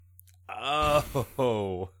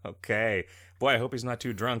Oh, okay. Boy, I hope he's not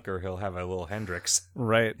too drunk or he'll have a little Hendrix.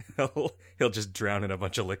 Right. He'll just drown in a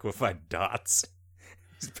bunch of liquefied dots.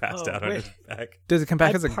 He's passed out on his back. Does it come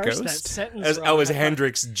back I as a parsed ghost? That sentence As wrong.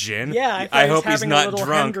 Hendrix gin? Yeah, I he was hope he's having a not little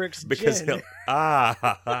drunk Hendrix because gin.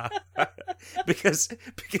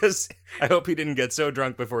 because I hope he didn't get so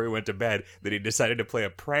drunk before he went to bed that he decided to play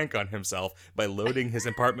a prank on himself by loading his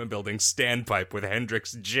apartment building's standpipe with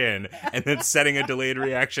Hendrix gin and then setting a delayed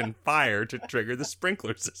reaction fire to trigger the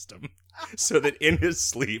sprinkler system, so that in his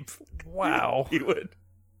sleep, Wow. he would.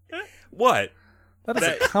 What? That is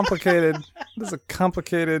a complicated.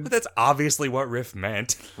 But that's obviously what Riff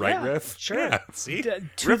meant, right, Yeah, Riff? sure. Yeah, see?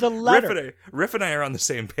 To the letter. Riff and I are on the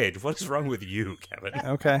same page. What is wrong with you, Kevin?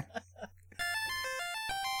 Okay.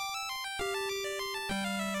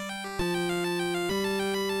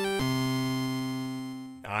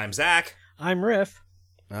 I'm Zach. I'm Riff.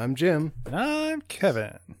 I'm Jim. And I'm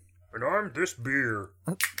Kevin. And I'm this beer.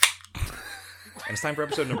 And it's time for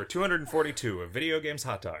episode number 242 of Video Games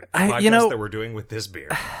Hot Dog. The podcast that we're doing with this beer.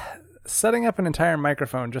 Setting up an entire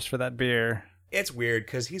microphone just for that beer. It's weird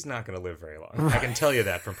because he's not going to live very long. Right. I can tell you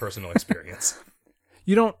that from personal experience.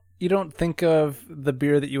 You don't think of the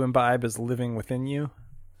beer that you imbibe as living within you?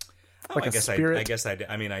 Oh, Like I a guess spirit? I guess I do.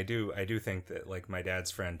 I mean, I do think that, like my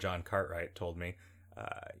dad's friend John Cartwright told me,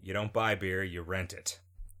 you don't buy beer, you rent it.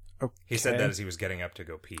 Okay. He said that as he was getting up to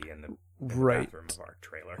go pee in the Right. bathroom of our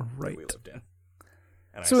trailer Right. that we lived in.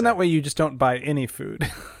 And So in that way, you just don't buy any food.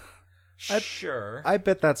 sure, I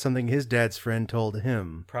bet that's something his dad's friend told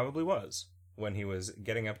him. probably was when he was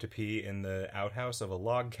getting up to pee in the outhouse of a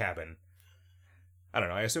log cabin. I don't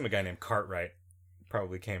know. I assume a guy named Cartwright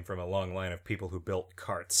probably came from a long line of people who built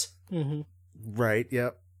carts. Mm-hmm. Right,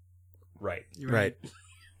 yep. Right. Right.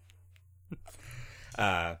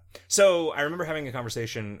 So I remember having a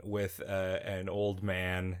conversation with an old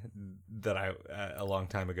man that a long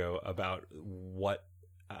time ago about what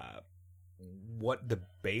the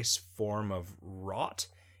base form of rot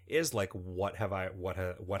is. Like, what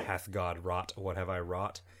hath God wrought? What have I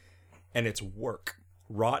wrought? And it's work.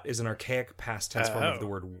 Rot is an archaic past tense form of the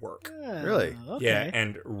word work. Really? Okay. Yeah,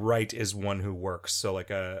 and right is one who works. So like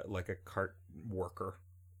a cart worker.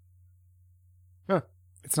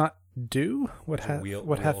 It's not do? What It's a hath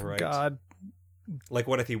wheelwright. God Like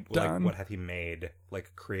what hath he Done. what hath he made?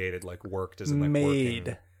 Like created, like worked as in like made?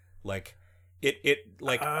 working. Like it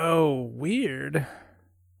like Oh, weird.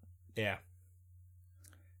 yeah.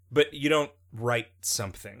 But you don't write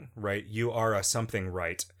something, right? You are a something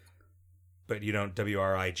right, but you don't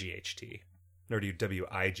WRIGHT. Nor do you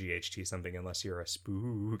WIGHT something unless you're a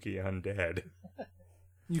spooky undead.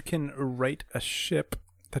 You can write a ship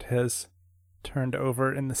that has turned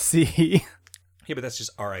over in the sea. Yeah, but that's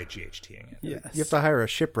just RIGHTing it. Yes. You have to hire a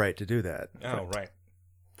shipwright to do that. Oh, right.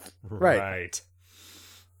 Right.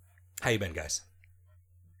 How you been, guys?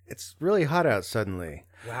 It's really hot out suddenly.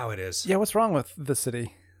 Wow, it is. Yeah, what's wrong with the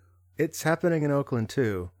city? It's happening in Oakland,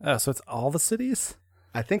 too. Oh, so it's all the cities?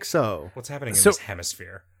 I think so. What's happening in So- this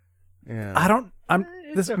hemisphere? Yeah.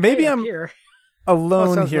 It's okay maybe up I'm here.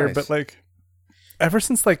 alone sounds here, nice. but like ever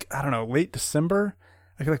since like, I don't know, late December,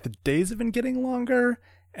 I feel like the days have been getting longer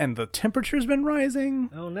and the temperature's been rising.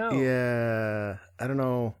 Oh no. Yeah. I don't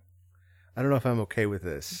know if I'm okay with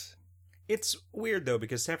this. It's weird, though,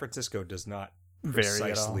 because San Francisco does not Vary at all.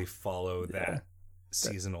 precisely follow Yeah. that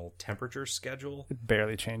seasonal temperature schedule. It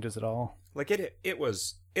barely changes at all. Like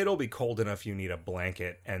it'll be cold enough you need a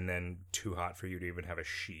blanket and then too hot for you to even have a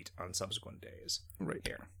sheet on subsequent days. Right.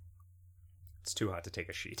 Here. It's too hot to take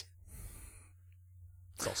a sheet.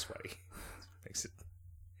 It's all sweaty. Makes it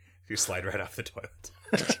you slide right off the toilet.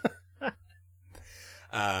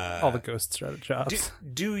 All the ghosts are out of jobs.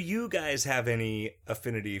 Do you guys have any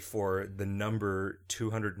affinity for the number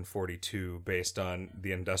 242 based on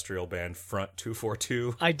the industrial band Front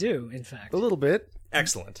 242? I do, in fact. A little bit.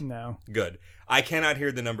 Excellent. No. Good. I cannot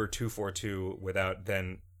hear the number 242 without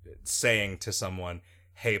then saying to someone,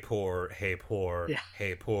 hey, poor, hey, poor, Yeah.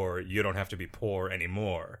 hey, poor, you don't have to be poor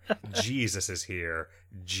anymore. Jesus is here.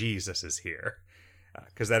 Jesus is here.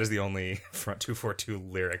 Because that is the only Front 242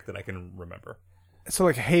 lyric that I can remember. So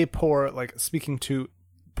like, hey, poor, like speaking to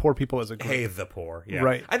poor people as a group. Hey, the poor. Yeah.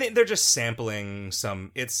 Right. I think they're just sampling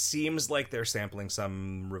some. It seems like they're sampling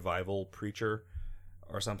some revival preacher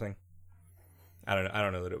or something. I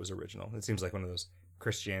don't know that it was original. It seems like one of those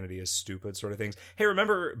Christianity is stupid sort of things. Hey,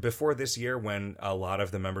 remember before this year when a lot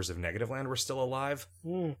of the members of Negativland were still alive?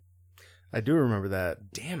 I do remember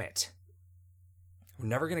that. Damn it. We're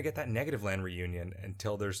never going to get that Negativland reunion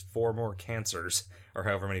until there's 4 more cancers, or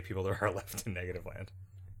however many people there are left in Negativland.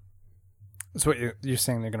 So what you're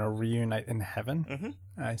saying they're going to reunite in heaven?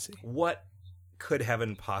 Mm-hmm. I see. What could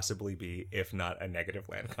heaven possibly be if not a Negative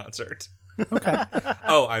Land concert? Okay.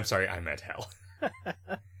 Oh, I'm sorry, I meant hell.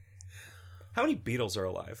 How many Beatles are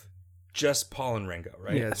alive? Just Paul and Ringo,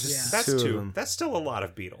 right? Yeah, it's just That's two of two. them. That's still a lot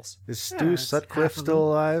of Beatles. Is Stu Yeah, it's half Sutcliffe of them. still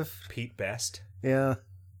alive? Pete Best. Yeah.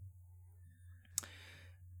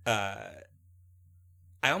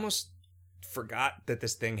 I almost forgot that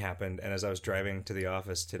this thing happened, and as I was driving to the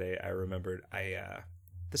office today, I remembered.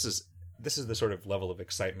 This is the sort of level of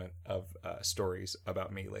excitement of stories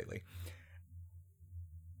about me lately.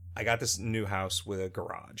 I got this new house with a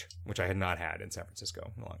garage, which I had not had in San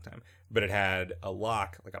Francisco in a long time. But it had a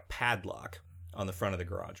lock, like a padlock, on the front of the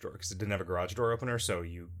garage door because it didn't have a garage door opener, so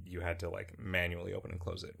you had to like manually open and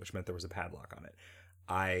close it, which meant there was a padlock on it.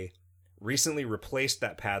 I recently replaced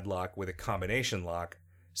that padlock with a combination lock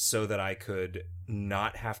so that I could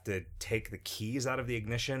not have to take the keys out of the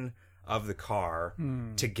ignition of the car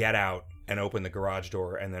to get out and open the garage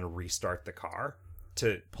door and then restart the car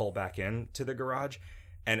to pull back into the garage.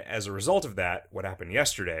 And as a result of that, what happened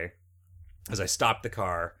yesterday is I stopped the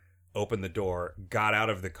car, opened the door, got out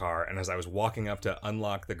of the car, and as I was walking up to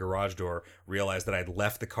unlock the garage door, realized that I'd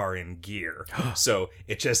left the car in gear. So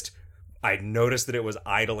I noticed that it was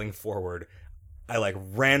idling forward. I like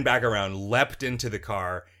ran back around, leapt into the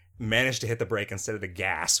car, managed to hit the brake instead of the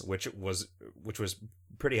gas, which was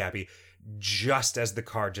pretty happy, just as the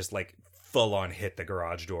car just like full on hit the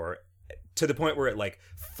garage door to the point where it like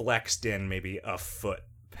flexed in maybe a foot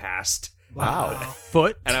past. Wow.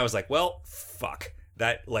 Foot. And I was like, well, fuck.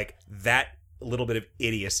 That little bit of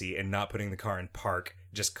idiocy and not putting the car in park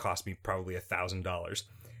just cost me probably $1,000.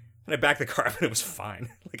 And I backed the car up and it was fine.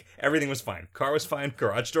 Like everything was fine. Car was fine.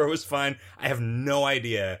 Garage door was fine. I have no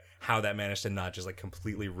idea how that managed to not just like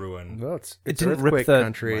completely ruin. Well, it's didn't rip earthquake the-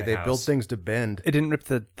 country. my They build house. things to bend. It didn't rip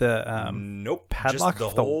the Nope. padlock Just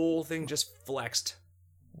off the the- whole thing just flexed.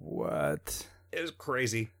 what? It was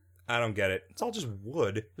crazy. I don't get it. It's all just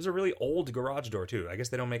wood. It was a really old garage door too. I guess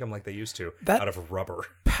they don't make them like they used to, That- out of rubber.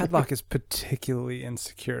 Padlock is particularly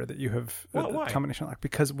insecure that you have a Why? combination lock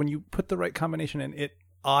because when you put the right combination in, it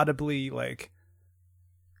audibly like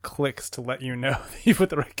clicks to let you know that you put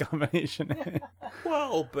the right combination in.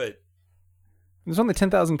 Well, but There's only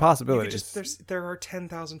 10,000 you could possibilities. there are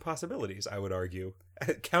 10,000 possibilities. I would argue.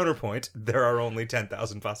 Counterpoint: there are only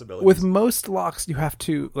 10,000 possibilities. With most locks, you have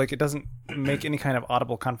to like it doesn't make any kind of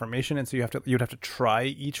audible confirmation, and so you'd have to try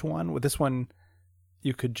each one. With this one,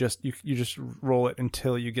 you could just you just roll it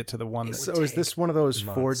until you get to the one. It That, would So is this one of those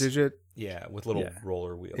months. 4-digit? yeah, with little Yeah.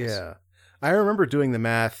 roller wheels. Yeah. I remember doing the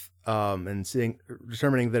math and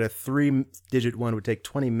determining that a 3-digit one would take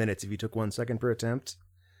 20 minutes if you took 1 second per attempt.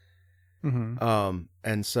 Mhm.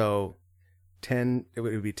 And so it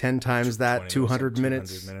would be 10 times that, 20, 200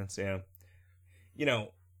 minutes. 200 minutes, yeah. You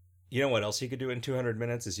know what else you could do in 200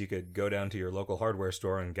 minutes is you could go down to your local hardware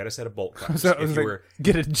store and get a set of bolt cutters. So I was like,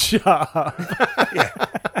 get a job. Yeah,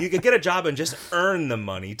 you could get a job and just earn the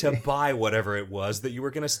money to buy whatever it was that you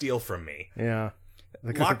were going to steal from me. Yeah.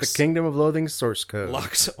 The Locks- Kingdom of Loathing source code.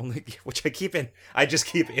 Locks only, which I just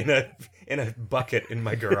keep in a bucket in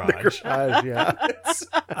my garage. Yeah.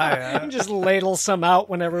 I Just ladle some out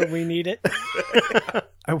whenever we need it.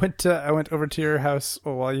 I went over to your house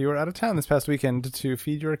while you were out of town this past weekend to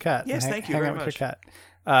feed your cat. Yes, and thank you hang very out with much. your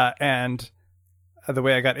cat. And the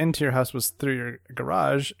way I got into your house was through your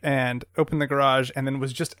garage and opened the garage and then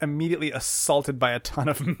was just immediately assaulted by a ton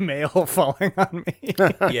of mail falling on me.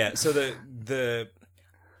 Yeah, so the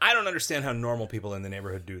I don't understand how normal people in the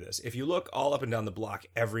neighborhood do this. If you look all up and down the block,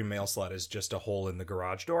 every mail slot is just a hole in the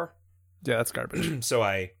garage door. Yeah, that's garbage. So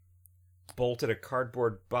I bolted a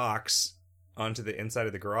cardboard box onto the inside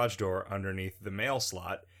of the garage door underneath the mail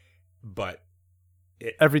slot, but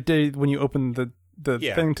Every day when you open the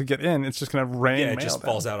Yeah. thing to get in, it's just going to rain yeah, mail it just down.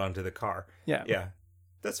 falls out onto the car. Yeah. Yeah,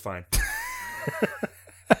 that's fine.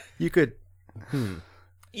 You could.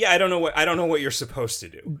 Yeah, I don't know what you're supposed to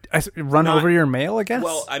do. Run Not- over your mail, I guess?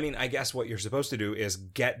 Well, I mean, I guess what you're supposed to do is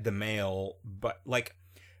get the mail, but like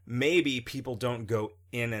maybe people don't go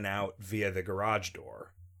in and out via the garage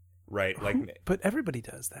door, right? Like, but everybody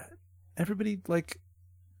does that. Everybody like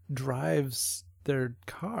drives their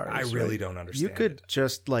cars. I really right? don't understand. You could it.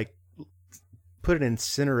 just like put an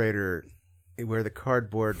incinerator where the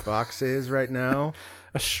cardboard box is right now.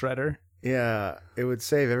 A shredder. Yeah, it would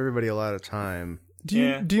save everybody a lot of time. Do you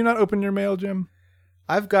Yeah. do you not open your mail, Jim?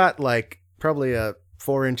 I've got like probably a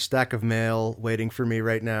 4-inch stack of mail waiting for me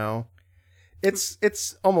right now.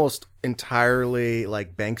 It's almost entirely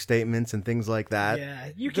like bank statements and things like that. Yeah,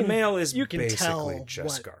 you The can. mail is you can basically tell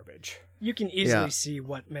just what- garbage. You can easily Yeah. see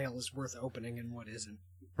what mail is worth opening and what isn't.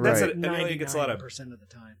 That's Right. it. Amelia gets a lot of 99% of the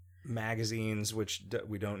time. magazines, which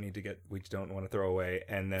we don't want to throw away,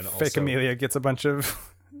 and then Fake also, Amelia gets a bunch of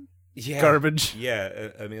yeah, garbage. Yeah,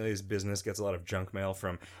 Amelia's business gets a lot of junk mail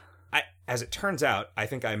from. As it turns out, I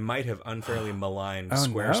think I might have unfairly maligned Oh,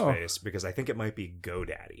 no. Squarespace because I think it might be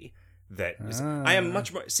GoDaddy. That is, Ah. I'm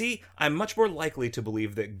much more likely to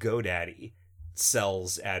believe that GoDaddy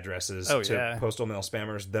sells addresses Oh, to yeah. postal mail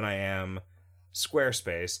spammers than I am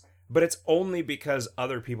Squarespace. But it's only because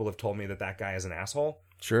other people have told me that guy is an asshole.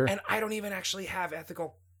 Sure. And I don't even actually have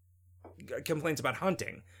ethical complaints about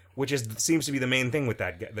hunting, which seems to be the main thing with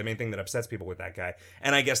that guy, the main thing that upsets people with that guy.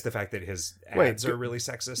 And I guess the fact that his ads are really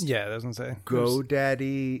sexist. Yeah, that doesn't say.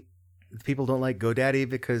 GoDaddy. People don't like GoDaddy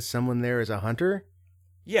because someone there is a hunter.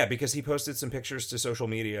 Yeah, because he posted some pictures to social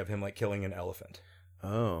media of him like killing an elephant.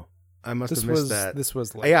 Oh, I must This have missed was that. this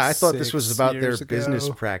was like Yeah, I thought this 6 was about their years ago. business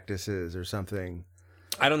practices or something.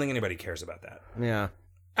 I don't think anybody cares about that. Yeah.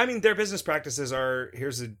 I mean, their business practices are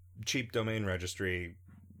here's a cheap domain registry,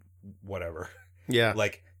 whatever. Yeah.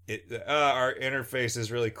 Like our interface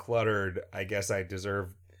is really cluttered. I guess I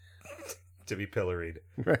deserve to be pilloried.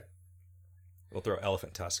 Right. We'll throw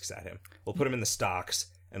elephant tusks at him. We'll put him in the stocks,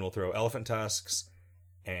 and we'll throw elephant tusks.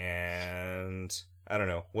 And I don't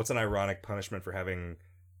know. What's an ironic punishment for having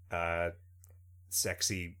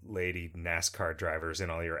sexy lady NASCAR drivers in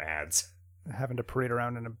all your ads? Having to parade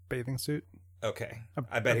around in a bathing suit. Okay,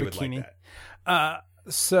 I bet he would like bikini. that.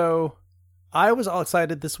 So I was all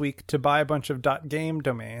excited this week to buy a bunch of .game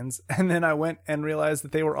domains, and then I went and realized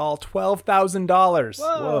that they were all $12,000.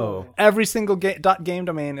 Whoa. Every single .game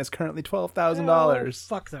domain is currently Oh, $12,000.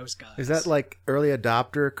 fuck those guys. Is that like early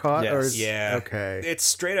adopter caught? Yes. Or is, Yeah. Okay. It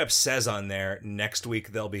straight up says on there, next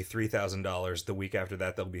week they'll be $3,000. The week after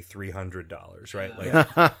that, they'll be $300,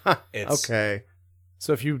 right? Like, it's Okay.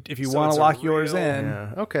 So if you So want it's to a lock yours real- in,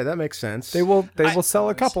 Yeah. Okay, that makes sense. they will sell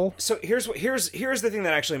a couple. So here's the thing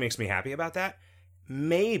that actually makes me happy about that.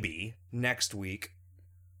 Maybe next week,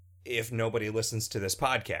 if nobody listens to this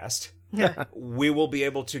podcast, we will be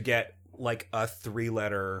able to get like a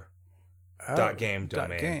 3-letter .game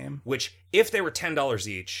domain. .game. Which, if they were $10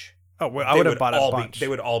 each, Oh, well, I they would have bought a all bunch. they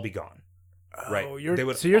would all be gone. Right. Oh, They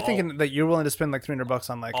would so you're all thinking that you're willing to spend like $300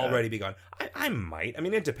 on like already be gone. I might. I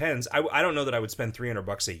mean, it depends. I don't know that I would spend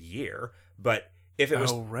 $300 a year, but if it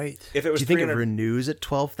was right. if it was Do you think it 300 renews at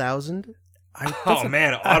 12,000? oh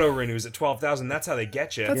man, auto renews at 12,000. That's how they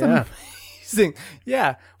get you. That's Yeah. amazing.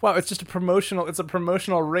 Yeah. Wow. It's just a promotional. It's a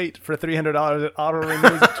promotional rate for $300. It auto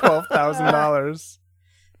renews at $12,000.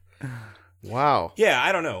 Wow. Yeah,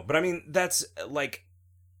 I don't know, but I mean, that's like,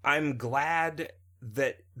 I'm glad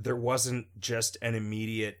that there wasn't just an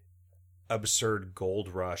immediate absurd gold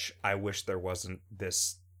rush. I wish there wasn't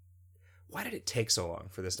this. Why did it take so long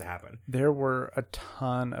for this to happen? There were a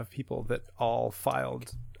ton of people that all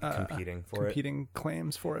filed Competing for competing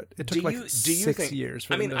claims for it. It took Do like you 6 think, years.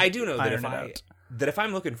 For I mean, them to I do know that iron it out. if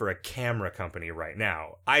I'm looking for a camera company right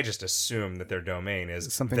now, I just assume that their domain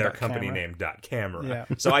is Something their dot company camera. name .camera. Yeah.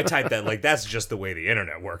 So I type that like that's just the way the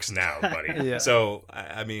internet works now, buddy. Yeah. So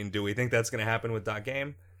I mean, do we think that's going to happen with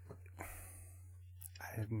 .game? I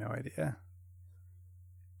have no idea.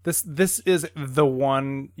 This is the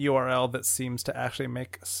one URL that seems to actually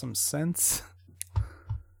make some sense.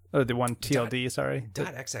 Or the one TLD, sorry.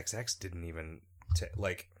 .xxx didn't even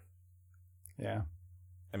like. Yeah.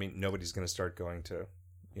 I mean, nobody's going to start going to,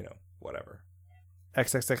 whatever.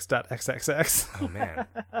 xxx.xxx. Oh man.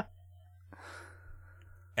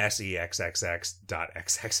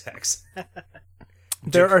 sexxx.xxx.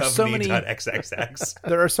 There are so many .xxx.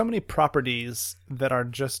 there are so many properties that are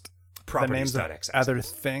just the names of Properties.xxx. other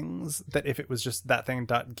things that if it was just that thing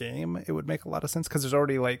 .game, it would make a lot of sense because there's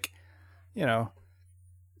already like,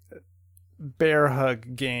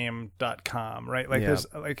 bearhuggame.com, right? Like Yeah. there's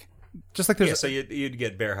like just like there's Yeah, so you'd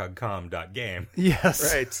get bearhugcom.game.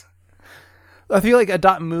 yes. Right. I feel like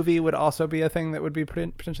a .movie would also be a thing that would be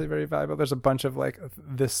potentially very valuable. There's a bunch of like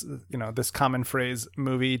this, this common phrase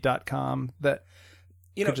movie.com that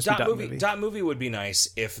could just be .movie. .movie. .movie would be nice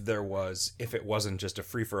if it wasn't just a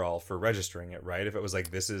free for all for registering it, right? If it was like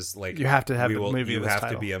this is like You have to have we the will- movie you as have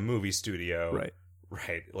title. to be a movie studio, Right.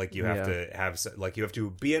 Right, like you have to have like you have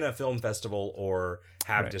to be in a film festival or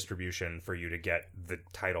have Right. distribution for you to get the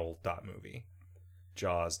title .movie.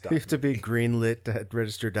 Jaws. You have to be greenlit at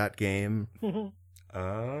register.game.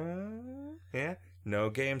 Yeah. No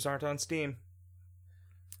games aren't on Steam.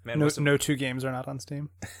 Man, no two games are not on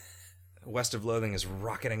Steam. West of Loathing is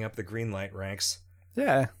rocketing up the greenlight ranks.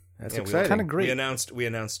 Yeah. That's Yeah, exciting. Kind of great. We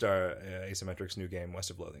announced our Asymmetric's new game, West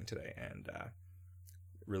of Loathing, today, and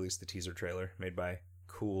released the teaser trailer made by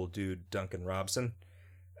cool dude Duncan Robson.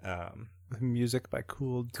 music by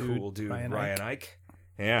Cool Dude Ryan Ike.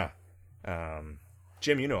 Yeah.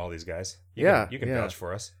 Jim, you know all these guys. You can vouch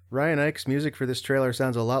for us. Ryan Ike's music for this trailer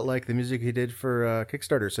sounds a lot like the music he did for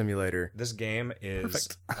Kickstarter Simulator. This game is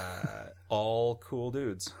all cool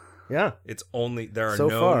dudes. Yeah. There are So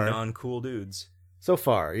no far. non-cool dudes. So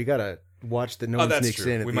far, you gotta watch that no one that's sneaks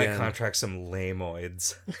true. in at We the might end. contract some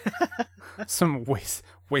lameoids. Some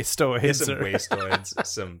wastoids. Yeah, some or wastoids,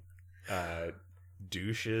 some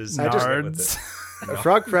douches. nards.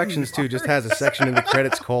 Frog Fractions 2 just has a section in the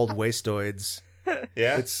credits called Wastoids.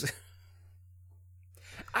 Yeah. It's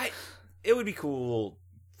It would be cool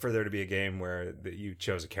for there to be a game where you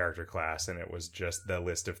chose a character class and it was just the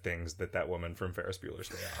list of things that woman from Ferris Bueller's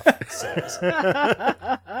Day Off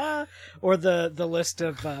says. Or the list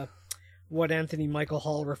of what Anthony Michael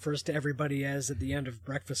Hall refers to everybody as at the end of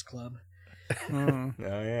Breakfast Club. Mm.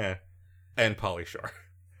 Oh, yeah. And Pauly Shore.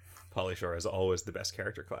 Pauly Shore is always the best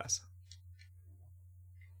character class.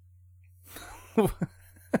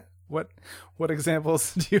 What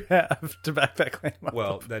examples do you have to back that claim up?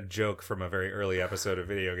 Well, that joke from a very early episode of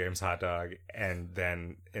Video Games Hot Dog, and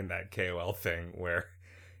then in that KOL thing where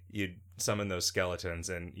you'd summon those skeletons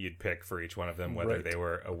and you'd pick for each one of them whether Right. they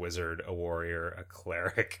were a wizard, a warrior, a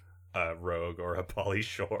cleric, a rogue, or a Pauly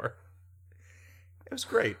Shore. It was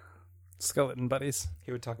great. Skeleton buddies.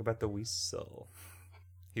 He would talk about the weasel.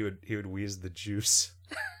 He would wheeze the juice.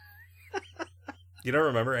 You don't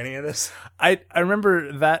remember any of this? I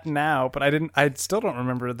remember that now, but I still don't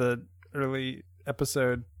remember the early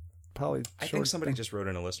episode. Polly. I think somebody just wrote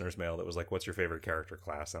in a listener's mail that was like, "What's your favorite character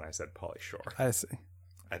class?" And I said Pauly Shore. I see.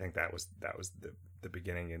 I think that was the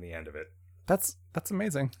beginning and the end of it. That's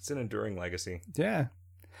amazing. It's an enduring legacy. Yeah,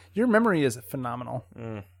 your memory is phenomenal.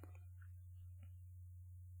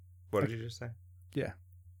 What did you just say? Yeah.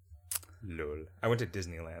 Lol. I went to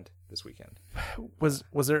Disneyland this weekend. Was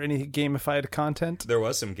there any gamified content? There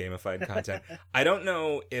was some gamified content. I don't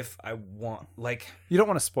know if I want, You don't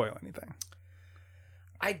want to spoil anything.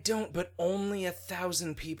 I don't, but only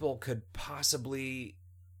 1,000 people could possibly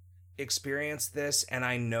experience this, and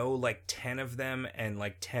I know 10 of them, and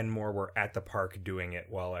 10 more were at the park doing it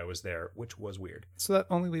while I was there, which was weird. So that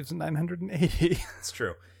only leaves 980. It's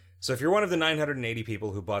true. So if you're one of the 980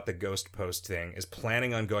 people who bought the Ghost Post thing, is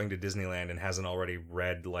planning on going to Disneyland, and hasn't already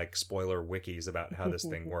read spoiler wikis about how this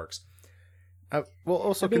thing works, well,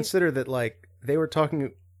 also consider that they were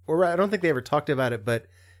talking, or I don't think they ever talked about it, but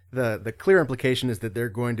the clear implication is that they're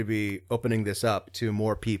going to be opening this up to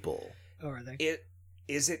more people. Oh, are they?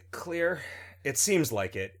 Is it clear? It seems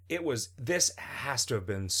like it. This has to have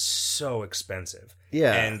been so expensive.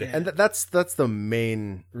 Yeah, And- and that's the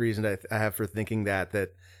main reason I have for thinking that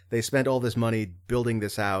they spent all this money building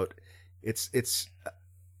this out. It's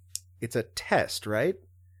a test, right?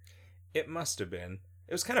 It must have been.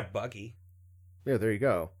 It was kind of buggy. Yeah, there you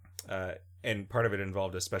go. And part of it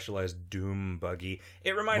involved a specialized Doom buggy.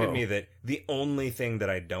 It reminded Whoa. me that the only thing that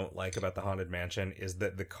I don't like about the Haunted Mansion is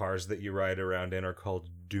that the cars that you ride around in are called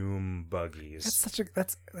Doom buggies.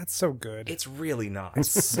 That's so good. It's really not. It's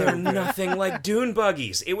so They're good. nothing like Dune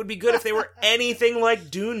buggies. It would be good if they were anything like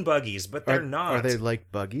Dune buggies, but they're not. Are they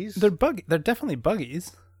like buggies? They're definitely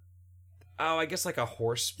buggies. Oh, I guess like a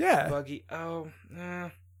horse Yeah. buggy. Oh,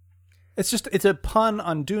 It's a pun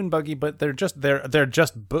on Dune buggy, but they're just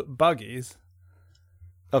buggies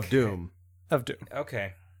of Doom. of Doom.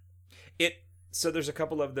 okay. So there's a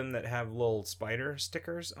couple of them that have little spider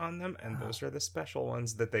stickers on them, and those are the special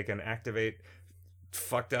ones that they can activate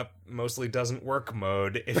fucked up, mostly doesn't work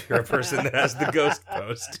mode if you're a person that has the Ghost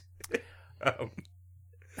Post.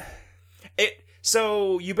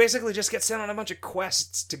 So you basically just get sent on a bunch of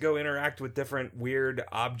quests to go interact with different weird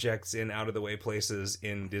objects in out-of-the-way places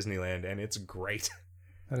in Disneyland, and it's great.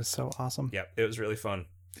 That is so awesome. Yep, it was really fun.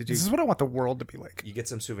 This is what I want the world to be like. You get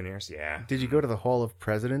some souvenirs, yeah. Did you go to the Hall of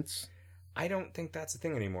Presidents? I don't think that's a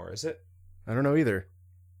thing anymore, is it? I don't know either.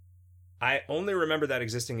 I only remember that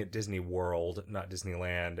existing at Disney World, not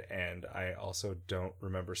Disneyland, and I also don't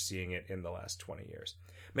remember seeing it in the last 20 years.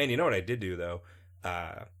 Man, you know what I did do, though?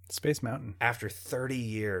 Space Mountain. After 30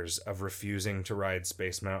 years of refusing to ride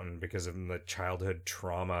Space Mountain because of the childhood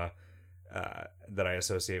trauma that I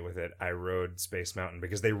associate with it, I rode Space Mountain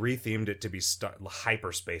because they rethemed it to be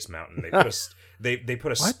Hyperspace Mountain. They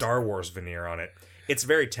put a Star Wars veneer on it. It's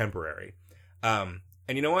very temporary. And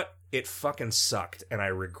you know what? It fucking sucked, and I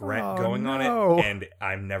regret going on it, and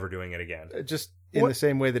I'm never doing it again. Just in the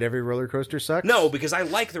same way that every roller coaster sucks? No, because I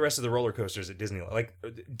like the rest of the roller coasters at Disneyland. Like,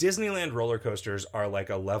 Disneyland roller coasters are like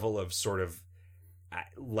a level of sort of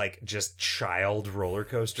just child roller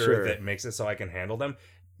coaster Sure. that makes it so I can handle them.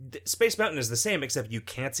 Space Mountain is the same, except you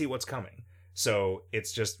can't see what's coming. So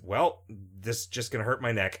it's just, well, this is just going to hurt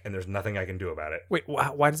my neck, and there's nothing I can do about it. Wait,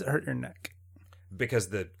 why does it hurt your neck? Because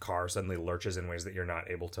the car suddenly lurches in ways that you're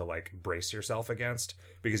not able to, like, brace yourself against,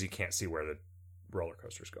 because you can't see where the roller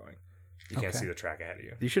coaster's going. You can't Okay. see the track ahead of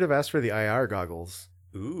you. You should have asked for the IR goggles.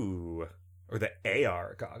 Ooh. Or the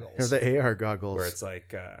AR goggles. Or the AR goggles. where it's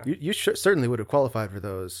like... You certainly would have qualified for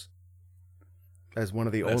those as one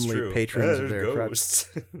of the That's only true. patrons Yeah, of their there's project.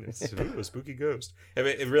 ghosts. Ooh, a spooky ghost. I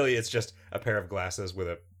mean, it's just a pair of glasses with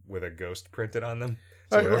a ghost printed on them.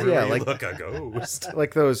 So Oh, wherever yeah, you like- look, a ghost.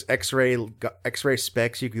 Like those X-ray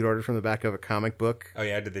specs you could order from the back of a comic book. Oh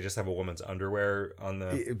yeah, did they just have a woman's underwear on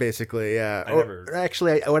the? Basically, yeah. I never-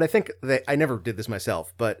 Actually, what I think I never did this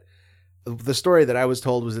myself, but the story that I was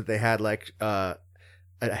told was that they had like a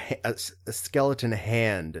skeleton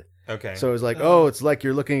hand. Okay. So it was like, oh, it's like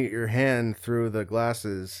you're looking at your hand through the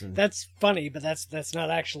glasses. And, That's funny, but that's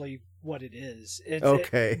not actually what it is.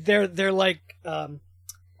 Okay. They're like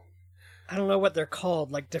I don't know what they're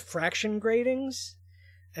called, like diffraction gratings.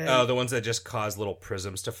 And, oh, the ones that just cause little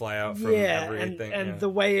prisms to fly out from yeah, everything. and yeah. the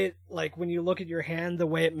way it, like, when you look at your hand, the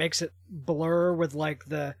way it makes it blur with like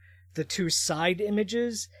the two side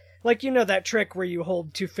images. Like, you know that trick where you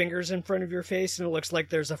hold two fingers in front of your face and it looks like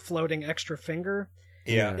there's a floating extra finger?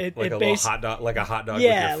 Yeah, It- like it a base- little hot dog, like a hot dog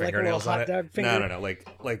Yeah, with like a your little fingernails on hot it. dog finger. No,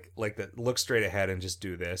 like that. Look straight ahead and just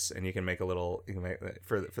do this, and you can make a little. You can make,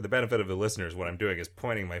 for the benefit of the listeners, what I'm doing is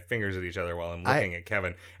pointing my fingers at each other while I'm looking at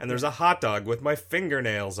Kevin, and there's a hot dog with my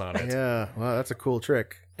fingernails on it. yeah, wow, that's a cool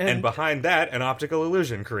trick. And behind that, an optical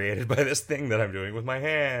illusion created by this thing that I'm doing with my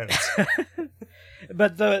hands.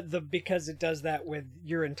 But the because it does that with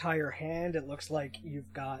your entire hand, it looks like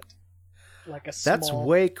you've got like a small That's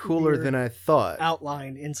way cooler weird than I thought.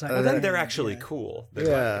 outline inside. But of then your they're hand, actually yeah. cool.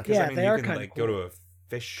 Yeah. Because, Yeah, I mean, they you are can kinda like go to cool. a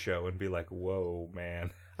fish show and be like, "Whoa,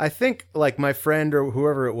 man!" I think like my friend or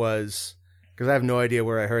whoever it was, because I have no idea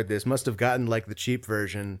where I heard this, must have gotten like the cheap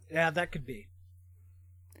version. Yeah, that could be.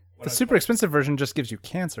 The super expensive version just gives you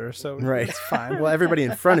cancer, so Right. it's fine. Well, everybody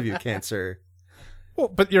in front of you cancer. Well,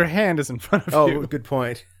 but your hand is in front of Oh, you. good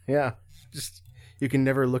point. Yeah. Just you can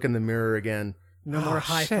never look in the mirror again. No Oh, more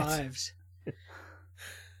high shit. fives.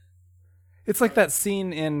 It's like that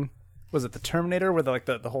scene in, was it the Terminator, where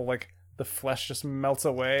the whole like the flesh just melts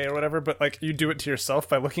away or whatever, but like you do it to yourself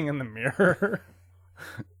by looking in the mirror.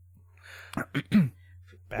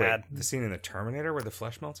 Bad. Wait, the scene in the Terminator where the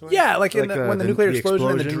flesh melts away. Yeah, like, Like in the, the- when the the- nuclear the explosion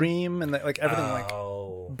in the explosion? dream, and like everything like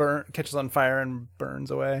Oh. catches on fire and burns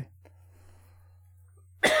away.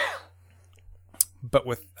 But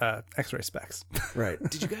with X-ray specs. Right.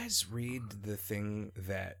 Did you guys read the thing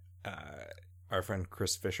that our friend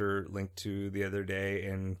Chris Fisher linked to the other day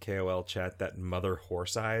in KOL chat? That mother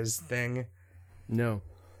horse eyes thing. No.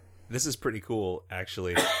 This is pretty cool,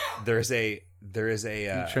 actually. There is a.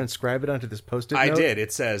 You transcribe it onto this post-it I note? did.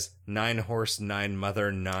 It says 9 horse, 9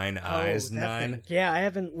 mother, 9 eyes, Oh, that 9. thing. Yeah, I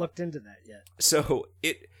haven't looked into that yet. So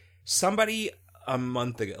somebody a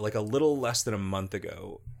month ago, like a little less than a month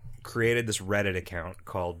ago, created this Reddit account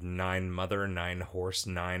called 9 Mother, 9 Horse,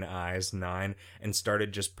 9 Eyes, 9, and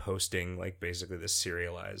started just posting like basically this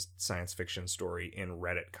serialized science fiction story in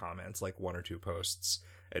Reddit comments, like 1 or 2 posts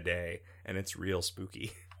a day, and it's real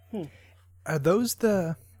spooky. Are those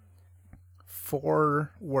the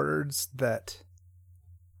 4 words that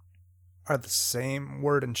are the same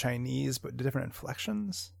word in Chinese but different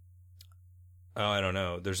inflections? Oh, I don't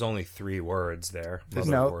know. There's only 3 words there. Mother,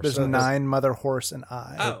 No, horse, there's 9 mother, horse, and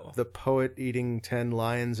eye. Oh. The poet eating 10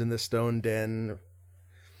 lions in the stone den.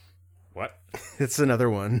 What? It's another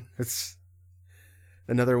one. It's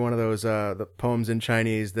another one of those the poems in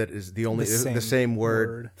Chinese that is the same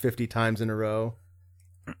word 50 times in a row.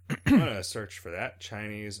 I'm gonna search for that.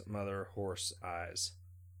 Chinese mother horse eyes.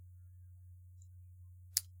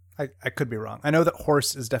 I could be wrong. I know that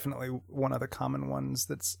horse is definitely one of the common ones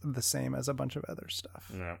that's the same as a bunch of other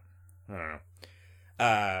stuff. No, I don't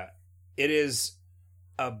know. It is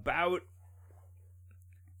about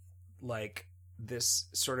like this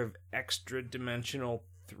sort of extra dimensional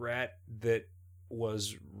threat that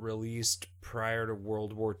was released prior to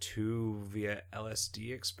World War II via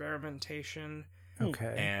LSD experimentation.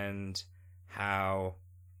 Okay. And how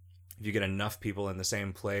if you get enough people in the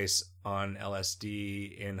same place on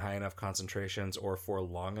LSD in high enough concentrations or for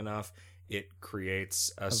long enough, it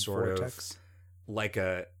creates a sort vortex. of like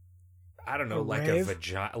a, I don't know, A like rave?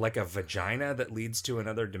 a vagina that leads to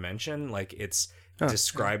another dimension. Like it's Huh.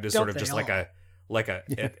 described as Don't sort of they just all? like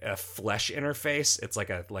a flesh interface. It's like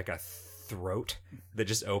a throat that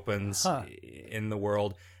just opens Huh. in the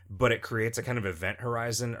world, but it creates a kind of event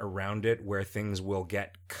horizon around it where things will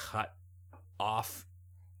get cut off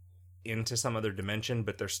into some other dimension,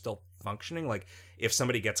 but they're still functioning. Like if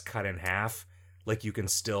somebody gets cut in half, like you can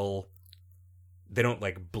still, they don't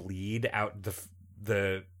like bleed out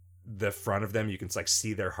the front of them. You can like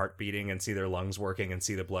see their heart beating and see their lungs working and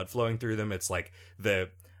see the blood flowing through them. It's like the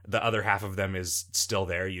other half of them is still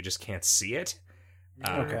there. You just can't see it.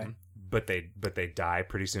 Okay. But they die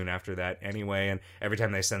pretty soon after that anyway. And every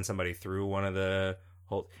time they send somebody through one of the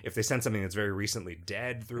holes, if they send something that's very recently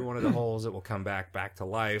dead through one of the holes, it will come back to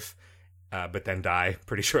life, but then die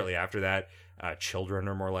pretty shortly after that. Children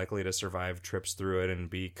are more likely to survive trips through it and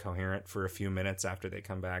be coherent for a few minutes after they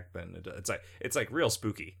come back. But it's like real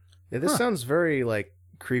spooky. Yeah, this sounds very like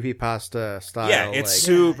creepypasta style. Yeah, it's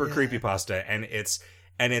like, super creepypasta, and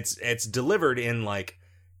it's delivered in like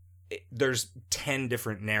there's 10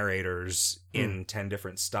 different narrators in 10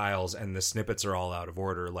 different styles, and the snippets are all out of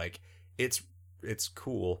order. Like it's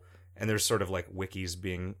cool, and there's sort of like wikis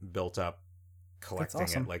being built up collecting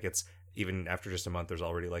awesome. it. Like it's even after just a month, there's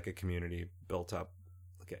already like a community built up.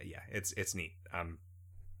 Like, yeah, it's neat.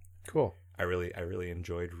 cool. I really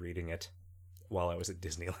enjoyed reading it while I was at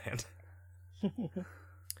Disneyland.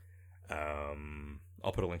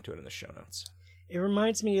 I'll put a link to it in the show notes. It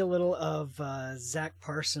reminds me a little of Zach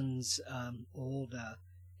Parsons' old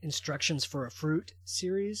Instructions for a Fruit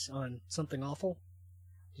series on Something Awful.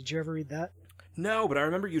 Did you ever read that? No, but I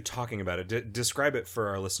remember you talking about it. Describe it for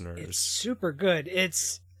our listeners. It's super good.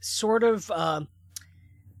 It's sort of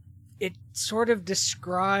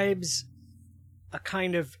describes a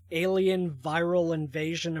kind of alien viral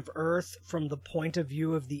invasion of Earth from the point of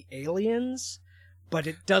view of the aliens, but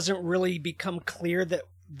it doesn't really become clear that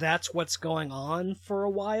that's what's going on for a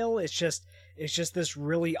while. It's just this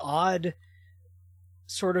really odd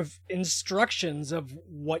sort of instructions of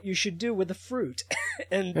what you should do with a fruit.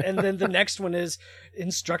 and then the next one is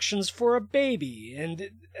instructions for a baby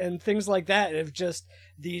and things like that, of just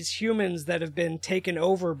these humans that have been taken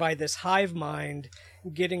over by this hive mind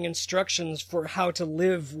getting instructions for how to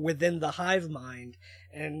live within the hive mind,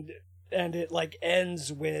 and it like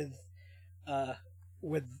ends with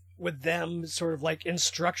them sort of like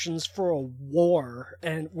instructions for a war,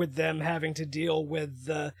 and with them having to deal with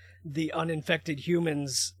the uninfected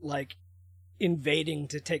humans like invading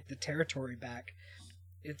to take the territory back.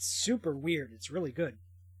 It's super weird. It's really good.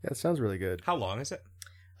 Yeah, it sounds really good. How long is it?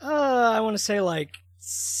 I want to say like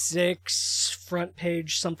 6 front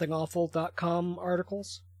page somethingawful.com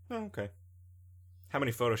articles. Oh, okay. How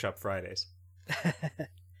many Photoshop Fridays?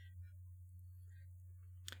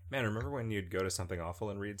 Man, remember when you'd go to Something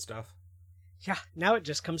Awful and read stuff? Yeah, now it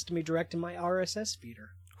just comes to me direct in my RSS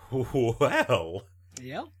feeder. Well,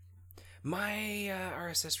 Yeah. my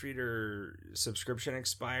RSS reader subscription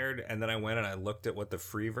expired, and then I went and I looked at what the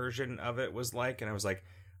free version of it was like, and I was like,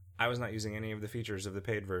 I was not using any of the features of the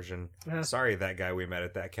paid version. Sorry, that guy we met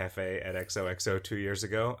at that cafe at XOXO 2 years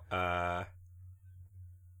ago.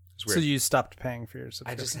 It's weird. So you stopped paying for your I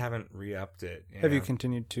subscription? just haven't re-upped it. Have you Yeah.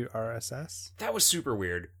 continued to RSS? That was super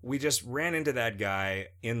weird. We just ran into that guy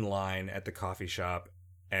in line at the coffee shop,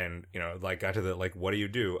 and like got to the like, what do you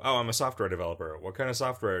do? Oh, I'm a software developer. What kind of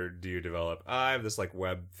software do you develop? I have this like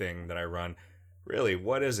web thing that I run. Really,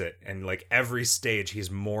 what is it? And like every stage, he's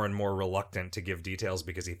more and more reluctant to give details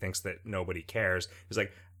because he thinks that nobody cares. He's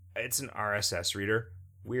like, it's an RSS reader.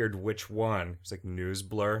 Weird, which one? He's like,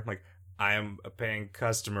 Newsblur. I'm like, I am a paying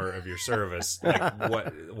customer of your service. Like,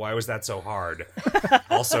 what? Why was that so hard?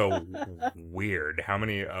 Also, weird. How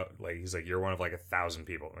many? Like, he's like, you're one of like 1,000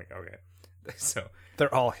 people. I'm like, okay. So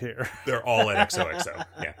They're all here they're all at XOXO.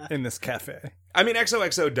 Yeah. in this cafe. I mean,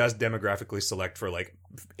 XOXO does demographically select for like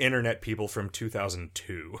internet people from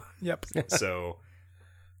 2002. Yep. So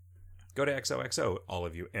go to XOXO, all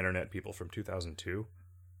of you internet people from 2002.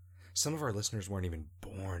 Some of our listeners weren't even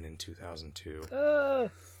born in 2002.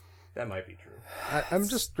 That might be true. I'm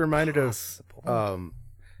just reminded of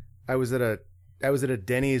I was at a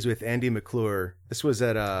Denny's with Andy McClure. This was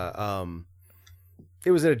at a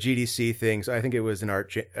GDC thing, so I think it was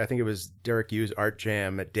I think it was Derek Hughes Art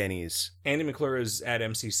Jam at Denny's. Andy McClure is at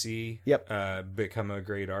MCC. Yep. Become a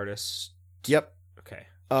great artist. Yep. Okay.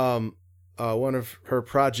 One of her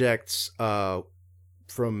projects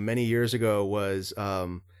from many years ago was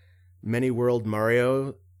Many World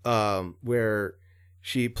Mario, where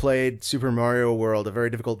she played Super Mario World, a very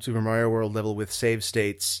difficult Super Mario World level with save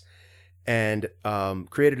states, and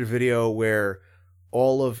created a video where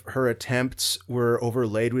all of her attempts were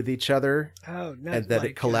overlaid with each other. Oh, no. And that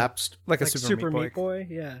it collapsed. Like a like Super Meat Boy.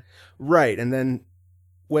 Yeah. Right. And then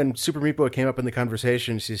when Super Meat Boy came up in the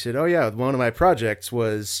conversation, she said, oh yeah, one of my projects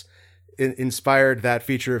was inspired that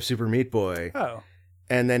feature of Super Meat Boy. Oh.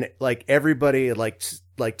 And then like everybody like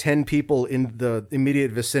like 10 people in the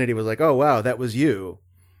immediate vicinity was like, oh, wow, that was you.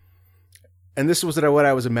 And this was what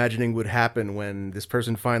I was imagining would happen when this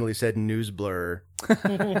person finally said news blur.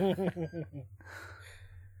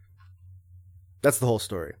 That's the whole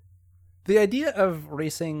story. The idea of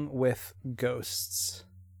racing with ghosts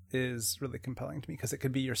is really compelling to me because it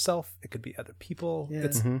could be yourself, it could be other people. Yeah.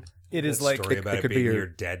 It is That like story about it it could be being your- your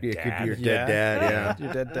dead It dad. could be your dead dad, yeah.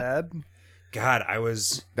 your dead dad. God, I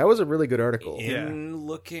was That was a really good article. in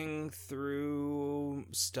looking through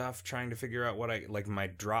stuff trying to figure out what I like. My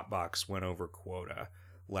Dropbox went over quota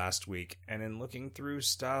last week, and in looking through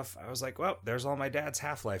stuff, I was like, well, there's all my dad's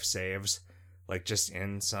Half-Life saves, like just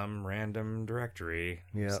in some random directory.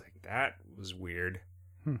 Yeah. It's like, that was weird.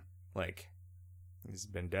 Like, he's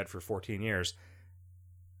been dead for 14 years.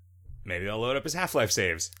 Maybe I'll load up his Half-Life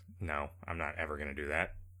saves. No, I'm not ever going to do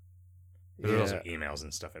that. But there's also emails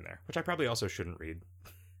and stuff in there, which I probably also shouldn't read.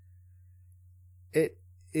 It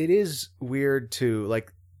is weird too.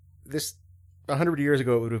 Like this 100 years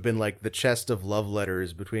ago, it would have been like the chest of love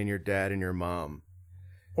letters between your dad and your mom,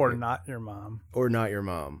 Or not your mom. or not your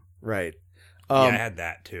mom, right? Yeah, I had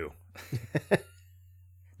that too.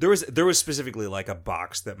 There was specifically like a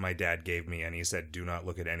box that my dad gave me, and he said, "Do not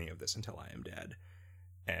look at any of this until I am dead."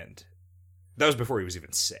 And that was before he was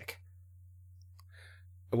even sick.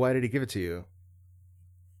 Why did he give it to you?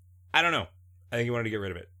 I don't know. I think he wanted to get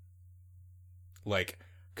rid of it. Like,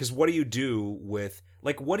 because what do you do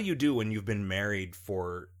when you've been married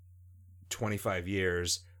for 25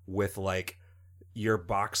 years with like your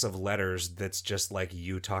box of letters that's just like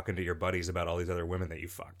you talking to your buddies about all these other women that you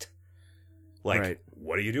fucked? Like, Right.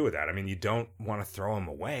 what do you do with that? I mean, you don't want to throw them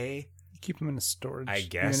away. You keep them in a storage I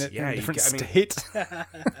guess, unit yeah, in a you different ca- I mean- state.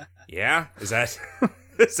 Yeah? Is that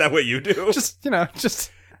is that what you do? just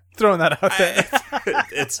throwing that out there.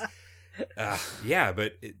 It's yeah,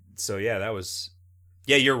 but that was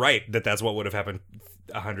you're right that's what would have happened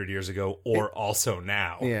 100 years ago or also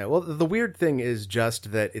now. Yeah. Well, the weird thing is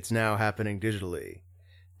just that it's now happening digitally,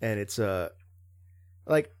 and it's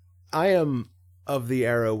like I am of the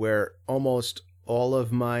era where almost all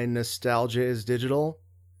of my nostalgia is digital.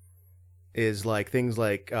 Is like things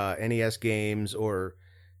like NES games or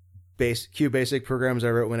QBasic programs I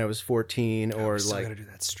wrote when I was 14, or I still like gotta do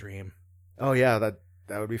that stream. oh yeah, that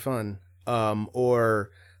would be fun.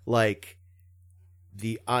 Or like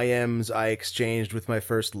the IMs I exchanged with my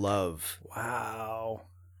first love. Wow.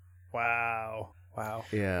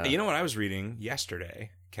 Yeah. You know what I was reading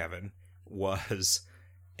yesterday, Kevin, was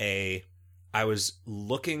I was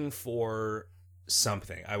looking for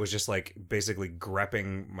something. I was just like basically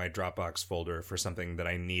grepping my Dropbox folder for something that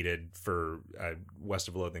I needed for a West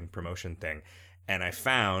of Loathing promotion thing. And I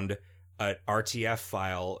found an RTF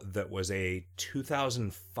file that was a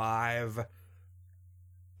 2005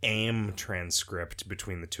 AIM transcript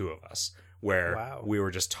between the two of us, where Wow. we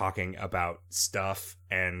were just talking about stuff,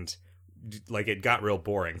 and like it got real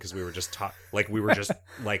boring because we were just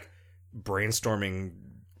like brainstorming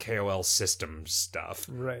KOL system stuff.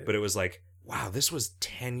 Right. But it was like, wow, this was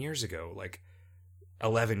 10 years ago, like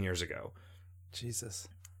 11 years ago. Jesus.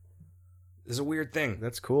 This is a weird thing.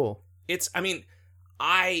 That's cool.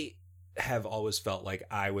 I have always felt like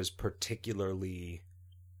I was particularly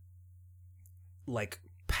like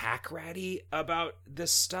pack ratty about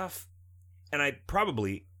this stuff, and I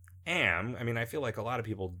probably am. I mean, I feel like a lot of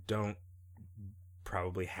people don't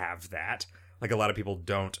probably have that. Like a lot of people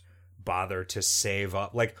don't bother to save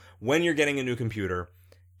up. Like when you're getting a new computer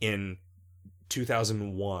in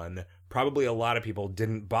 2001, probably a lot of people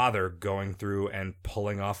didn't bother going through and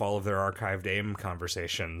pulling off all of their archived AIM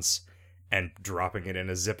conversations and dropping it in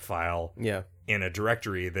a zip file Yeah. in a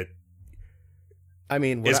directory that I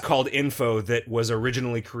mean, is called info that was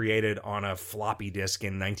originally created on a floppy disk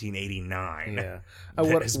in 1989. yeah.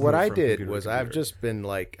 That is What moved I from did computer to was I've computer. just been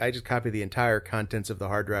like, I just copied the entire contents of the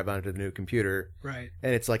hard drive onto the new computer, Right.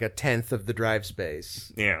 and it's like a tenth of the drive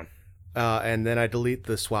space. Yeah. And then I delete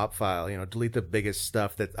the swap file, delete the biggest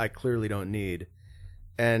stuff that I clearly don't need.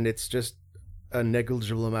 And it's just a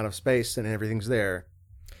negligible amount of space and everything's there.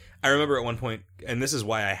 I remember at one point, and this is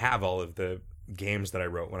why I have all of the games that I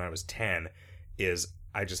wrote when I was 10, is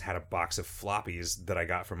I just had a box of floppies that I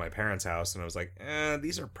got from my parents' house, and I was like,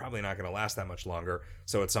 these are probably not going to last that much longer.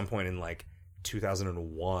 So at some point in like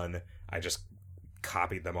 2001, I just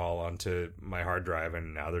copied them all onto my hard drive,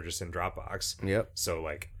 and now they're just in Dropbox. Yep. So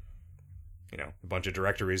like, a bunch of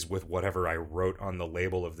directories with whatever I wrote on the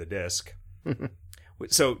label of the disk.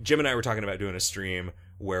 So Jim and I were talking about doing a stream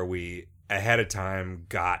where we ahead of time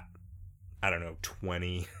got,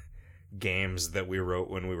 20 games that we wrote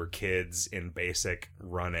when we were kids in BASIC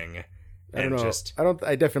running I don't know.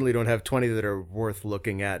 I definitely don't have 20 that are worth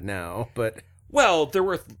looking at now, but well, they're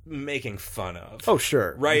worth making fun of. oh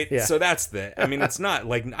sure, Right? Yeah. So that's I mean, it's not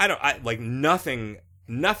like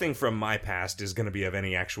nothing from my past is going to be of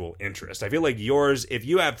any actual interest. I feel like yours, if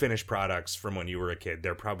you have finished products from when you were a kid,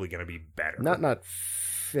 they're probably going to be better. Not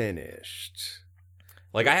finished.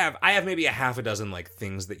 Like I have maybe a half a dozen like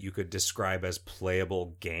things that you could describe as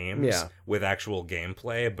playable games with actual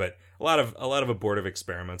gameplay, but a lot of abortive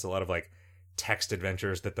experiments, a lot of like text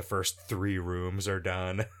adventures that the first 3 rooms are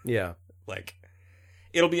done. Yeah. Like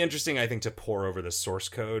it'll be interesting, I think, to pore over the source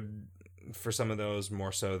code for some of those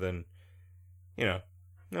more so than, no,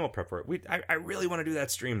 we'll prep for it. I really want to do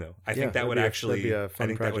that stream though. I think that would actually be a fun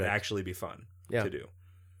project. That would actually be fun to do.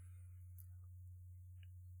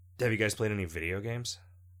 Have you guys played any video games?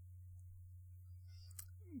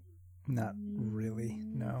 Not really.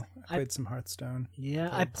 No, I played some Hearthstone. Yeah,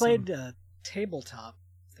 I played a tabletop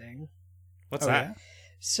thing. What's that? Yeah?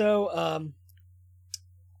 So,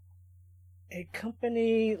 a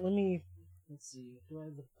company. Let's see. Do I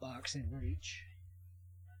have the box in reach?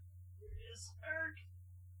 Here it is.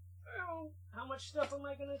 Oh, how much stuff am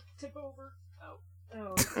I gonna tip over?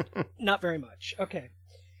 Oh, not very much. Okay.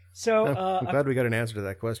 So, I'm glad we got an answer to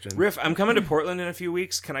that question. Riff, I'm coming to Portland in a few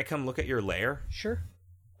weeks. Can I come look at your lair? Sure.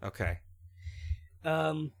 Okay.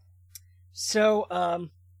 A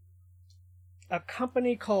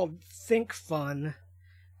company called ThinkFun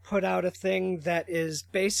put out a thing that is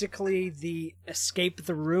basically the escape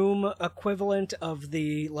the room equivalent of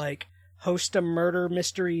the like host a murder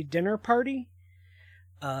mystery dinner party.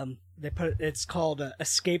 It's called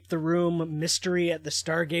Escape the Room Mystery at the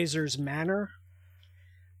Stargazer's Manor.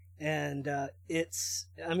 And it's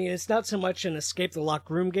not so much an escape the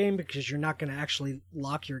locked room game because you're not going to actually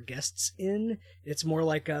lock your guests in. It's more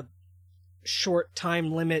like a short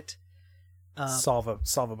time limit. Solve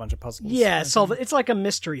a bunch of puzzles. Yeah, it's like a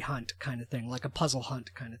mystery hunt kind of thing, like a puzzle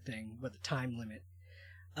hunt kind of thing with a time limit.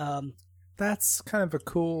 That's kind of a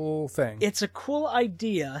cool thing. It's a cool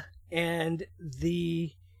idea, and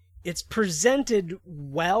it's presented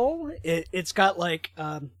well. It's got like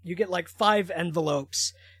you get like 5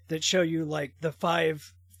 envelopes that show you like the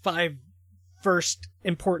five first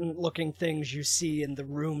important looking things you see in the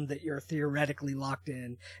room that you're theoretically locked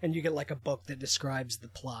in, and you get like a book that describes the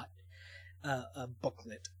plot, a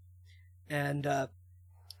booklet, and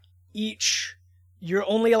you're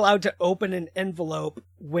only allowed to open an envelope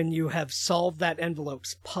when you have solved that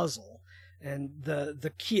envelope's puzzle, and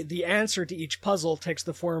the answer to each puzzle takes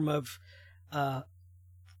the form of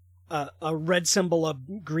a red symbol, a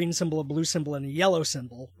green symbol, a blue symbol, and a yellow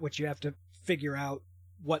symbol, which you have to figure out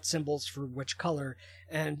what symbols for which color,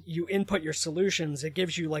 and you input your solutions. It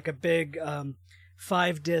gives you like a big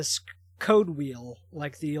 5-disc code wheel,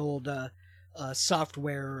 like the old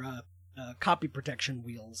software copy protection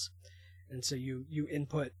wheels. And so you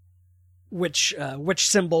input which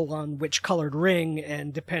symbol on which colored ring,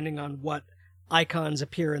 and depending on what icons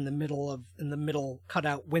appear in the middle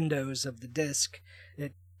cutout windows of the disc,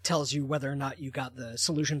 it tells you whether or not you got the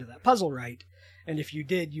solution to that puzzle right. And if you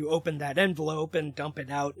did, you open that envelope and dump it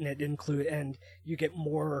out, and you get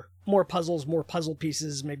more puzzles, more puzzle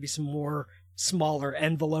pieces, maybe some more smaller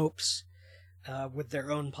envelopes with their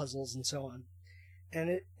own puzzles and so on.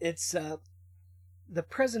 And it's the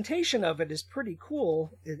presentation of it is pretty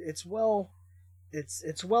cool. It's well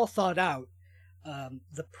thought out.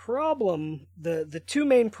 The problem, the 2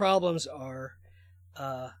 main problems are,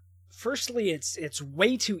 firstly, it's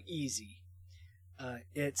way too easy.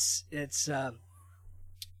 It's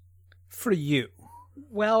for you.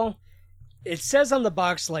 Well, it says on the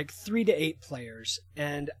box like 3 to 8 players,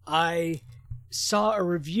 and I saw a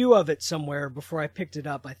review of it somewhere before I picked it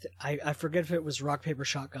up. I forget if it was Rock Paper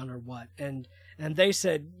Shotgun or what, and they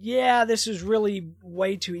said, yeah, this is really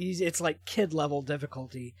way too easy. It's like kid level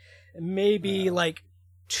difficulty. Maybe like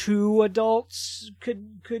 2 adults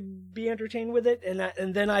could be entertained with it,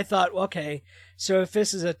 and then I thought, okay, so if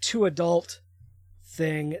this is a 2 adult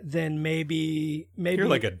thing, then maybe you're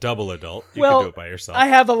like a double adult. You can do it by yourself. I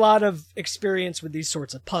have a lot of experience with these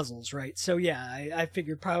sorts of puzzles, right? So yeah, I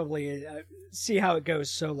figured probably see how it goes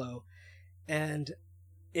solo, and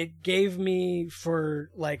it gave me, for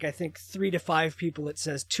like I think 3 to 5 people, it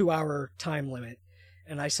says 2-hour time limit,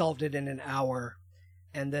 and I solved it in an hour.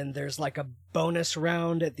 And then there's like a bonus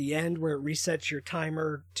round at the end where it resets your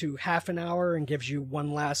timer to half an hour and gives you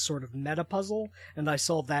one last sort of meta puzzle, and I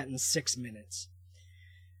solved that in 6 minutes.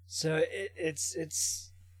 So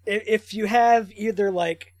it's if you have either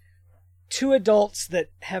like 2 adults that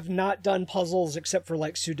have not done puzzles except for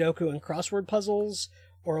like Sudoku and crossword puzzles,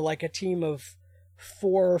 or like a team of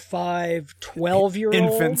 4 or 5 12-year-olds.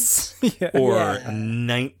 Infants. Yeah. Or Yeah.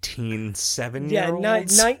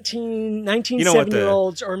 19-7-year-olds. 19 You know what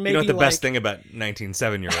 7-year-olds, or maybe You know what the like, best thing about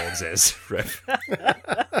 19-7-year-olds is, Riff?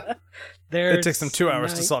 There's takes them 2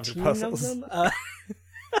 hours to solve your 19 of puzzles. them.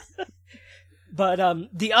 But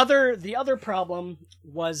the other problem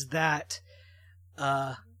was that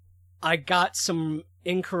I got some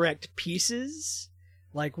incorrect pieces.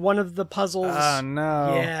 Like one of the puzzles. Oh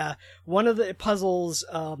no. Yeah, one of the puzzles.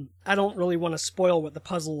 I don't really want to spoil what the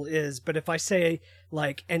puzzle is, but if I say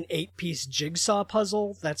like an 8-piece jigsaw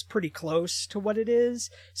puzzle, that's pretty close to what it is.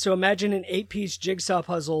 So imagine an 8-piece jigsaw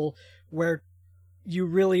puzzle where you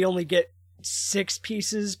really only get 6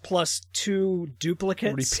 pieces plus 2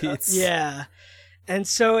 duplicates. Repeats. Yeah, and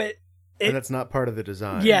so and that's not part of the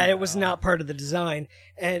design. yeah, it was not part of the design,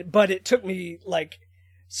 but it took me like.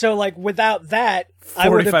 So, like, without that,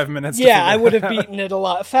 45 minutes to Yeah, figure I would it have out. beaten it a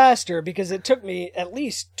lot faster because it took me at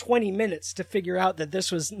least 20 minutes to figure out that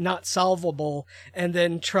this was not solvable, and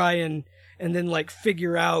then try and then like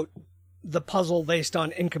figure out the puzzle based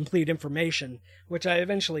on incomplete information, which I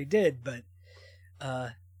eventually did. But,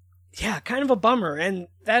 yeah, kind of a bummer, and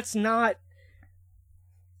that's not.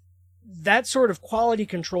 That sort of quality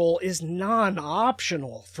control is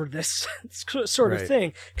non-optional for this sort of Right.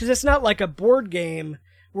 thing, because it's not like a board game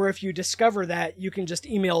where if you discover that, you can just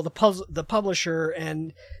email the publisher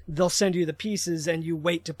and they'll send you the pieces and you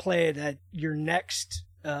wait to play it at your next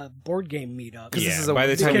board game meetup. 'Cause this Yeah, is a- by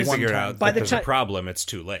the this time is you a figure one-time out thing. By that the there's a time- problem, it's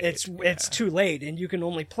too late. It's too late, and you can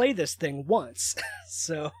only play this thing once.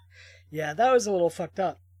 So, yeah, that was a little fucked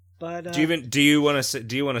up. But Do you want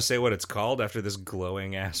to say what it's called after this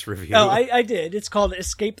glowing ass review? oh, I did. It's called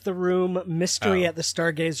Escape the Room: Mystery Oh. at the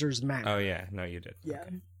Stargazer's Manor. Oh yeah, no, you did. Yeah.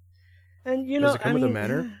 Okay. And you Does know, it come I with a mean,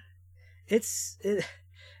 manor? It's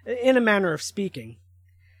in a manner of speaking.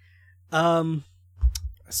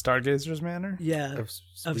 Stargazer's Manor? Yeah,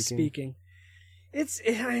 Of speaking.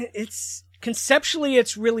 It's conceptually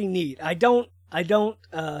it's really neat. I don't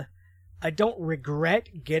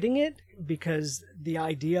regret getting it because the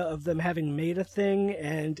idea of them having made a thing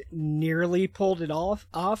and nearly pulled it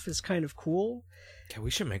off is kind of cool. Okay,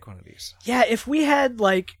 we should make one of these. Yeah, if we had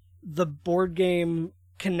like the board game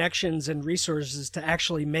connections and resources to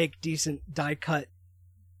actually make decent die cut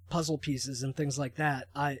puzzle pieces and things like that,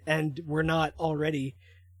 and we're not already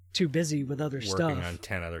too busy with other Working stuff. on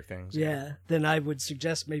 10 other things. Yeah, then I would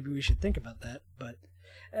suggest maybe we should think about that. But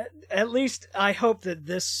at least I hope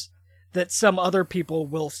that some other people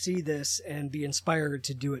will see this and be inspired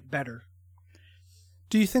to do it better.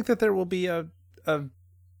 Do you think that there will be a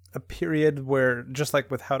period where, just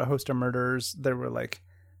like with How to Host a Murderers, there were like,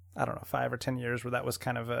 I don't know, 5 or 10 years where that was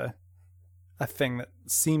kind of a thing that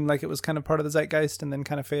seemed like it was kind of part of the zeitgeist and then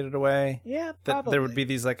kind of faded away? Yeah, That probably. there would be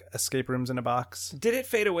these like escape rooms in a box? Did it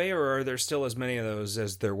fade away, or are there still as many of those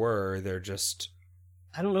as there were? They're just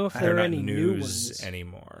I don't know if they're there are not any new news ones.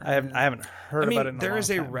 anymore. I haven't heard I mean, about it in a there long is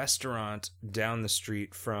a time. restaurant down the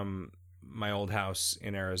street from my old house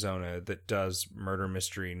in Arizona that does murder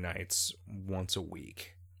mystery nights once a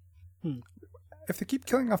week. If they keep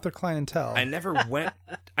killing off their clientele. I never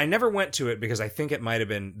went to it because I think it might have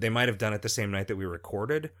been they might have done it the same night that we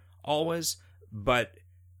recorded always, but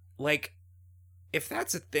like if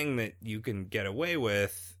that's a thing that you can get away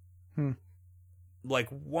with like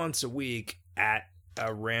once a week at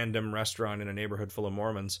a random restaurant in a neighborhood full of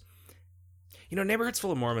Mormons. You know, neighborhoods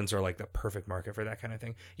full of Mormons are like the perfect market for that kind of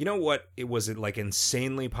thing. You know what? It was like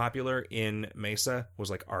insanely popular in Mesa was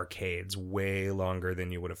like arcades way longer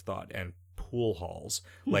than you would have thought, and pool halls,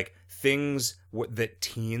 like things that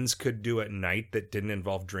teens could do at night that didn't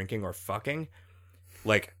involve drinking or fucking,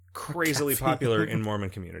 like crazily popular in Mormon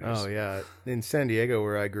communities. Oh yeah, in San Diego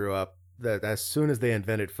where I grew up, that as soon as they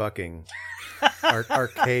invented fucking,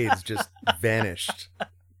 arcades just vanished.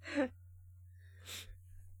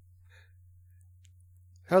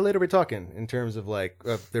 How late are we talking in terms of like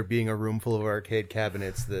there being a room full of arcade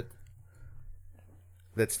cabinets that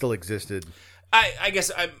still existed? I guess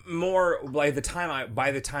I'm more by the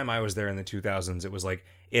time I was there in the 2000s, it was like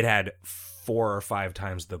it had 4 or 5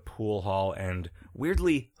 times the pool hall and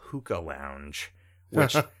weirdly hookah lounge,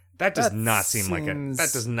 which that does not seem like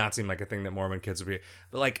a thing that Mormon kids would be.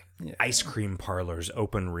 But like ice cream parlors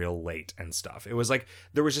open real late and stuff. It was like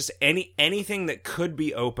there was just anything that could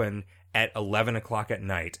be open at 11 o'clock at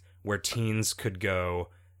night where teens could go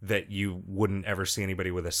that you wouldn't ever see anybody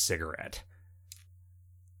with a cigarette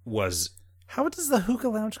was. How does the hookah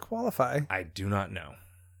lounge qualify? I do not know.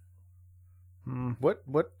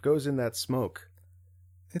 What goes in that smoke?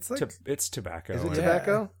 It's like It's tobacco. Is it and-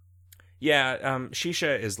 tobacco? Yeah,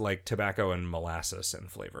 shisha is like tobacco and molasses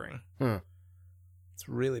and flavoring. Huh. It's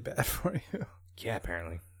really bad for you. Yeah,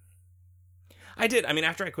 apparently. I did. I mean,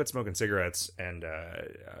 after I quit smoking cigarettes, and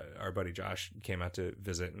our buddy Josh came out to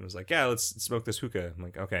visit and was like, "Yeah, let's smoke this hookah." I'm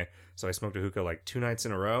like, "Okay." So I smoked a hookah like 2 nights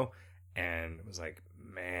in a row, and it was like,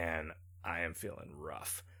 man, I am feeling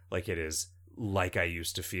rough. Like it is like I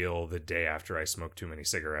used to feel the day after I smoked too many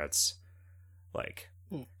cigarettes. Like,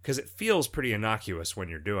 because it feels pretty innocuous when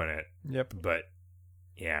you're doing it. Yep. But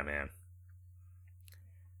yeah, man.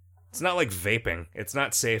 It's not like vaping. It's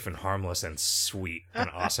not safe and harmless and sweet and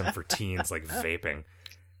awesome for teens like vaping.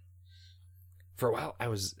 For a while, I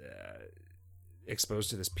was exposed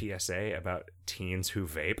to this PSA about teens who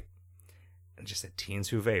vape. And just said teens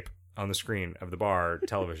who vape on the screen of the bar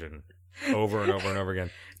television over and over and over again.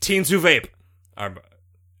 Teens who vape are...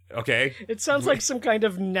 Okay. It sounds like some kind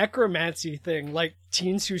of necromancy thing, like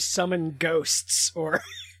teens who summon ghosts, or...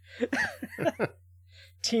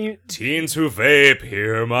 Teens who vape,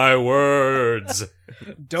 hear my words.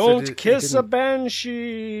 Don't So kiss a They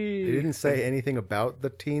banshee. didn't say anything about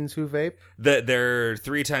the teens who vape. That they're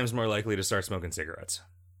 3 times more likely to start smoking cigarettes.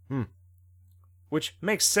 Which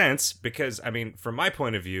makes sense because, I mean, from my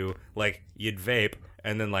point of view, like, you'd vape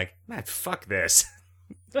and then like, man, fuck this.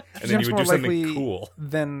 And then you would do something cool.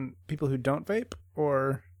 Than people who don't vape,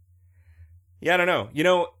 or Yeah, I don't know. You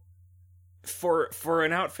know, for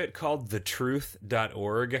an outfit called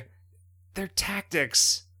thetruth.org, their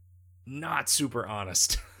tactics not super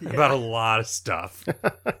honest about a lot of stuff.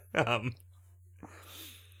 But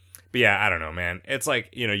yeah, I don't know, man. It's like,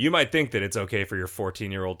 you know, you might think that it's okay for your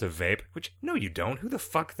 14-year-old to vape, which, no, you don't. Who the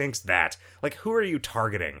fuck thinks that? Like, who are you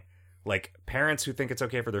targeting? Like, parents who think it's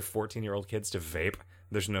okay for their 14-year-old kids to vape?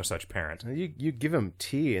 There's no such parent. You give them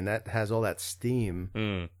tea, and that has all that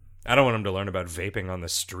steam. I don't want them to learn about vaping on the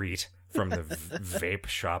street from the vape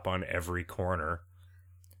shop on every corner.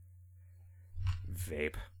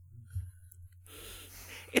 Vape.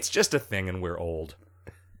 It's just a thing and we're old.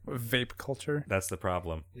 vape culture. That's the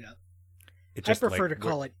problem. Yeah. It I just, prefer like, to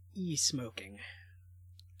call it e-smoking.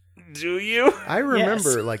 Do you? I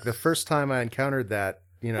remember, like, the first time I encountered that,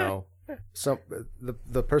 you know,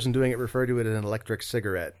 the person doing it referred to it as an electric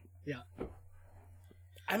cigarette. Yeah.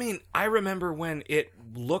 I mean, I remember when it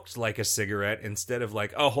looked like a cigarette instead of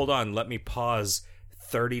like, oh, hold on, let me pause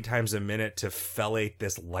 30 times a minute to fellate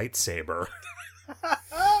this lightsaber.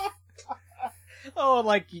 Oh,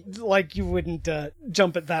 like you wouldn't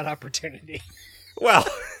jump at that opportunity. Well,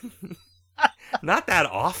 not that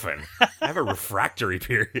often. I have a refractory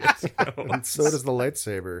period. You know? And so does the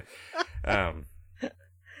lightsaber.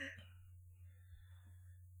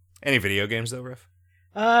 Any video games though, Riff?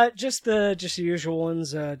 Just the usual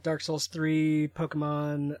ones. Dark Souls 3,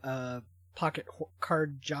 Pokemon, Pocket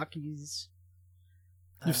Card Jockeys.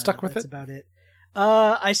 You've stuck with that's it? about it.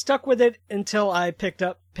 I stuck with it until I picked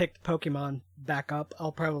Pokemon back up.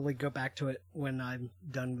 I'll probably go back to it when I'm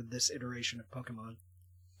done with this iteration of Pokemon.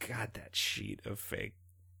 God, that sheet of fake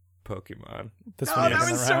Pokemon. This Oh, one that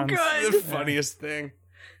isn't was so around. good! The funniest thing.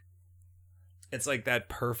 It's like that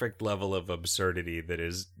perfect level of absurdity that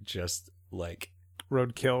is just like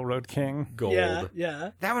Roadkill, Road King. gold.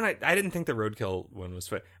 Yeah. That one, I didn't think the Roadkill one was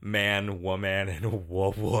fun. Man, woman, and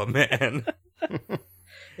woman.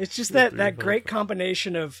 It's just The that three great both.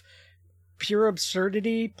 combination of pure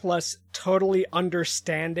absurdity plus totally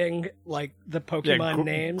understanding like the Pokemon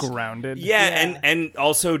names. Grounded. Yeah, and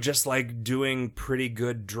also just like doing pretty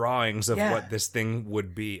good drawings of Yeah. what this thing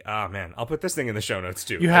would be. Ah, man, I'll put this thing in the show notes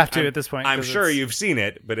too. You have Like, to I'm- at this point. I'm 'cause sure it's- you've seen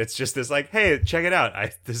it, but it's just this like, hey, check it out.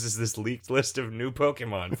 This is this leaked list of new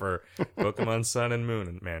Pokemon for Pokemon Sun and Moon.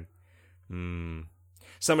 And man,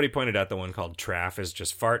 somebody pointed out the one called Traff is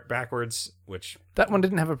just fart backwards, which That one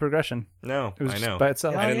didn't have a progression. no, It was I just know. by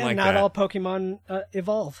itself. I didn't like not that. all Pokemon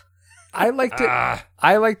evolve. I liked it. Ah,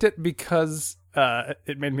 I liked it because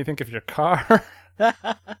it made me think of your car.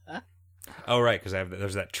 oh right, because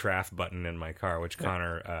there's that Traff button in my car, which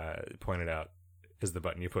Connor pointed out is the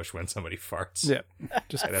button you push when somebody farts. Yeah,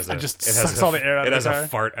 just It has it just it has sucks all the air out It of has the car. a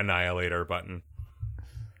fart annihilator button.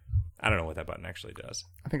 I don't know what that button actually does.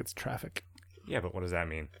 I think it's traffic. Yeah, but what does that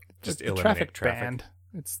mean? Just The eliminate traffic band.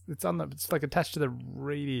 It's like attached to the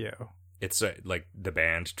radio. It's like the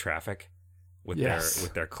band Traffic with Yes.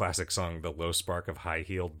 their classic song, "The Low Spark of High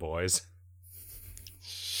Heeled Boys."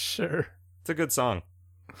 Sure. It's a good song.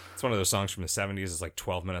 It's one of those songs from the 70s. It's like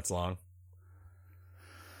 12 minutes long.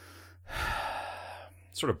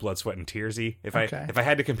 Sort of Blood, Sweat, and Tearsy. If I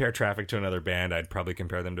had to compare Traffic to another band, I'd probably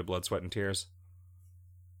compare them to Blood, Sweat, and Tears.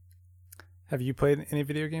 Have you played any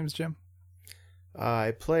video games, Jim?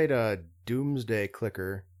 I played a Doomsday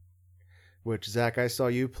Clicker, which, Zach, I saw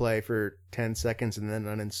you play for 10 seconds and then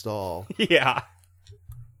uninstall. Yeah.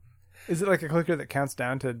 Is it like a clicker that counts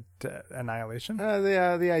down to annihilation?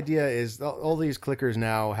 The idea is all these clickers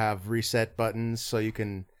now have reset buttons, so you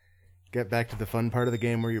can get back to the fun part of the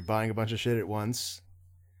game where you're buying a bunch of shit at once.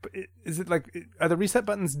 But is it like, are the reset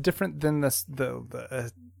buttons different than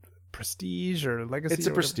the prestige or legacy? It's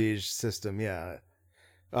a prestige system, yeah.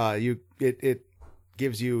 It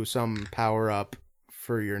gives you some power up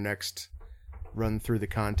for your next run through the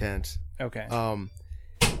content. Okay.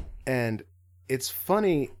 And it's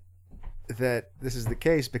funny that this is the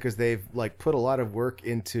case because they've like put a lot of work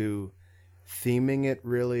into theming it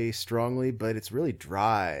really strongly, but it's really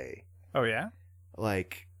dry. Oh yeah.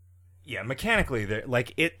 Like, Yeah, mechanically,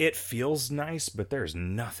 like it feels nice, but there's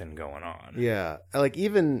nothing going on. yeah, like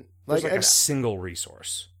even There's like and- a single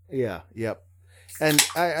resource. yeah, yep. And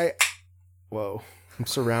whoa, I'm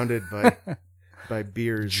surrounded by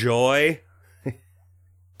beers. Joy.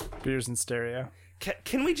 Beers in stereo.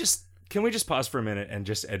 Can we just pause for a minute and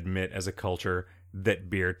just admit as a culture that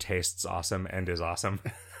beer tastes awesome and is awesome?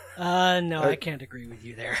 No, I can't agree with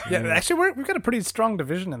you there. Yeah, actually, we've got a pretty strong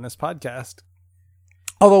division in this podcast.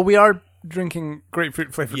 Although we are drinking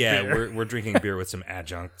grapefruit flavored Yeah, beer. we're drinking beer with some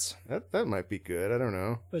adjuncts. That might be good. I don't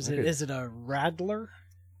know. Is it a Radler?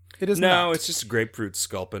 It is No, not. it's just grapefruit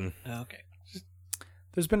sculpin. Oh, okay.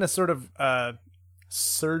 There's been a sort of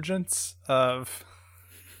surgence of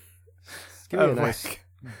Give me a nice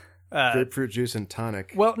like, grapefruit juice and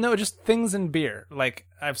tonic. well, no, just things in beer. Like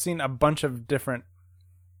I've seen a bunch of different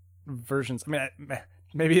versions. I mean,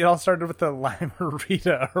 maybe it all started with the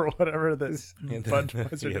Lime-A-Rita or whatever this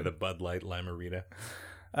Budweiser Yeah, did. the Bud Light Lime-A-Rita.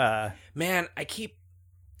 Uh, Man,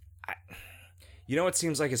 you know what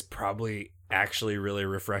seems like is probably actually really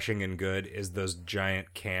refreshing and good is those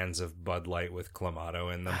giant cans of Bud Light with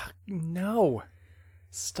Clamato in them. no,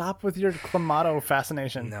 stop with your Clamato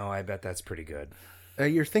fascination. No, I bet that's pretty good.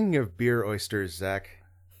 You're thinking of beer oysters, Zach.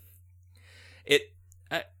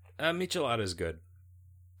 Michelada is good.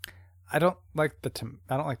 I don't like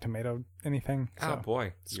I don't like tomato anything. So Oh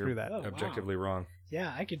boy, screw you're that. Oh, wow. objectively wrong.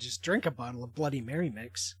 Yeah, I could just drink a bottle of Bloody Mary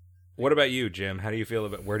mix. What about you, Jim? How do you feel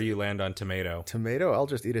about where do you land on tomato? Tomato? I'll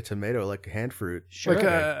just eat a tomato like hand fruit. Sure.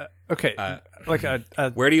 Like like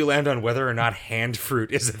a Where do you land on whether or not hand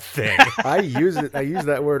fruit is a thing? I use it. I use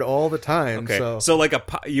that word all the time. Okay, So like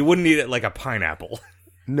you wouldn't eat it like a pineapple.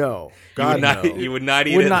 no, You would God not. no. You would not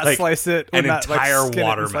eat would it not like slice it. an Would not, like, entire skin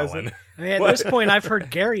it and slice watermelon. it. I mean, at this point, I've heard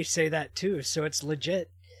Gary say that too, so it's legit.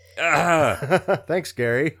 Thanks,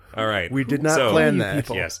 Gary. All right, We did not So- plan you that.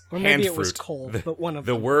 people. Yes, Or hand maybe it was fruit. cold, but one of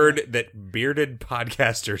The them. word that bearded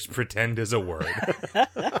podcasters pretend is a word.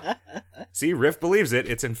 See, Riff believes it.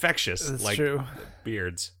 It's infectious, That's like true.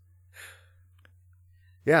 beards.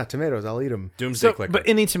 Yeah, tomatoes. I'll eat them. Doomsday So, clicker. but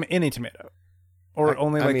any tomato, or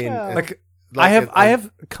only I like mean, like like I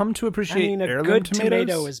have come to I appreciate mean, a heirloom good tomatoes.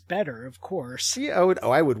 tomato is better, of course. Yeah,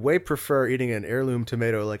 I would way prefer eating an heirloom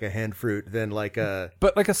tomato like a hand fruit than like a.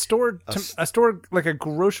 But like a store, like a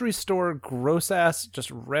grocery store, gross ass,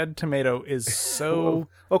 just red tomato is so.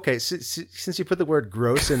 Okay, since you put the word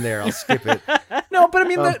 "gross" in there, I'll skip it. No, but I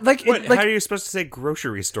mean, like, What, it, like how are you supposed to say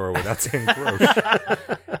grocery store without saying gross?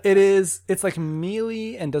 it is. It's like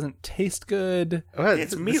mealy and doesn't taste good. Well,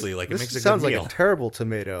 It's mealy, like it this makes a good sounds like meal. a terrible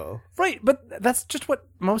tomato. Right, but that's just what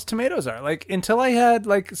most tomatoes are. Like until I had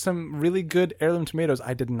like some really good heirloom tomatoes,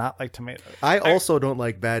 I did not like tomatoes. I also don't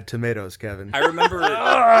like bad tomatoes, Kevin. I remember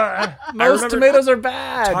Most remember tomatoes are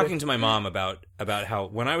bad. talking to my mom about how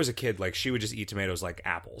when I was a kid, like she would just eat tomatoes like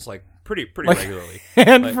apples, like pretty Like- regularly.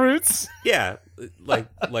 and like- fruits. Yeah, like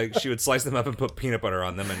she would slice them up and put peanut butter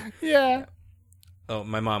on them. And Yeah. oh,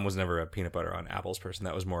 my mom was never a peanut butter on apples person.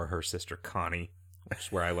 That was more her sister Connie, which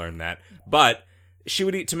is where I learned that. But she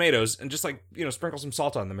would eat tomatoes and just like sprinkle some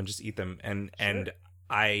salt on them and just eat them. And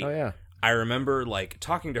Oh yeah. I remember like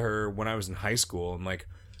talking to her when I was in high school and like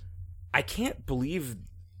I can't believe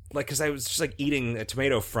like because I was just like eating a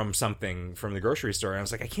tomato from something from the grocery store and I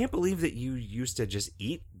was like I can't believe that you used to just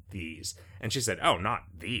eat these. And she said, "Oh, not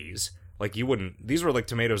these. Like you wouldn't. These were like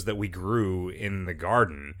tomatoes that we grew in the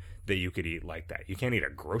garden that you could eat like that. You can't eat a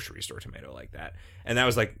grocery store tomato like that." And that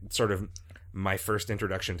was like sort of my first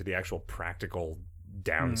introduction to the actual practical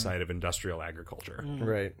downside of industrial agriculture.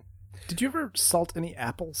 Right. Did you ever salt any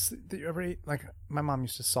apples that you ever ate? Like my mom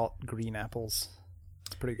used to salt green apples.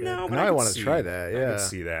 It's pretty good. No, but Now I could wanna see- try that, I yeah. could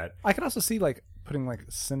see that. I could also see like putting like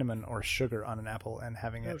cinnamon or sugar on an apple and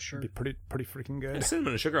having it sure. be pretty freaking good.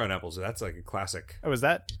 Cinnamon and sugar on apples, that's like a classic. Oh, is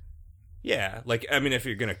that? Yeah, like I mean, if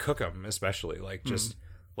you're gonna cook them, especially like just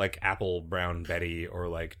like apple brown Betty or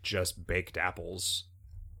like just baked apples,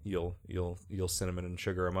 you'll cinnamon and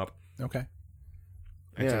sugar them up. Okay.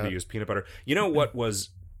 I tend Yeah. to use peanut butter. You know what was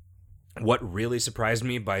What really surprised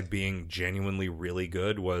me by being genuinely really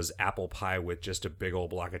good was apple pie with just a big old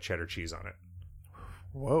block of cheddar cheese on it.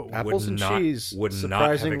 Whoa. Apples and cheese. Would not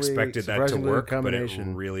have surprisingly- expected that to surprisingly work, but it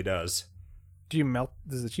combination. really does. Do you melt?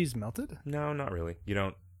 Is the cheese melted? No, not really. You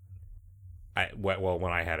don't. Well,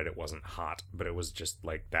 when I had it, it wasn't hot, but it was just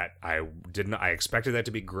like that. I expected that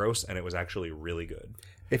to be gross, and it was actually really good.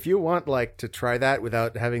 If you want like to try that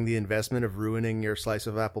without having the investment of ruining your slice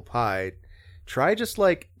of apple pie, try just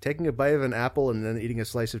like taking a bite of an apple and then eating a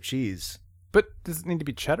slice of cheese. But does it need to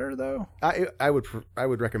be cheddar though? I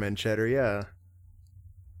would recommend cheddar. Yeah.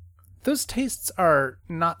 Those tastes are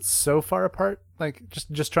not so far apart. Like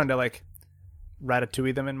just trying to like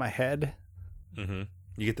ratatouille them in my head. Mm-hmm.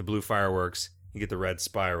 You get the blue fireworks. You get the red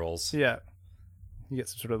spirals. Yeah. You get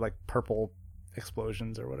some sort of like purple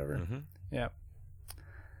explosions or whatever. Mm-hmm. Yeah.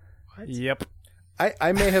 What? Yep.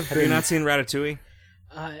 I may have Have you been. not seen Ratatouille?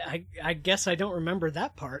 I guess I don't remember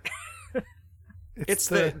that part. It's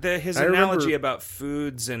his I analogy remember- about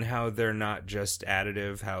foods and how they're not just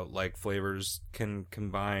additive, how like flavors can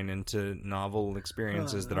combine into novel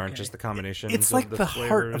experiences that aren't okay. just the combination. It's like the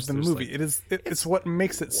heart of the movie. It's what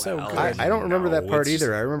makes it so Well, good. I don't remember that No, part it's either.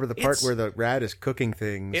 just- I remember the part it's- where the rat is cooking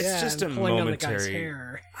things. It's Yeah, just a and pulling on the guy's momentary.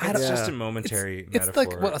 hair. It's Yeah. just a momentary it's metaphor.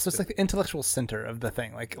 like well, so it's like the intellectual center of the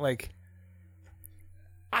thing. Like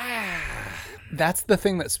that's the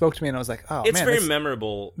thing that spoke to me, and I was like, oh it's man, very this,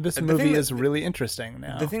 memorable. this The movie thing is that- really interesting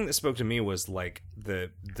now. The thing that spoke to me was like the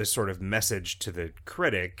sort of message to the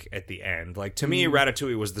critic at the end. Like to me,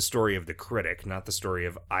 Ratatouille was the story of the critic, not the story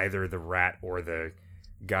of either the rat or the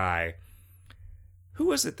guy. Who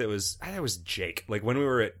was it that was? I think it was Jake. Like when we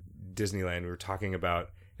were at Disneyland, we were talking about.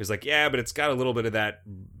 He was like, "Yeah, but it's got a little bit of that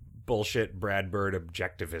bullshit Brad Bird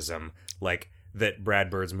objectivism, like." That Brad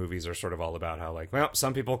Bird's movies are sort of all about how, like, well,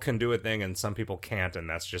 some people can do a thing and some people can't, and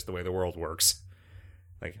that's just the way the world works.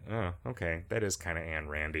 Like, oh, okay, that is kind of Ayn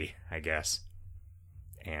Randy, I guess.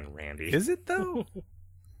 Ayn Randy. Is it though?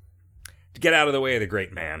 To get out of the way of the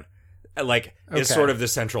great man. Like, is Okay. sort of the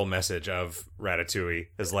central message of Ratatouille.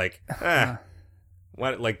 Is like,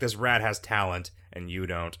 what? Like, this rat has talent, and you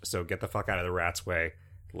don't, so get the fuck out of the rat's way.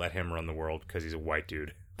 Let him run the world, because he's a white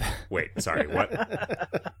dude. Wait, sorry, what?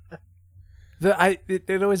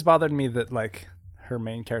 It always bothered me that like her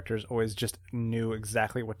main characters always just knew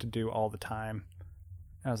exactly what to do all the time.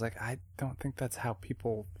 And I was like, I don't think that's how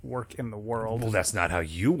people work in the world. Well, that's not how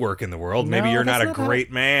you work in the world. Maybe No, you're not that's a not how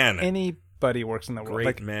great man. Anybody works in the world. Great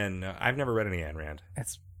Like men. No, I've never read any Ayn Rand.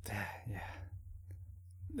 it's yeah,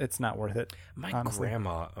 it's not worth it. My honestly.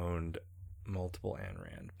 grandma owned multiple Ayn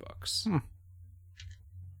Rand books. Hmm.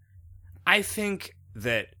 I think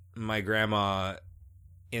that my grandma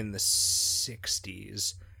in the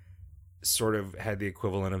 60s sort of had the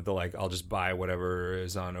equivalent of the like, I'll just buy whatever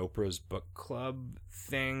is on Oprah's book club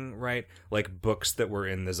thing, right? Like books that were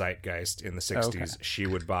in the zeitgeist in the 60s, Okay. she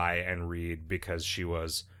would buy and read because she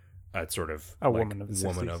was a sort of A like, woman of the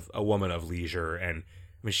 60s. a woman of leisure. And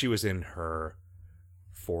I mean, she was in her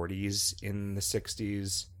 40s in the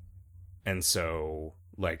 60s. And so,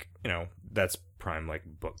 like, you know, that's prime, like,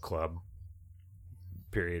 book club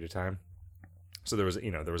period of time. So there was,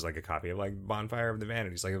 you know, there was like a copy of like Bonfire of the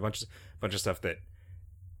Vanities, like a bunch of stuff that,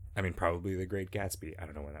 I mean, probably The Great Gatsby. I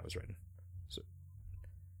don't know when that was written. So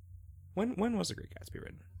when was The Great Gatsby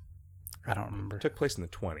written? I don't remember. It took place in the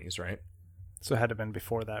 20s, right? So it had to have been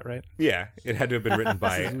before that, right? Yeah, it had to have been written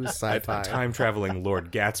by This is a sci-fi. time-traveling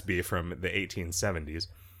Lord Gatsby from the 1870s.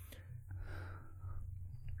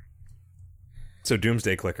 So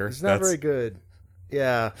Doomsday Clicker. It's not very good.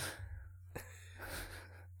 Yeah.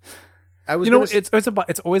 I was You know, gonna s-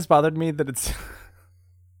 it's always bothered me that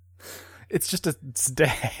it's just a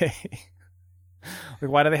day. Like,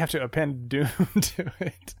 why do they have to append Doom to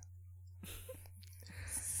it?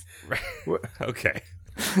 Okay.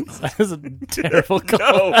 That was a terrible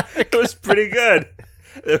call. No, it was pretty good.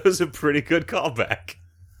 It was a pretty good callback.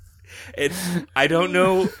 I don't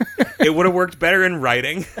know. It would have worked better in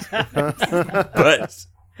writing, but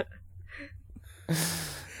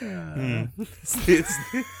it's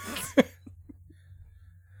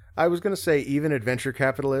I was gonna say even Adventure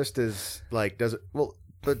Capitalist is like does it well,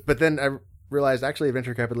 but then I realized actually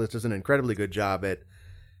Adventure Capitalist does an incredibly good job at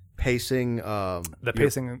pacing. The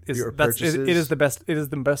pacing is your that's it purchases. is the best. It is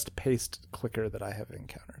the best paced clicker that I have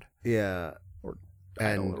encountered. Yeah, Or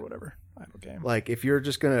and Idle or whatever. Idle game. like if you're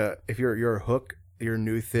just gonna if your hook, your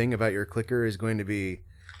new thing about your clicker is going to be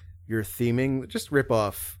your theming, just rip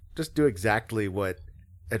off. Just do exactly what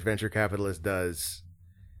Adventure Capitalist does.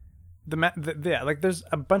 Yeah, like there's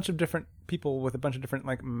a bunch of different people with a bunch of different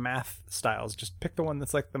like math styles. Just pick the one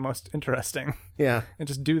that's like the most interesting Yeah, and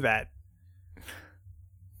just do that.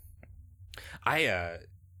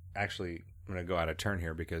 Actually, I'm going to go out of turn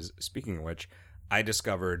here because, speaking of which, I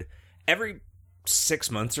discovered every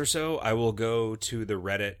 6 months or so, I will go to the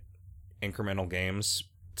Reddit Incremental Games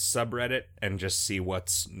subreddit and just see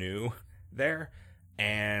what's new there.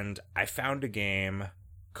 And I found a game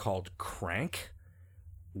called Crank,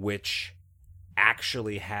 which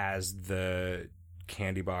actually has the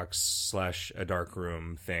Candy Box / A Dark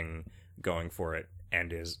Room thing going for it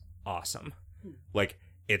and is awesome. Like,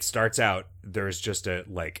 it starts out, there's just a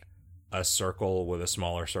circle with a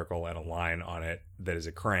smaller circle and a line on it that is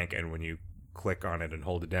a crank, and when you click on it and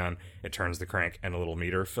hold it down, it turns the crank and a little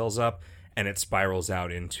meter fills up, and it spirals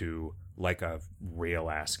out into like a real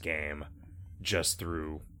ass game just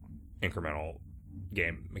through incremental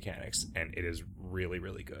game mechanics, and it is really,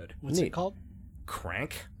 really good. What's it called?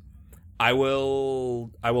 Crank. I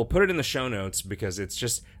will put it in the show notes because it's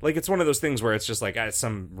just like, it's one of those things where it's just like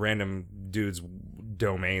some random dude's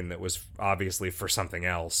domain that was obviously for something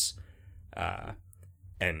else,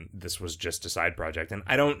 and this was just a side project, and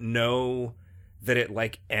I don't know that it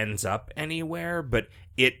like ends up anywhere, but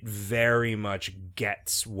it very much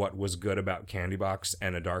gets what was good about Candy Box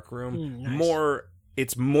and A Dark Room. Nice.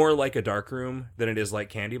 It's more like A Dark Room than it is like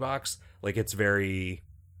Candy Box. Like, it's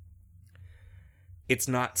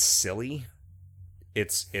not silly.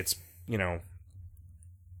 It's you know,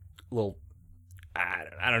 little,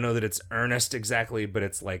 I don't know that it's earnest exactly, but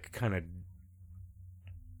it's like kind of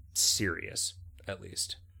serious, at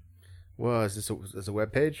least. Well, is this a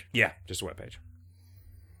web page? Yeah, just a webpage.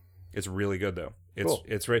 It's really good though. Cool.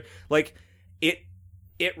 It's right, like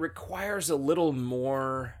it requires a little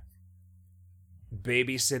more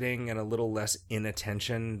babysitting and a little less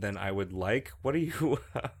inattention than I would like. What are you?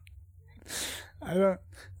 I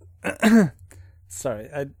don't. Sorry,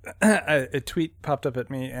 a tweet popped up at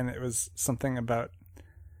me, and it was something about.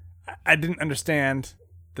 I didn't understand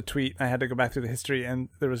the tweet. I had to go back through the history, and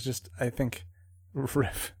there was just, I think,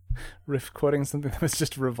 Riff quoting something that was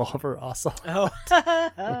just Revolver Ocelot. Oh,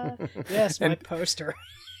 yes, my poster.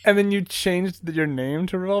 And then you changed your name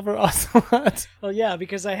to Revolver Ocelot. Well, yeah,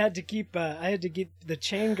 because I had to keep the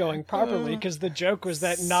chain going properly, because the joke was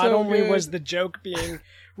that not So only good. was the joke being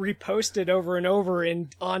reposted over and over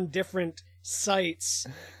on different sites,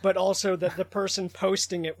 but also that the person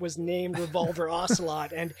posting it was named Revolver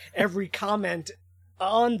Ocelot, and every comment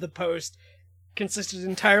on the post consisted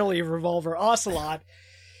entirely of Revolver Ocelot.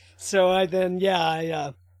 So I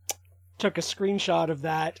took a screenshot of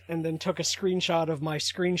that, and then took a screenshot of my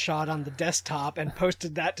screenshot on the desktop and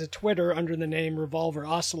posted that to Twitter under the name Revolver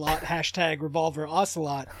Ocelot, #Revolver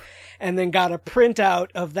Ocelot, and then got a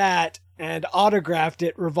printout of that and autographed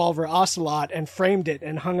it Revolver Ocelot and framed it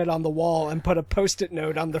and hung it on the wall and put a post-it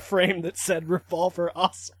note on the frame that said Revolver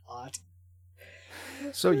Ocelot.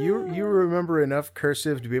 So you remember enough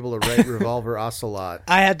cursive to be able to write Revolver Ocelot?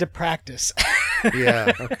 I had to practice.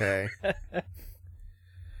 Yeah, okay.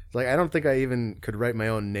 Like, I don't think I even could write my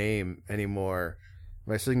own name anymore.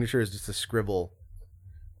 My signature is just a scribble.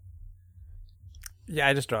 Yeah,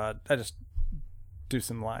 I just do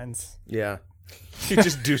some lines. Yeah. You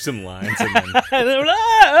just do some lines and then I don't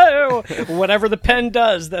know. Whatever the pen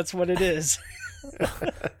does, that's what it is.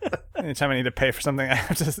 Anytime I need to pay for something, I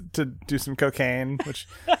have to do some cocaine, which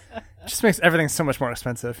just makes everything so much more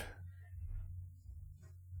expensive.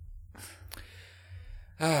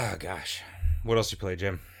 oh gosh, what else you play,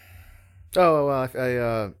 Jim? Oh,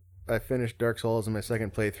 well, I finished Dark Souls in my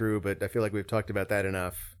second playthrough, but I feel like we've talked about that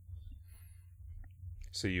enough.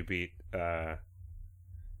 So you beat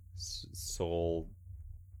Soul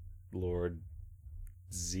Lord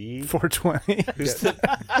Z? 420. Who's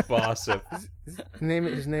the boss of... His name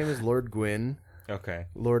is Lord Gwyn, Okay.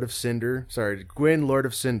 Lord of Cinder. Sorry, Gwyn, Lord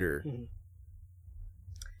of Cinder.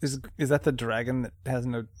 Is that the dragon that has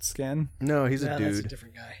no skin? No, he's a No, that's a dude.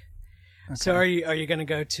 different guy. Okay. So are you going to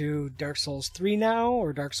go to Dark Souls 3 now,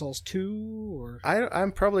 or Dark Souls 2, or...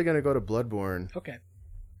 I'm probably going to go to Bloodborne. Okay.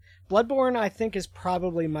 Bloodborne, I think, is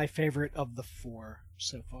probably my favorite of the 4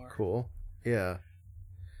 so far. Cool. Yeah.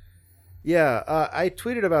 Yeah, I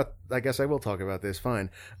tweeted about... I guess I will talk about this, fine.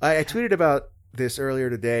 I tweeted about this earlier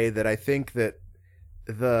today, that I think that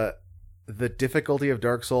the difficulty of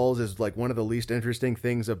Dark Souls is like one of the least interesting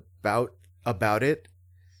things about it.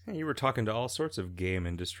 You were talking to all sorts of game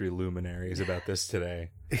industry luminaries about this today.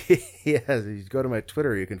 Yeah, you go to my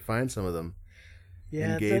Twitter, you can find some of them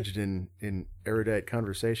Yeah, engaged in erudite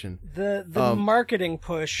conversation. the marketing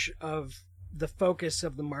push of the focus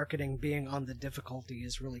of the marketing being on the difficulty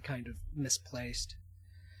is really kind of misplaced.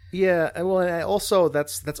 Yeah, and well, and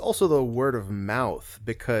that's also the word of mouth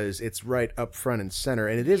because it's right up front and center,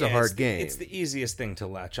 and it is a hard game. It's the easiest thing to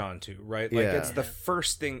latch onto, right? Like Yeah. it's the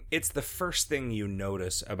first thing. It's the first thing you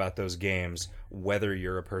notice about those games, whether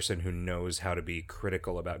you're a person who knows how to be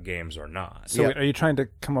critical about games or not. So Yeah. wait, are you trying to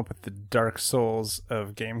come up with the Dark Souls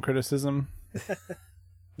of game criticism?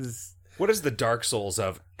 What is the Dark Souls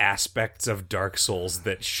of aspects of Dark Souls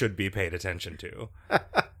that should be paid attention to?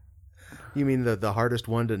 You mean the hardest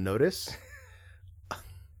one to notice?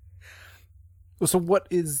 So what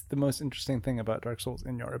is the most interesting thing about Dark Souls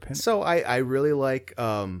in your opinion? So I really like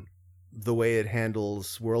the way it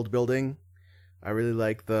handles world building. I really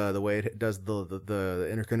like the way it does the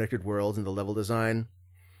interconnected worlds and the level design.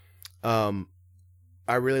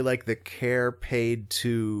 I really like the care paid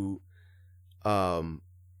to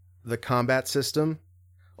the combat system,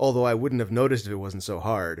 although I wouldn't have noticed if it wasn't so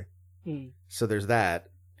hard. So there's that.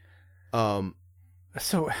 So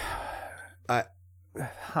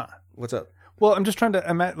What's up? Well, I'm just trying to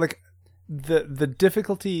imagine, like, the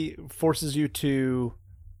difficulty forces you to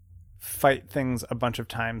fight things a bunch of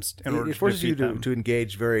times in order It to forces you defeat them. to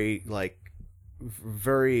engage very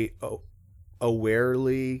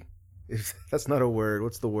awarely. That's not a word.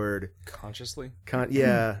 What's the word? Consciously?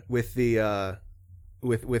 With the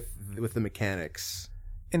with the mechanics.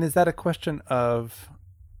 And is that a question of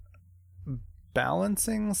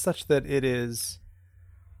balancing such that it is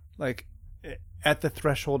like at the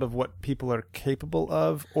threshold of what people are capable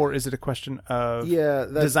of, or is it a question of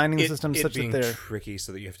designing the system such being that they're tricky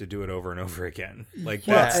so that you have to do it over and over again? Like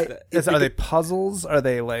Yeah, that's are they puzzles? Are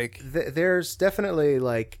they like There's definitely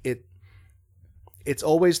like it's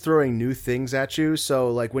always throwing new things at you.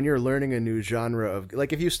 So like when you're learning a new genre of,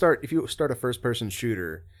 like, if you start a first person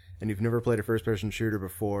shooter and you've never played a first person shooter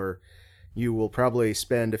before, you will probably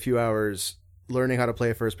spend a few hours learning how to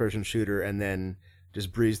play a first person shooter and then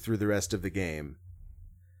just breeze through the rest of the game,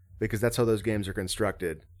 because that's how those games are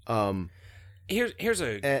constructed. Here's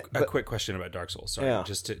a but- quick question about Dark Souls. Sorry, Yeah.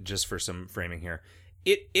 just for some framing here.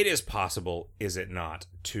 It is possible, is it not,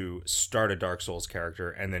 to start a Dark Souls character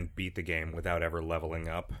and then beat the game without ever leveling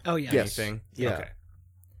up Oh yeah. Yes. anything? Yeah. Okay.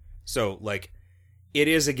 So like, it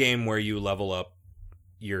is a game where you level up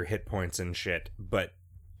your hit points and shit, but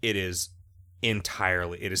it is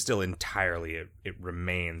still entirely, it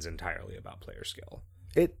remains entirely about player skill.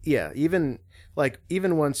 Even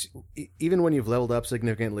when you've leveled up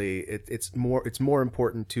significantly, it's more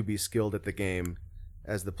important to be skilled at the game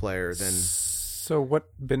as the player than So what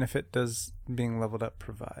benefit does being leveled up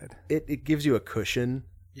provide? it gives you a cushion.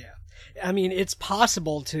 Yeah. I mean, it's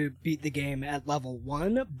possible to beat the game at level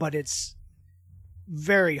 1, but it's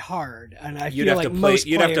very hard, and I feel like most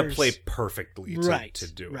you'd have to players- play perfectly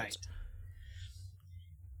to do right. it.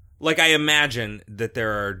 Like, I imagine that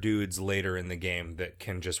there are dudes later in the game that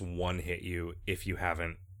can just one-hit you if you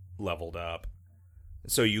haven't leveled up.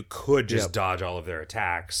 So you could just dodge all of their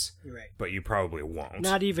attacks, Right. but you probably won't.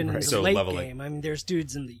 Not even in the So late leveling. game. I mean, there's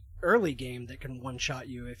dudes in the early game that can one-shot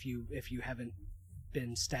you if you haven't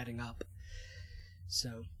been statting up.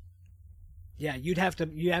 So, yeah, you have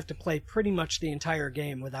to play pretty much the entire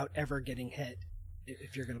game without ever getting hit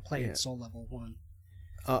if you're going to play at soul level 1.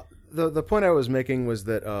 The point I was making was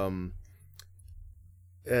that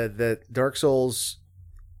that Dark Souls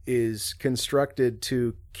is constructed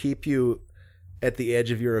to keep you at the edge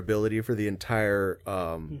of your ability for the entire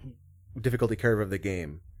difficulty curve of the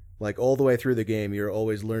game. Like all the way through the game, you're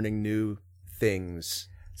always learning new things.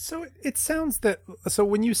 So it sounds that, so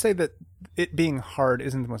when you say that it being hard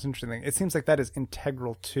isn't the most interesting thing, it seems like that is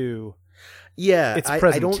integral to its I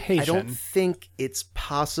presentation. don't think it's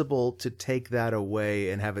possible to take that away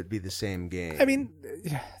and have it be the same game. I mean,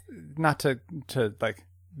 not to like,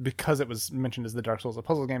 because it was mentioned as the Dark Souls, a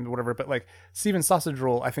puzzle game, or whatever, but like Steven Sausage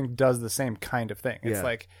Roll, I think, does the same kind of thing. It's Yeah.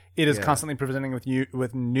 like it is Yeah. constantly presenting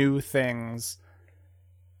with new things,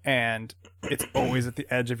 and it's always at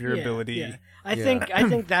the edge of your ability. Yeah. I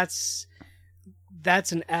think that's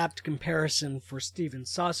an apt comparison for Steven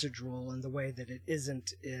Sausage Roll in the way that it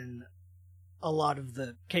isn't in a lot of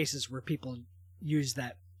the cases where people use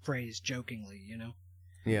that phrase jokingly, you know?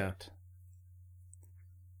 Yeah.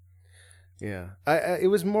 Yeah. It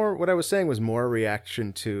was more, what I was saying was more a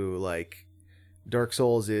reaction to, like, Dark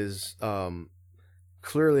Souls is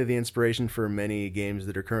clearly the inspiration for many games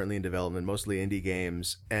that are currently in development, mostly indie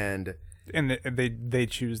games, and they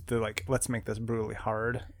choose the, like, let's make this brutally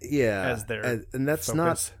hard as their and that's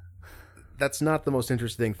focus. that's not the most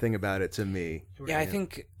interesting thing about it to me. Yeah, I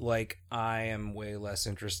think, like, I am way less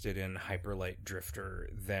interested in Hyper Light Drifter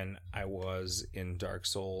than I was in Dark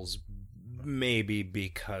Souls, maybe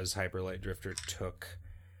because Hyper Light Drifter took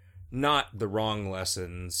not the wrong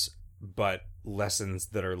lessons, but lessons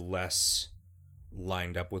that are less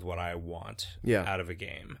lined up with what I want out of a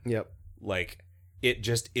game. Yep. Like, it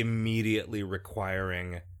just immediately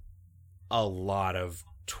requiring a lot of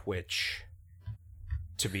twitch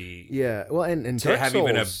to be... Yeah, well, and to Dark have Souls,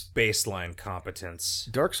 even a baseline competence.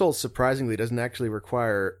 Dark Souls, surprisingly, doesn't actually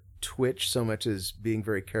require twitch so much as being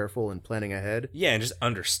very careful and planning ahead. Yeah, and just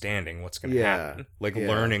understanding what's going to happen. Like,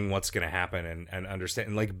 learning what's going to happen and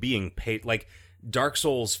understanding, like, being paid... Like, Dark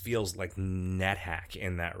Souls feels like NetHack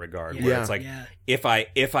in that regard. Where it's like, if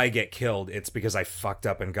I get killed, it's because I fucked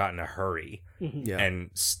up and got in a hurry and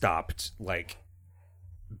stopped, like,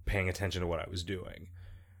 paying attention to what I was doing.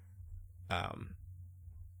 And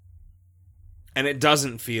it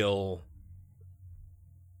doesn't feel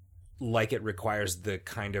like it requires the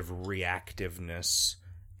kind of reactiveness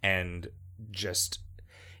and just...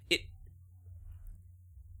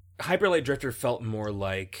 Hyper Light Drifter felt more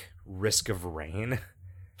like Risk of Rain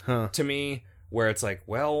to me, where it's like,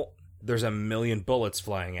 well, there's a million bullets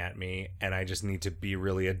flying at me, and I just need to be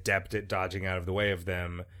really adept at dodging out of the way of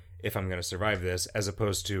them if I'm going to survive this, as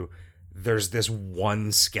opposed to there's this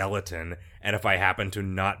one skeleton, and if I happen to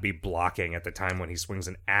not be blocking at the time when he swings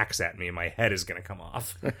an axe at me, my head is going to come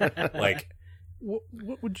off. Like,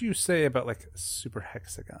 what would you say about like Super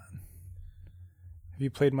Hexagon? Have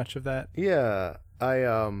you played much of that? Yeah,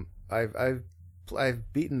 I've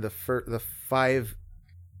beaten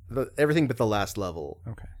everything but the last level.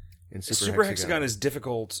 Okay. In Super Hexagon is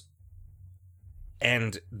difficult,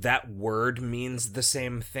 and that word means the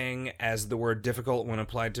same thing as the word difficult when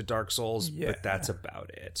applied to Dark Souls, but that's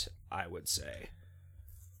about it, I would say.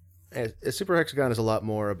 Super Hexagon is a lot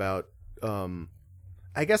more about...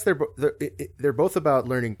 I guess they're both about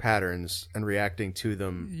learning patterns and reacting to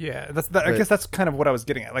them. Yeah, I guess that's kind of what I was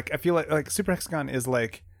getting at. Like, I feel like Super Hexagon is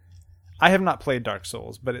like... I have not played Dark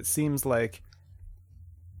Souls, but it seems like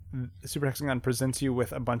Super Hexagon presents you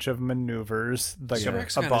with a bunch of maneuvers. Like Super a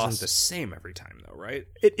Hexagon boss. isn't the same every time, though, right?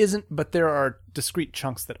 It isn't, but there are discrete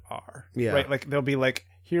chunks that are. Yeah. Right? Like, there'll be like,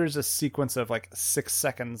 here's a sequence of like 6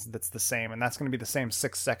 seconds that's the same, and that's going to be the same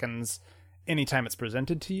 6 seconds anytime it's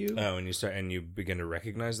presented to you. Oh, and you begin to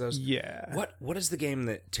recognize those? Yeah. What is the game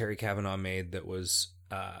that Terry Kavanagh made that was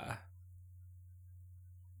it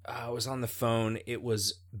was on the phone? It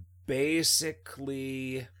was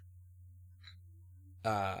basically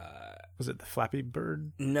was it the Flappy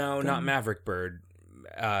Bird? No, thing? not Maverick Bird.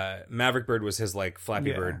 Maverick Bird was his like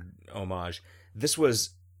Flappy Bird homage. This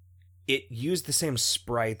was, it used the same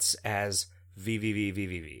sprites as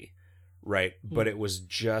VVV, right? But it was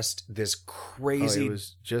just this crazy... it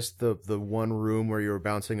was just the one room where you were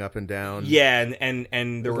bouncing up and down. Yeah,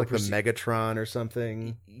 and there were like the Megatron or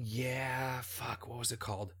something. Yeah, fuck, what was it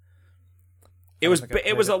called? It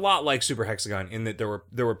was a lot like Super Hexagon in that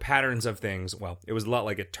there were patterns of things. Well, it was a lot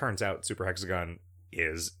like it turns out Super Hexagon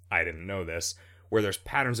is. I didn't know this. Where there's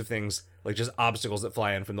patterns of things like just obstacles that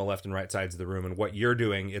fly in from the left and right sides of the room, and what you're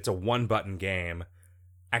doing, it's a 1-button game.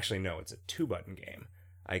 Actually, no, it's a 2-button game,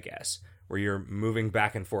 I guess, where you're moving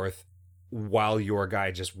back and forth while your guy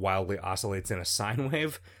just wildly oscillates in a sine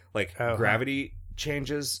wave, like gravity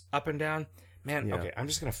changes up and down. Man, okay, I'm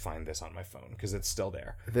just gonna find this on my phone because it's still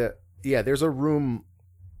there. Yeah, there's a room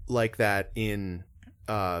like that in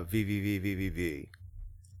VVV,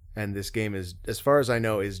 and this game is, as far as I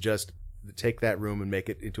know, is just take that room and make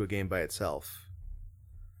it into a game by itself.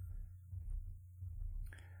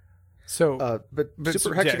 So, but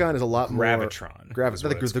Super Hexagon is a lot more Gravitron.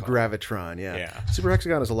 The Gravitron, yeah. Super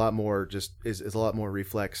Hexagon is a lot more is a lot more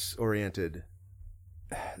reflex oriented.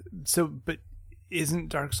 So, but isn't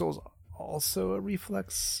Dark Souls also a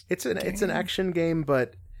reflex? It's an action game,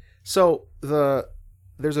 but. So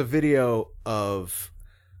there's a video of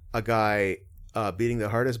a guy beating the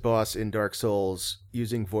hardest boss in Dark Souls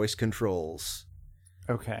using voice controls.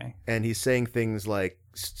 Okay. And he's saying things like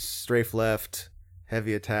strafe left,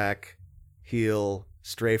 heavy attack, heal,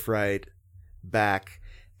 strafe right, back.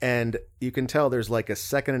 And you can tell there's like a 1.5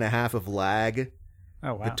 seconds of lag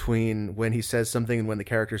between when he says something and when the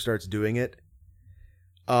character starts doing it.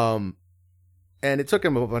 And it took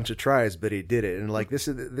him a bunch of tries, but he did it. And like this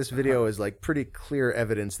video is like pretty clear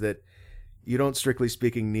evidence that you don't, strictly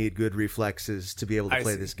speaking, need good reflexes to be able to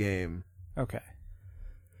play this game. Okay.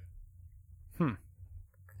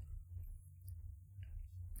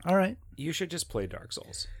 All right. You should just play Dark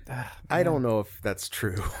Souls. I don't know if that's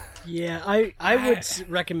true. Yeah, I would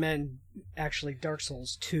recommend actually Dark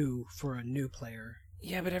Souls 2 for a new player.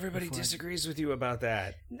 Yeah, but everybody disagrees with you about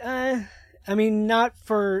that. I mean, not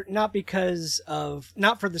for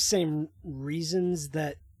the same reasons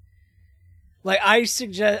that, Like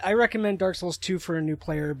I recommend Dark Souls 2 for a new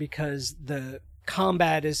player because the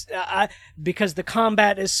combat is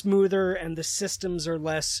smoother and the systems are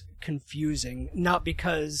less confusing, not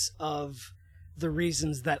because of the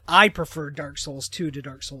reasons that I prefer Dark Souls 2 to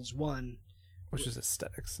Dark Souls 1, which is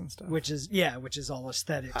aesthetics and stuff. which is all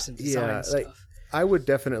aesthetics and design stuff. I would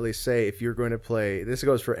definitely say if you're going to play, this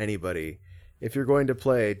goes for anybody, if you're going to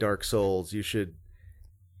play Dark Souls, you should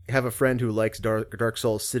have a friend who likes Dark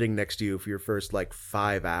Souls sitting next to you for your first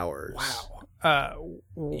 5 hours. Wow.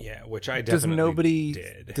 Yeah, which I definitely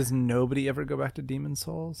did. Does nobody ever go back to Demon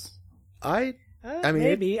Souls? I mean,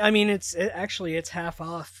 maybe. It's half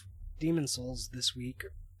off Demon Souls this week,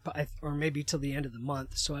 or maybe till the end of the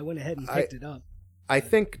month. So I went ahead and picked it up. I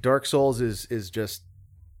think Dark Souls is just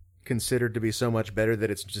considered to be so much better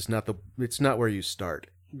that it's just it's not where you start.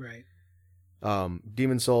 Right.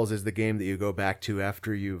 Demon Souls is the game that you go back to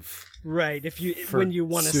after you've when you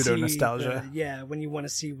want to see pseudo nostalgia. when you want to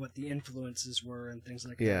see what the influences were and things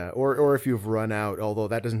like that. Yeah, or if you've run out, although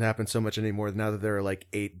that doesn't happen so much anymore now that there are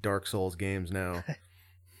 8 Dark Souls games now.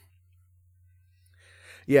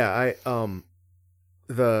 Yeah,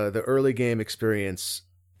 the early game experience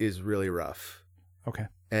is really rough. Okay.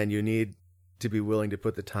 And you need to be willing to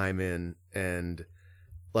put the time in, and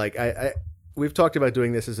we've talked about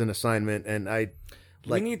doing this as an assignment, and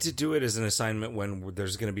we need to do it as an assignment when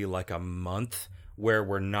there's going to be a month where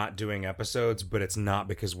we're not doing episodes, but it's not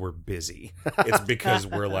because we're busy. It's because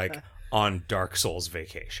we're on Dark Souls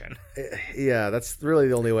vacation. Yeah, that's really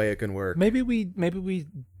the only way it can work. Maybe we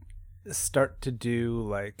start to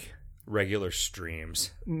do regular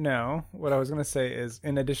streams. No, what I was going to say is,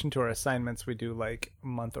 in addition to our assignments, we do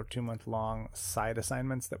month or 2 month long side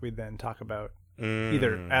assignments that we then talk about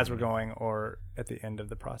either as we're going or at the end of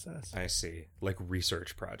the process. I see.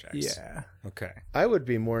 Research projects. Yeah. Okay. I would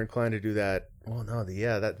be more inclined to do that. Well, no,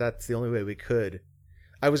 that's the only way we could.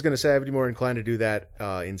 I was going to say I would be more inclined to do that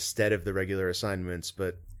instead of the regular assignments,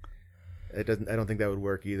 but I don't think that would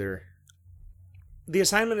work either. The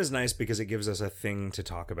assignment is nice because it gives us a thing to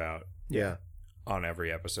talk about. Yeah. On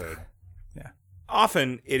every episode. Yeah.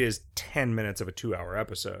 Often it is 10 minutes of a 2-hour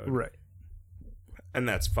episode. Right. And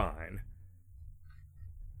that's fine.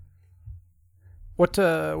 What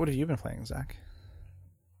have you been playing, Zach?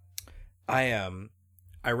 I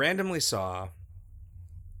randomly saw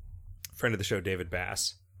a friend of the show, David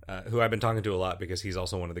Bass, who I've been talking to a lot because he's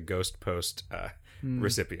also one of the Ghost Post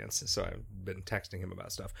recipients. So I've been texting him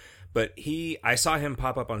about stuff. But I saw him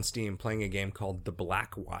pop up on Steam playing a game called The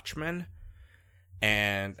Black Watchman.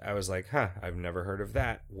 And I was like, I've never heard of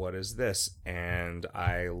that. What is this? And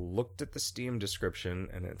I looked at the Steam description,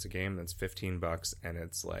 and it's a game that's $15, and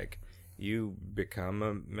it's you become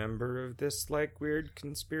a member of this weird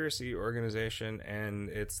conspiracy organization, and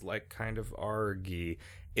it's kind of argy.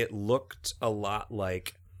 It looked a lot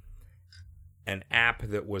like an app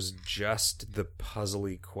that was just the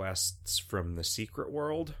puzzly quests from the Secret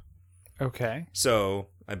World. Okay. So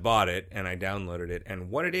I bought it and I downloaded it,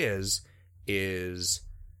 and what it is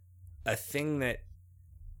a thing that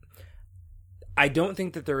I don't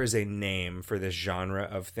think that there is a name for this genre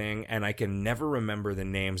of thing, and I can never remember the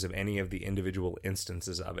names of any of the individual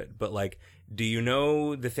instances of it. But do you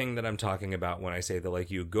know the thing that I'm talking about when I say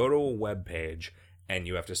that you go to a web page and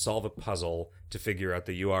you have to solve a puzzle to figure out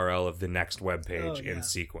the URL of the next web page in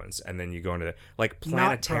sequence, and then you go into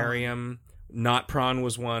Planetarium. Not Prawn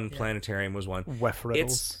was one. Yeah. Planetarium was one.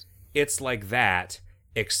 Wefriddles. It's like that,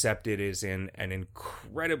 except it is in an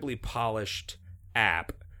incredibly polished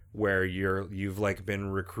app where you've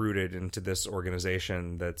been recruited into this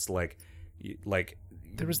organization that's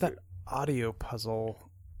there was that audio puzzle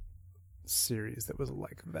series that was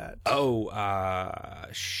like that.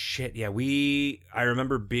 Shit. Yeah, I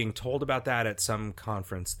remember being told about that at some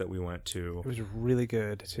conference that we went to. It was really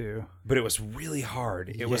good too, but it was really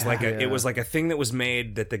hard. It was a thing that was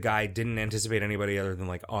made that the guy didn't anticipate anybody other than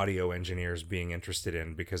audio engineers being interested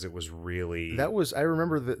in, because it was really I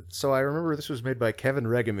remember this was made by Kevin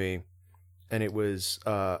Regami, and it was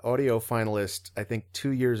audio finalist I think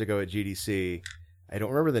 2 years ago at GDC. I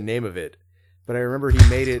don't remember the name of it, but I remember he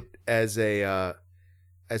made it as a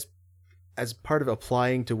as part of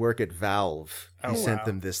applying to work at Valve. He sent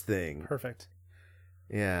them this thing. Perfect.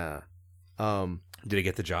 Yeah. Did he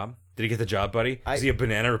get the job? Did he get the job, buddy? Is he a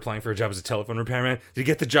banana applying for a job as a telephone repairman? Did he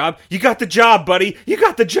get the job? You got the job, buddy! You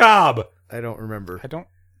got the job! I don't remember. I don't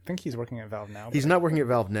think he's working at Valve now. He's not working at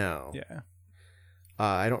Valve now. Yeah.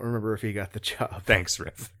 I don't remember if he got the job. Thanks,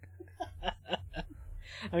 Riff.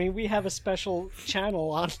 I mean, we have a special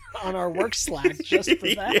channel on our work Slack just for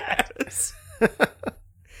that. Yes.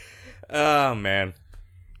 Oh, man.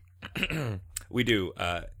 We do.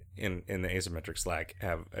 in the asymmetric Slack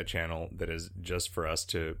have a channel that is just for us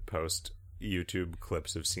to post YouTube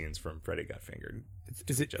clips of scenes from Freddy Got Fingered.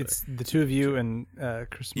 It's the two of you and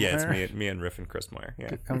Chris Moyer? Yeah, it's me and Riff and Chris Moyer.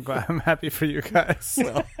 Yeah, I'm happy for you guys.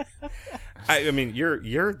 Well, I mean,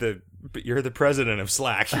 you're the president of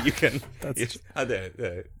Slack. You can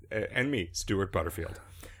and me, Stuart Butterfield.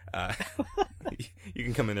 You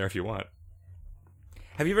can come in there if you want.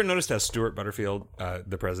 Have you ever noticed how Stuart Butterfield,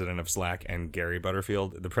 the president of Slack, and Gary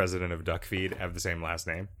Butterfield, the president of Duckfeed, have the same last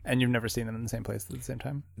name? And you've never seen them in the same place at the same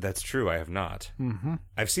time? That's true. I have not. Mm-hmm.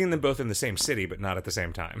 I've seen them both in the same city, but not at the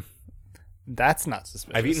same time. That's not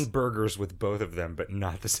suspicious. I've eaten burgers with both of them, but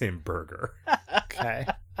not the same burger. Okay.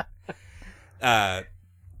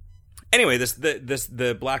 Anyway,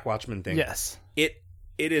 the Black Watchman thing. Yes. It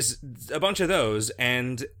is a bunch of those,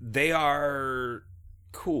 and they are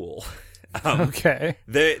cool. Okay.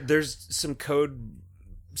 There's some code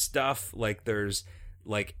stuff, like there's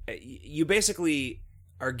like you basically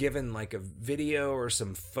are given like a video or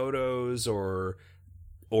some photos or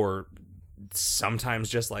sometimes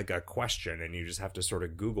just like a question, and you just have to sort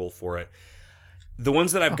of Google for it. The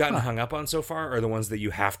ones that I've gotten hung up on so far are the ones that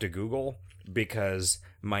you have to Google, because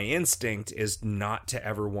my instinct is not to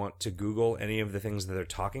ever want to Google any of the things that they're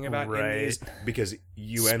talking about in these, because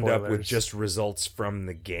you end up with just results from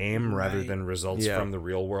the game rather than results from the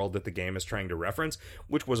real world that the game is trying to reference,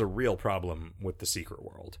 which was a real problem with the Secret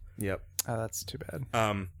World. Yep. Oh, that's too bad.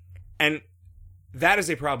 And that is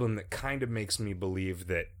a problem that kind of makes me believe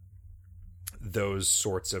that those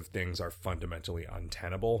sorts of things are fundamentally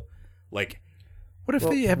untenable. Like, what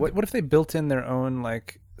if they built in their own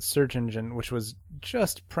like search engine, which was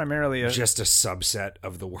just primarily just a subset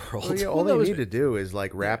of the world? Well, yeah, all they need to do is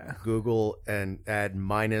like wrap Google and add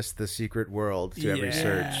minus the secret world to every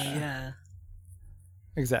search. Yeah.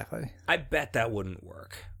 Exactly. I bet that wouldn't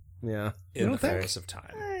work. Yeah. In the fullness of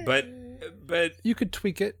time. But you could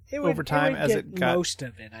tweak it over time as it got most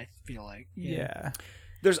of it, I feel like. Yeah.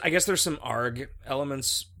 I guess there's some ARG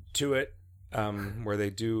elements to it, where they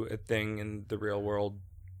do a thing in the real world.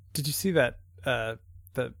 Did you see that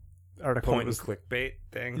the article point and clickbait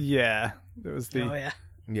thing? Yeah. It was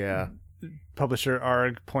Yeah. Publisher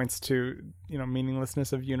ARG points to,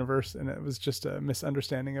 meaninglessness of universe, and it was just a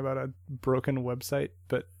misunderstanding about a broken website,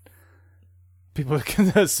 but people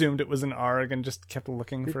assumed it was an ARG and just kept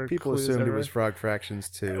looking for people clues assumed everywhere. it was Frog Fractions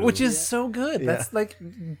too, which is so good. Yeah. That's like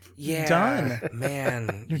done.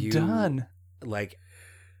 Man, You're done. Like,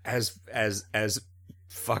 as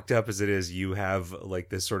fucked up as it is, you have like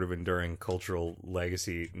this sort of enduring cultural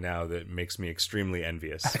legacy now that makes me extremely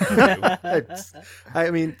envious. I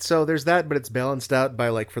mean, so there's that, but it's balanced out by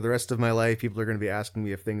like for the rest of my life, people are going to be asking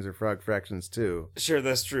me if things are Frog Fractions too. Sure,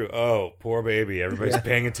 that's true. Oh, poor baby. Everybody's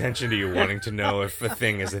paying attention to you, wanting to know if a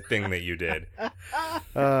thing is a thing that you did.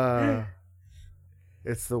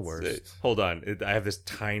 It's the worst. Hold on. I have this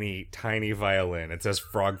tiny, tiny violin. It says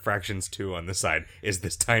Frog Fractions 2 on the side. Is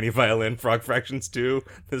this tiny violin Frog Fractions 2?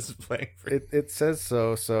 This is playing for... It says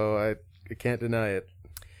so I can't deny it.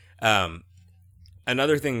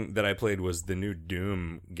 Another thing that I played was the new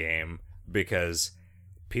Doom game, because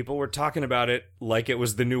people were talking about it like it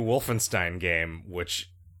was the new Wolfenstein game,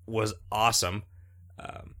 which was awesome.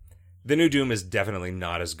 The new Doom is definitely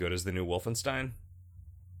not as good as the new Wolfenstein.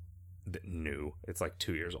 It's like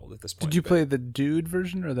 2 years old at this point. Did you play the dude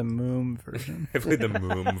version or the Moom version? I played the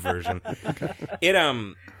Moom version.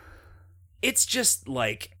 Okay. It's just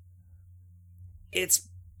like, it's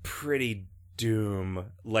pretty Doom,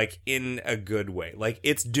 like in a good way. Like,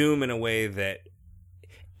 it's Doom in a way that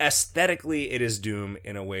aesthetically it is Doom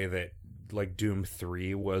in a way that like Doom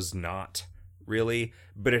 3 was not really,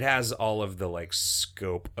 but it has all of the like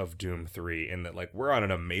scope of Doom 3 in that like we're on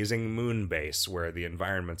an amazing moon base where the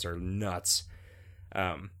environments are nuts.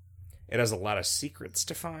 It has a lot of secrets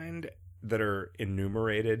to find that are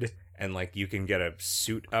enumerated, and like you can get a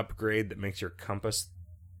suit upgrade that makes your compass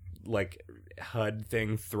like HUD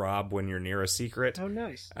thing throb when you're near a secret. Oh,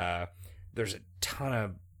 nice. There's a ton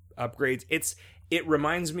of upgrades. It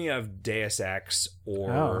reminds me of Deus Ex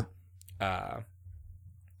or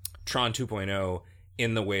Tron 2.0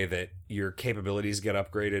 in the way that your capabilities get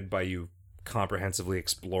upgraded by you comprehensively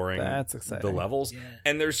exploring the levels. Yeah.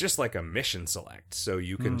 And there's just like a mission select, so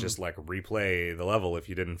you can just like replay the level if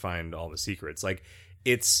you didn't find all the secrets. Like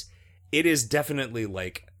it is definitely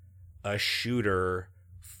like a shooter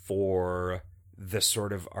for the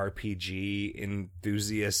sort of RPG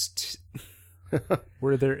enthusiast.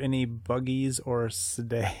 Were there any buggies or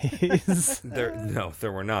sedays?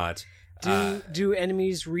 There were not. Do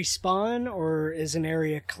enemies respawn, or is an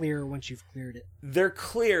area clear once you've cleared it? They're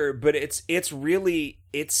clear, but it's really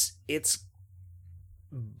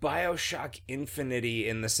BioShock Infinity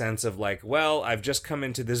in the sense of like, well, I've just come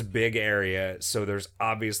into this big area, so there's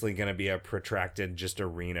obviously going to be a protracted just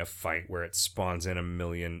arena fight where it spawns in a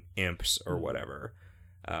million imps or whatever.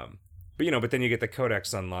 But then you get the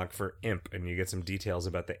codex unlock for imp, and you get some details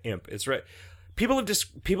about the imp. It's right. People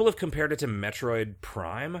have compared it to Metroid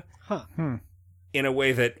Prime, in a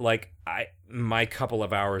way that like my couple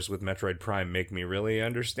of hours with Metroid Prime make me really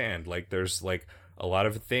understand. Like, there's like a lot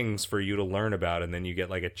of things for you to learn about, and then you get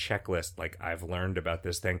like a checklist, like I've learned about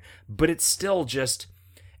this thing, but it's still just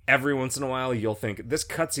every once in a while you'll think this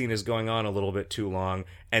cutscene is going on a little bit too long,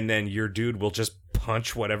 and then your dude will just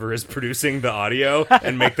punch whatever is producing the audio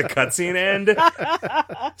and make the cutscene end.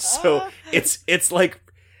 So it's like,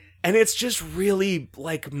 and it's just really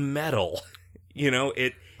like metal,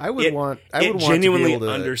 I would want genuinely to be able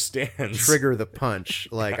to understands trigger the punch.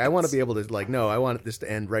 Like, I want to be able to, like, no, I want this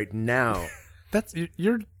to end right now.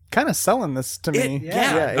 You're kind of selling this to me.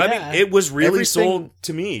 Yeah. I mean, it was really sold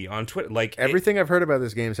to me on Twitter. Like, everything I've heard about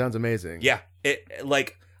this game sounds amazing. Yeah.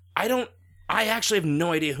 I actually have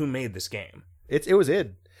no idea who made this game. It was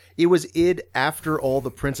id. It was id after all the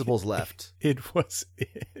principals left. It was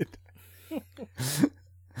id.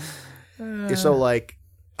 So like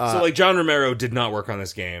John Romero did not work on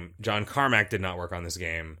this game. John Carmack did not work on this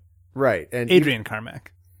game. Right. And Adrian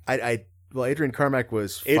Carmack. Adrian Carmack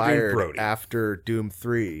was Adrian fired Brody. after Doom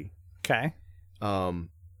 3. Okay.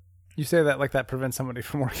 You say that like that prevents somebody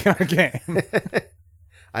from working on a game.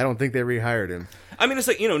 I don't think they rehired him. I mean, it's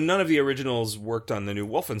like, none of the originals worked on the new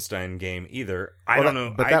Wolfenstein game either. I don't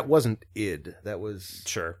know. But that wasn't id. That was...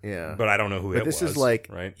 Sure. Yeah. But I don't know who but it was. But this is like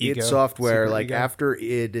right? id Ego. Software, Super like Ego. after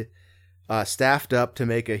id staffed up to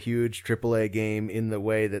make a huge AAA game in the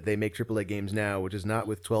way that they make AAA games now, which is not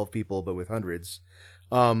with 12 people, but with hundreds.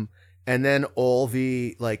 And then all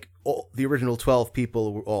the original 12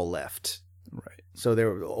 people were all left. Right. So there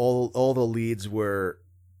were all the leads were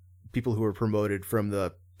people who were promoted from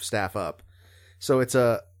the staff up. So it's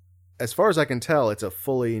as far as I can tell, it's a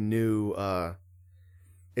fully new.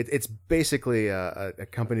 It's basically a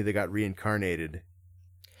company that got reincarnated.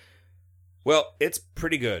 Well, it's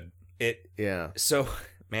pretty good. Yeah. So,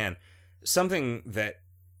 man, something that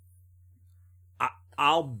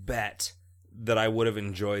I'll bet that I would have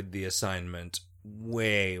enjoyed the assignment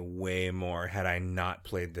way, way more had I not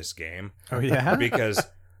played this game. Oh, yeah? Because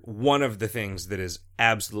one of the things that is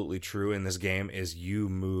absolutely true in this game is you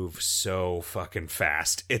move so fucking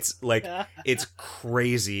fast. It's like, it's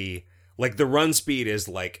crazy. Like, the run speed is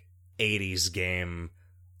like 80s game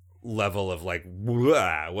level of like,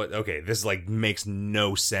 this like makes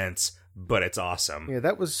no sense, but it's awesome. Yeah,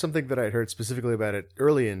 that was something that I'd heard specifically about it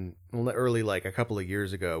early, like a couple of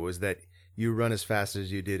years ago, was that you run as fast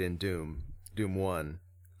as you did in Doom 1.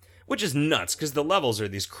 Which is nuts, because the levels are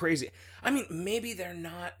these crazy... I mean, maybe they're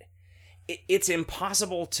not... It's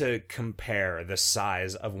impossible to compare the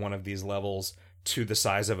size of one of these levels to the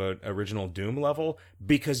size of an original Doom level,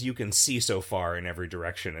 because you can see so far in every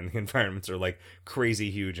direction, and the environments are, like, crazy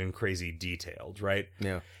huge and crazy detailed, right?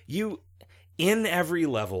 Yeah. In every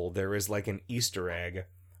level, there is, like, an Easter egg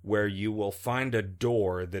where you will find a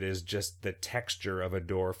door that is just the texture of a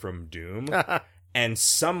door from Doom, and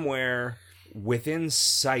somewhere within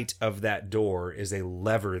sight of that door is a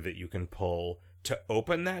lever that you can pull to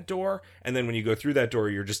open that door, and then when you go through that door,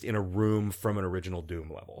 you're just in a room from an original Doom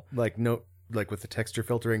level. Like with the texture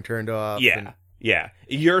filtering turned off. Yeah. Yeah.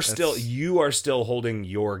 You are still holding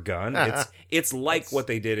your gun. It's like what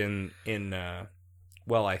they did in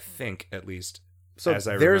I think at least. So as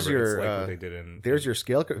I there's remember, your it's like what they did in. There's your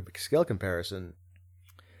scale comparison.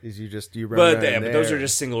 Is you run But around but those there. are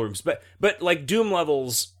just single rooms. But like Doom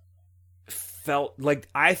levels felt like,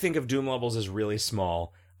 I think of Doom levels as really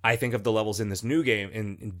small. I think of the levels in this new game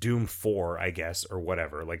in Doom 4, I guess, or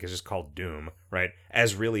whatever. Like, it's just called Doom, right?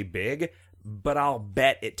 As really big. But I'll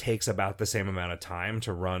bet it takes about the same amount of time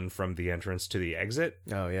to run from the entrance to the exit.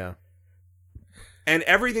 Oh yeah. And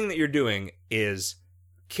everything that you're doing is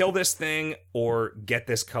kill this thing or get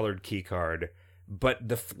this colored key card. But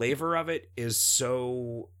the flavor of it is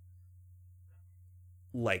so,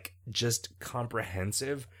 like, just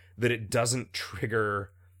comprehensive that it doesn't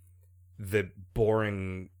trigger the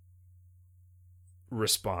boring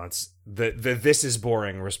response, the this is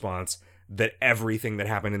boring response that everything that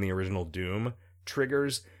happened in the original Doom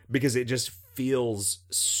triggers, because it just feels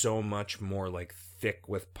so much more, like, thick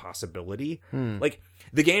with possibility. Like,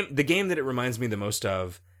 the game that it reminds me the most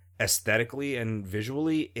of aesthetically and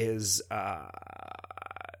visually is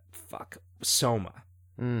Soma.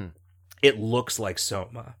 It looks like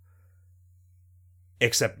Soma,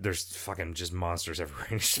 except there's fucking just monsters everywhere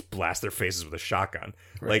and you just blast their faces with a shotgun.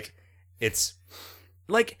 Right. Like, it's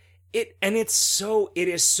like it is so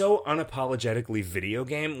unapologetically video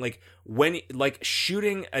game. Like when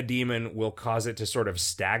shooting a demon will cause it to sort of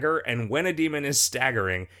stagger, and when a demon is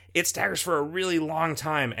staggering, it staggers for a really long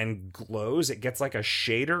time and glows. It gets like a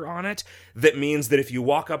shader on it that means that if you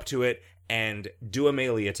walk up to it and do a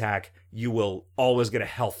melee attack, you will always get a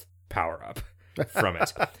health power up from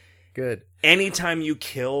it. Good. Anytime you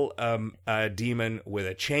kill a demon with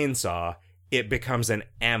a chainsaw, it becomes an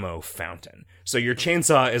ammo fountain. So your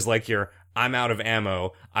chainsaw is like I'm out of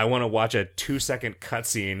ammo. I want to watch a 2-second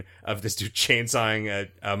cutscene of this dude chainsawing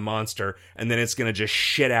a monster, and then it's going to just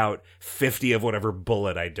shit out 50 of whatever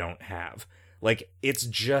bullet I don't have. Like, it's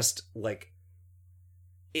just like...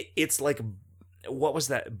 It's like... What was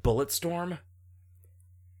that? Bulletstorm?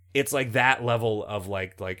 It's like that level of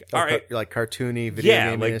like all right, like cartoony video yeah,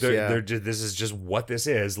 game. like this is just what this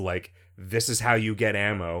is. Like, this is how you get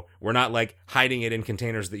ammo. We're not like hiding it in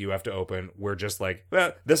containers that you have to open. We're just like,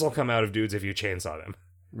 well, this will come out of dudes if you chainsaw them.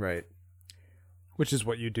 Right. Which is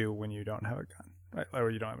what you do when you don't have a gun, right?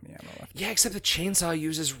 Or you don't have any ammo left. Yeah, except the chainsaw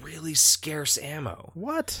uses really scarce ammo.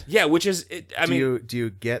 What? Yeah, which is, do you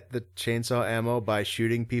get the chainsaw ammo by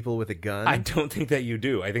shooting people with a gun? I don't think that you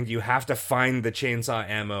do. I think you have to find the chainsaw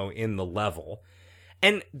ammo in the level.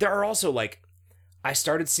 And there are also like, I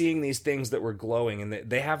started seeing these things that were glowing, and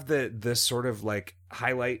they have the sort of like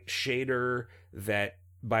highlight shader that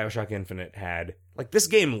BioShock Infinite had. Like, this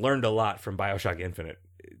game learned a lot from BioShock Infinite,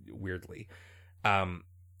 weirdly.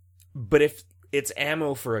 But if it's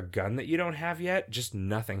ammo for a gun that you don't have yet, just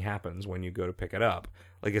nothing happens when you go to pick it up.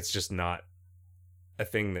 Like, it's just not a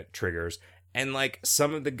thing that triggers. And like,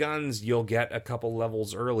 some of the guns you'll get a couple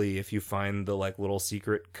levels early if you find the like little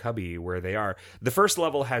secret cubby where they are. The first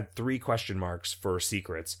level had 3 question marks for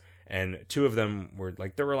secrets, and 2 of them were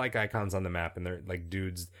like, there were like icons on the map, and they're like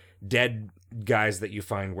dudes, dead guys that you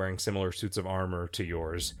find wearing similar suits of armor to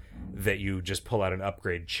yours, that you just pull out an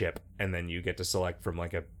upgrade chip, and then you get to select from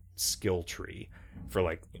like a skill tree for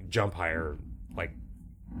like jump higher, like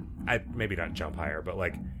maybe not jump higher, but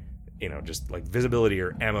like, you know, just like visibility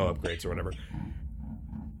or ammo upgrades or whatever.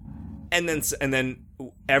 And then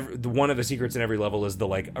one of the secrets in every level is the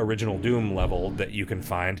like original Doom level that you can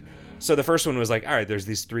find. So the first one was like, all right, there's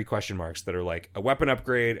these 3 question marks that are like a weapon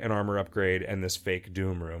upgrade, an armor upgrade, and this fake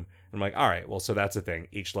Doom room. I'm like, all right, well, so that's a thing.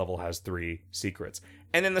 Each level has 3 secrets.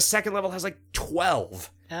 And then the second level has like 12.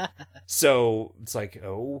 So it's like,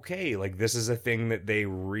 okay, like this is a thing that they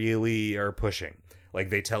really are pushing. Like,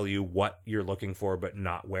 they tell you what you're looking for, but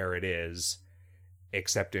not where it is,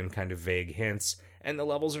 except in kind of vague hints. And the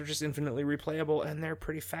levels are just infinitely replayable, and they're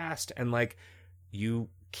pretty fast. And like, you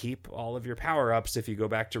keep all of your power-ups if you go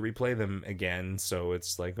back to replay them again. So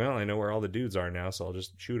it's like, well, I know where all the dudes are now, so I'll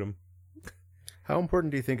just shoot them. How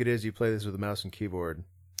important do you think it is you play this with a mouse and keyboard?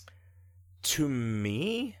 To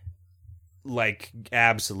me, like,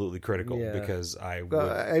 absolutely critical, Yeah. because I would...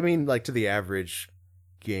 I mean, like, to the average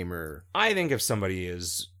gamer. I think if somebody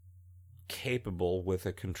is capable with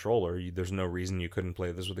a controller, there's no reason you couldn't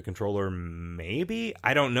play this with a controller. Maybe?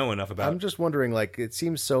 I don't know enough about... I'm just wondering, like, it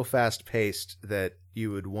seems so fast-paced that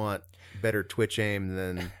you would want better twitch aim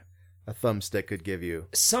than a thumbstick could give you.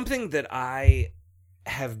 Something that I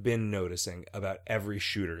have been noticing about every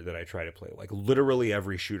shooter that I try to play, like literally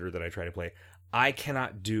every shooter that I try to play, I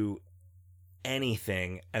cannot do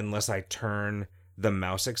anything unless I turn the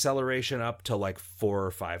mouse acceleration up to like 4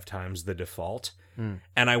 or 5 times the default.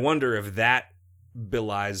 And I wonder if that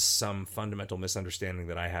belies some fundamental misunderstanding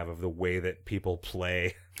that I have of the way that people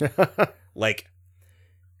play. Like,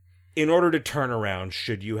 in order to turn around,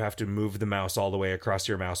 should you have to move the mouse all the way across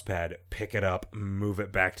your mouse pad, pick it up, move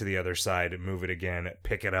it back to the other side, move it again,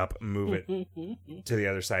 pick it up, move it to the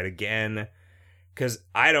other side again? Because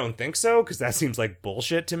I don't think so, because that seems like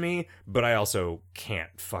bullshit to me, but I also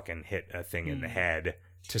can't fucking hit a thing in the head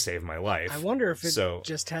to save my life. I wonder if it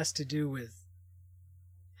just has to do with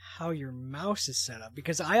how your mouse is set up,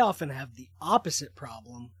 because I often have the opposite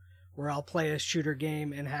problem where I'll play a shooter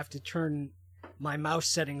game and have to turn my mouse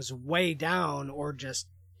settings way down, or just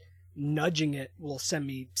nudging it will send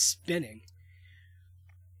me spinning.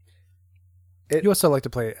 You also like to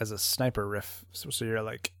play as a sniper riff, so you're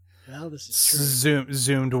like, Well, this is true.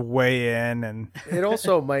 Zoomed way in, and it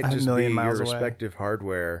also might just be your miles away. respective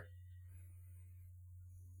hardware.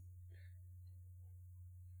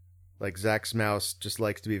 Like, Zach's mouse just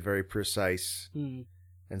likes to be very precise, and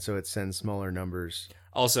so it sends smaller numbers.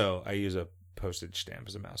 Also, I use a postage stamp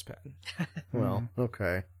as a mouse pad. Well,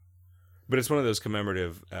 okay. But it's one of those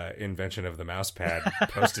commemorative invention of the mouse pad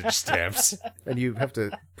postage stamps. And you have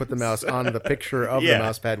to put the mouse on the picture of the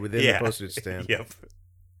mouse pad within the postage stamp. Yep.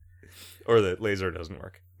 Or the laser doesn't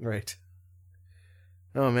work. Right.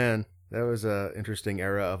 Oh man, that was a interesting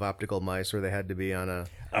era of optical mice where they had to be on a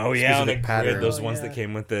Oh yeah, on a specific grid, pattern. those Oh, ones yeah. that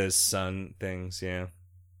came with the sun things. Yeah,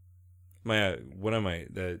 my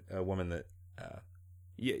the woman that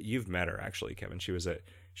you've met her actually, Kevin.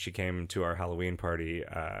 She came to our Halloween party.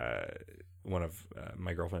 One of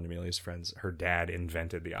my girlfriend Amelia's friends, her dad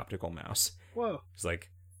invented the optical mouse. Whoa. It's like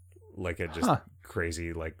a just Huh.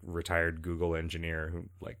 crazy like retired Google engineer who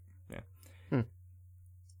like yeah.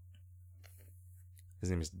 His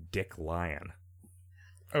name is Dick Lyon.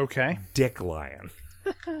 Okay. Dick Lyon.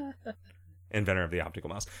 Inventor of the optical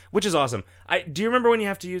mouse, which is awesome. Do you remember when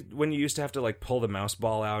you used to have to like pull the mouse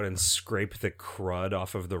ball out and scrape the crud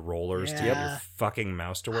off of the rollers to get Yeah. your fucking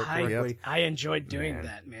mouse to work I, correctly? I enjoyed doing Man.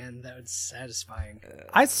 that, man. That was satisfying.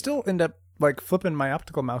 I still end up like flipping my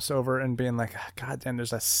optical mouse over and being like, "Ah, God damn,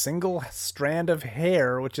 there's a single strand of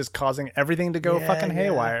hair which is causing everything to go Yeah, fucking yeah.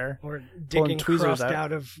 haywire." Or digging tweezers cruft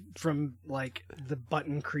out. from like the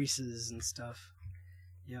button creases and stuff.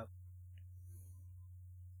 Yep.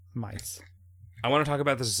 Mice. I want to talk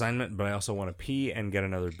about this assignment, but I also want to pee and get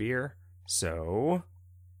another beer. So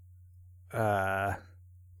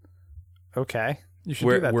Okay. You should do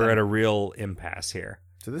we're that. we're then. at a real impasse here.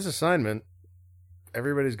 So this assignment,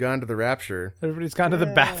 everybody's gone to the Rapture. Everybody's gone to the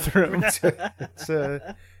bathroom.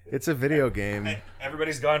 It's a video game.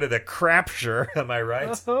 Everybody's gone to the crapture. Am I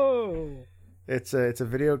right? Oh. It's a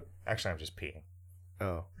video. Actually, I'm just peeing.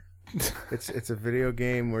 Oh, it's a video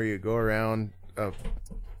game where you go around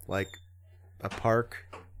like a park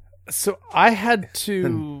So I had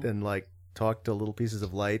to. and like talk to little pieces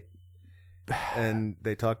of light, and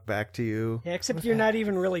they talk back to you. Yeah, except you're not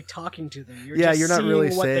even really talking to them. You're Yeah, just you're not really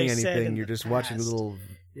seeing what they saying said in anything. You're the just watching past. little.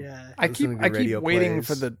 Yeah. I listening keep to radio waiting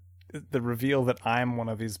plays. for the reveal that I'm one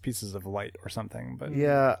of these pieces of light or something. But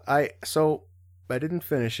Yeah, I didn't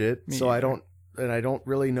finish it, Me so I either. don't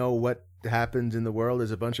really know what happens in the world.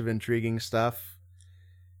 There's a bunch of intriguing stuff,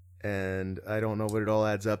 and I don't know what it all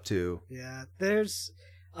adds up to. Yeah.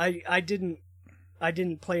 I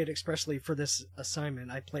didn't play it expressly for this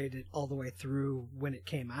assignment. I played it all the way through when it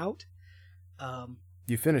came out.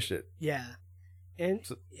 You finished it, Yeah. And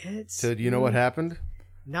So- it's so do you know what happened?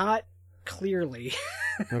 Not clearly.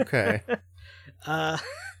 Okay, uh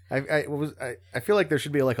I feel like there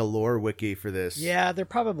should be like a lore wiki for this. Yeah, there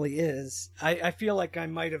probably is. I feel like I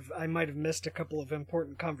might have missed a couple of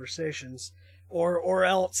important conversations, or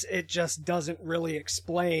else it just doesn't really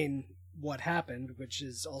explain what happened, which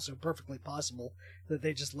is also perfectly possible that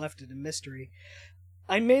they just left it a mystery.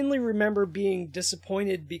 I mainly remember being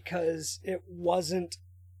disappointed because it wasn't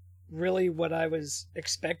really what I was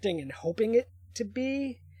expecting and hoping it to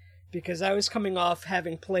be, because I was coming off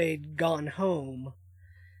having played Gone Home.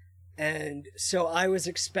 And so I was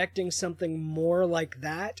expecting something more like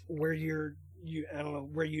that, where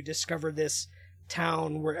where you discover this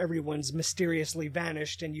town where everyone's mysteriously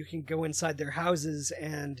vanished and you can go inside their houses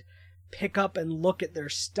and pick up and look at their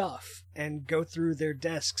stuff and go through their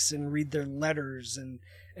desks and read their letters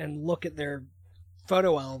and look at their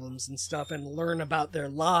photo albums and stuff and learn about their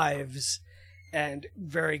lives, and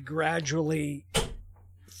very gradually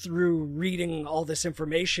through reading all this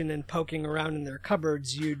information and poking around in their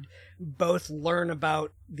cupboards, you'd both learn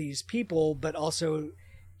about these people, but also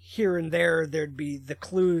here and there there'd be the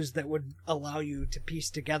clues that would allow you to piece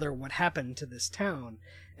together what happened to this town.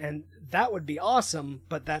 And that would be awesome,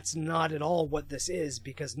 but that's not at all what this is,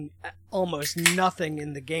 because almost nothing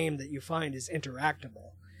in the game that you find is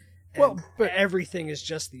interactable. Well, And but- everything is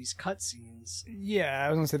just these cutscenes. yeah, I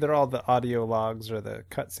was gonna say they're all the audio logs or the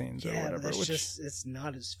cutscenes or Yeah, but whatever. it's Which just, it's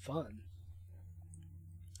not as fun.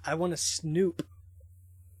 I want to snoop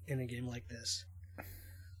in a game like this.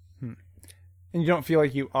 and you don't feel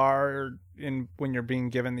like you are in when you're being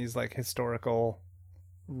given these like historical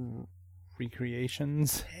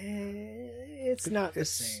recreations. It's not the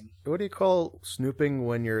same. What do you call snooping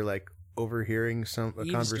when you're like overhearing a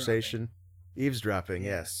conversation? Eavesdropping,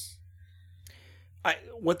 yes.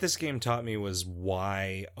 What this game taught me was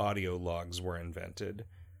why audio logs were invented,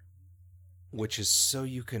 which is so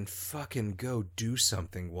you can fucking go do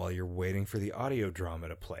something while you're waiting for the audio drama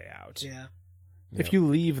to play out. Yeah. If you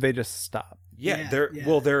leave, they just stop. Yeah, Yeah, they're yeah.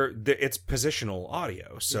 well, it's positional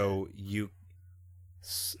audio, so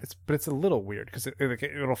But it's a little weird because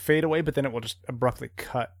it'll fade away, but then it will just abruptly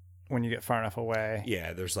cut when you get far enough away.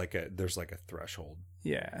 yeah, there's like a threshold.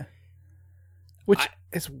 Yeah. Which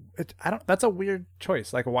I don't. That's a weird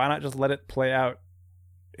choice. Like, why not just let it play out?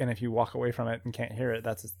 And if you walk away from it and can't hear it,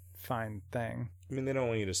 that's a fine thing. I mean, they don't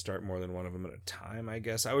want you to start more than one of them at a time, I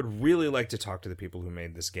guess. I would really like to talk to the people who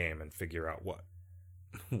made this game and figure out what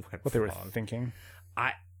went What they were wrong. thinking.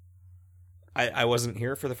 I wasn't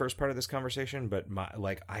here for the first part of this conversation, but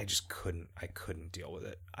I couldn't deal with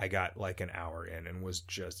it. I got like an hour in and was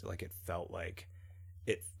just like, it felt like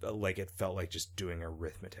just doing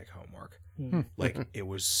arithmetic homework. Like it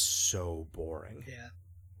was so boring. Yeah.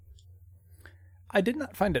 I did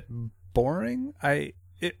not find it boring. I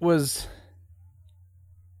was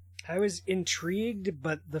intrigued,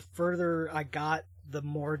 but the further I got, the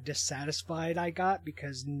more dissatisfied I got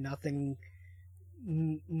because nothing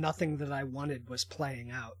that I wanted was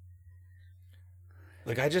playing out.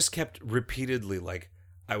 Like I just kept repeatedly, like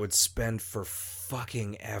I would spend for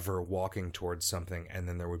fucking ever walking towards something and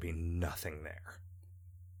then there would be nothing there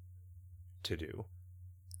to do.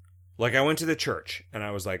 Like I went to the church and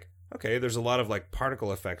I was like, okay, there's a lot of like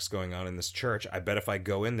particle effects going on in this church. I bet if I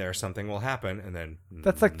go in there, something will happen. And then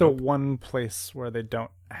that's like the one place where they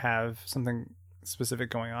don't have something specific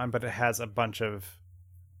going on, but it has a bunch of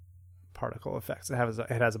particle effects. It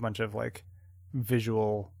has a bunch of like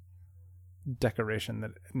visual decoration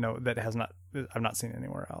that I've not seen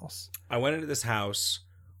anywhere else. I went into this house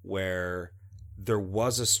where there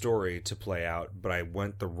was a story to play out, but I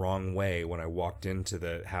went the wrong way when I walked into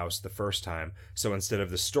the house the first time. So instead of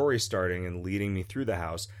the story starting and leading me through the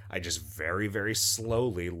house, I just very, very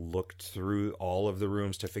slowly looked through all of the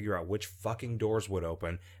rooms to figure out which fucking doors would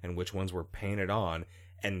open and which ones were painted on,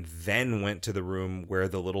 and then went to the room where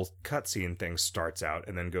the little cutscene thing starts out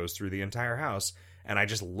and then goes through the entire house. And I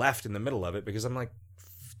just left in the middle of it because I'm like,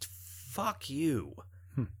 fuck you.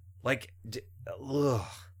 Like, ugh.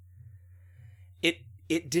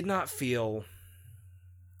 It did not feel...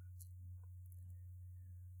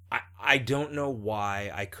 I don't know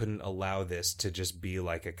why I couldn't allow this to just be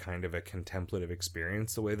like a kind of a contemplative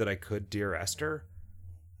experience the way that I could Dear Esther.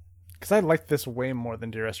 Because I like this way more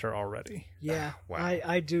than Dear Esther already. Yeah, Wow.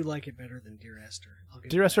 I do like it better than Dear Esther.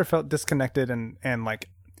 Dear Esther felt disconnected and like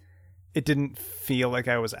it didn't feel like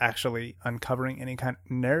I was actually uncovering any kind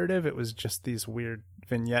of narrative. It was just these weird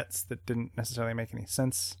vignettes that didn't necessarily make any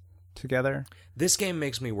sense together. This game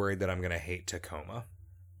makes me worried that I'm going to hate Tacoma.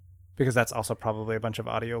 Because that's also probably a bunch of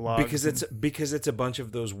audio logs. Because it's a bunch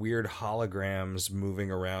of those weird holograms moving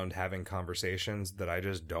around having conversations that I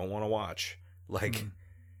just don't want to watch. Like,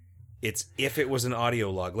 it's if it was an audio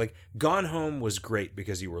log. Like, Gone Home was great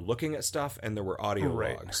because you were looking at stuff and there were audio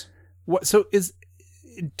logs. What? So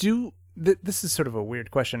this is sort of a weird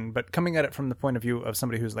question, but coming at it from the point of view of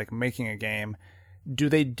somebody who's like making a game, do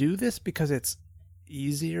they do this because it's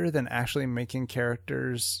easier than actually making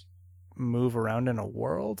characters move around in a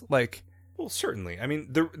world? Like, well, certainly. I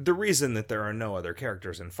mean, the reason that there are no other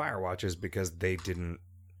characters in Firewatch is because they didn't.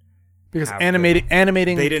 Because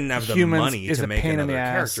animating they didn't have the money to make another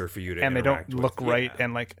character for you to and they interact don't look with. right,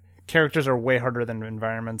 and like characters are way harder than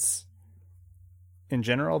environments in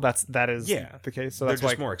general. That is the case. So they're that's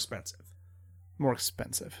just like more expensive. More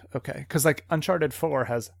expensive. Okay, because like Uncharted 4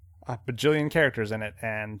 has a bajillion characters in it,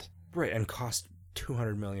 and right, and cost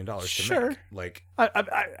 $200 million to sure. make. Like,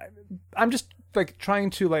 I'm just like trying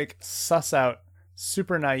to like suss out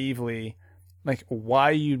super naively like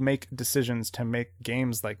why you make decisions to make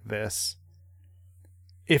games like this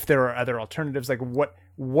if there are other alternatives. Like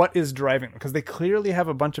what is driving them? Because they clearly have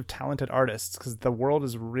a bunch of talented artists, because the world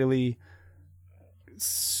is really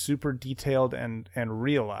super detailed and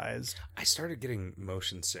realized. I started getting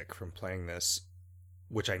motion sick from playing this,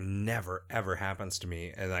 which I never ever happens to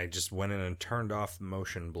me, and I just went in and turned off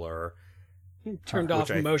motion blur. Turned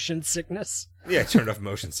off motion sickness. Yeah, I turned off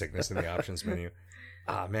motion sickness in the options menu.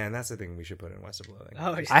 Ah, man, that's the thing we should put in West of Loathing.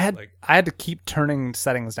 Oh, yeah. I had to keep turning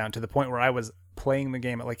settings down to the point where I was playing the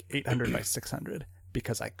game at like 800 by 600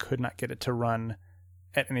 because I could not get it to run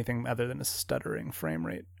at anything other than a stuttering frame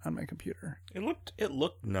rate on my computer. It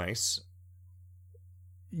looked nice.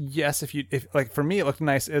 Yes, if like for me it looked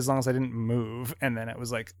nice as long as I didn't move, and then it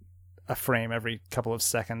was like a frame every couple of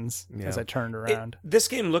seconds as I turned around. This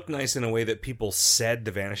game looked nice in a way that people said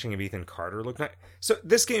The Vanishing of Ethan Carter looked nice. So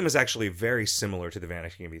this game is actually very similar to The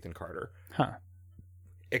Vanishing of Ethan Carter. Huh.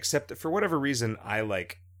 Except that for whatever reason I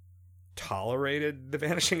like tolerated The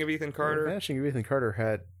Vanishing of Ethan Carter. The Vanishing of Ethan Carter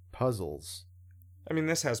had puzzles. I mean,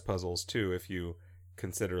 this has puzzles too if you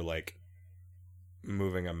consider like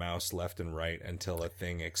moving a mouse left and right until a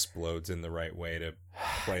thing explodes in the right way to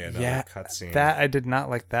play another cutscene. That I did not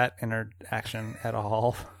like that interaction at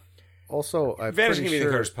all. Also, I'm Vanishing pretty of Ethan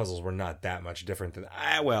sure Carter's puzzles were not that much different than.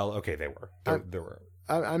 Well, okay, they were. There were.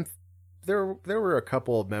 There were a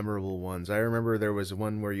couple of memorable ones. I remember there was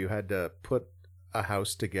one where you had to put a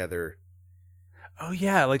house together. Oh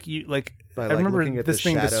yeah, I By, remember looking at this the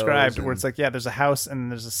being shadows described and... where it's like, yeah, there's a house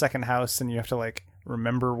and there's a second house and you have to like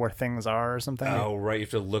remember where things are or something. Oh, right. You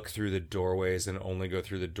have to look through the doorways and only go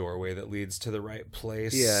through the doorway that leads to the right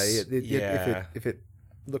place. Yeah, if it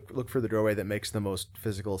look for the doorway that makes the most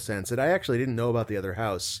physical sense. And I actually didn't know about the other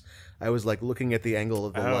house. I was like looking at the angle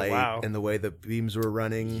of the light and the way the beams were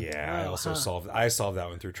running. Yeah, I also solved that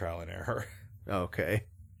one through trial and error. Okay.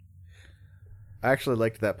 I actually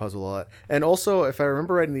liked that puzzle a lot. And also, if I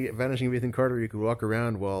remember right, in the Vanishing of Ethan Carter, you could walk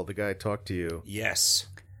around while the guy talked to you. Yes.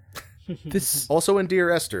 This, Also in Dear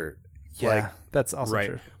Esther. yeah, that's also Right.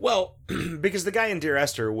 true. Well, because the guy in Dear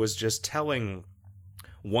Esther was just telling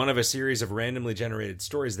one of a series of randomly generated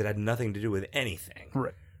stories that had nothing to do with anything.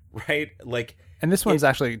 Right. Right? Like, And this one's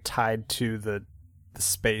actually tied to the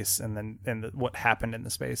space and what happened in the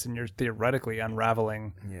space, and you're theoretically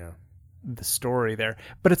unraveling Yeah. the story there.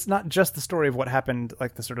 But it's not just the story of what happened,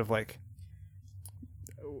 like the sort of like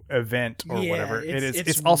event or Yeah, whatever. it's- It's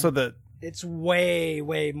it's- also the It's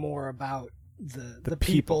way more about the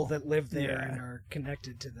people that live there Yeah. and are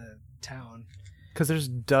connected to the town. because there's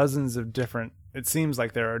dozens of different. It seems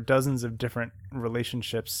like there are dozens of different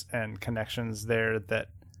relationships and connections there that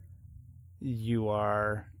you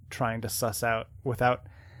are trying to suss out without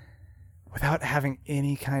having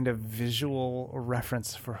any kind of visual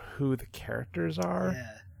reference for who the characters are,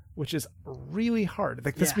 Yeah. which is really hard.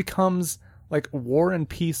 Like this Yeah. becomes like War and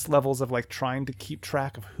Peace levels of like trying to keep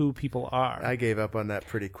track of who people are. I gave up on that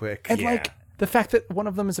pretty quick. And Yeah. like the fact that one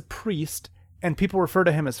of them is a priest and people refer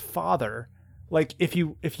to him as father, like if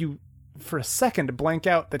you for a second blank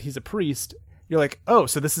out that he's a priest, you're like, oh,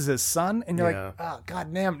 so this is his son, and you're Yeah. like, oh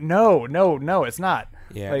god damn, no, it's not.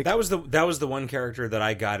 yeah, Like- that was the one character that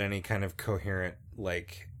I got any kind of coherent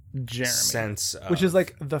like Jeremy, sense of. which is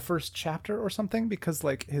like the first chapter or something, because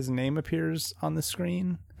like his name appears on the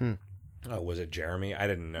screen. Oh, was it Jeremy? I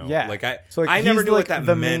didn't know. Yeah. Like So, like, I never he's, knew like, what that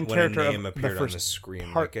the main meant when a character of name the appeared on first the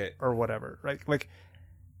screen. part Like it, or whatever, right? Like,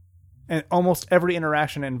 and almost every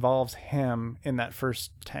interaction involves him in that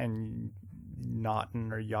first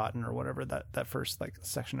Naughton or Yachten or whatever that first like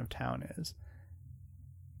section of town is.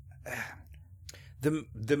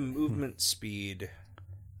 the movement speed.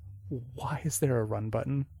 Why is there a run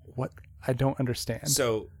button? What? I don't understand.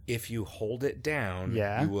 So if you hold it down,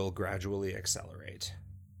 Yeah. you will gradually accelerate.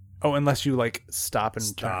 Oh, unless you like stop and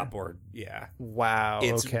Stop turn. or yeah. Wow.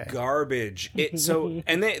 It's okay. garbage.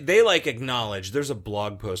 And they like acknowledge, there's a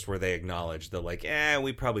blog post where they acknowledge that like,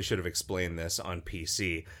 we probably should have explained this on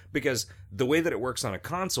PC, because the way that it works on a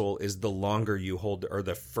console is the longer you hold or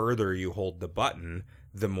the further you hold the button,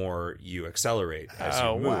 the more you accelerate as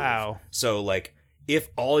Oh, you move. wow. So like if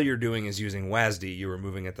all you're doing is using WASD, you are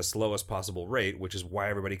moving at the slowest possible rate, which is why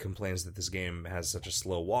everybody complains that this game has such a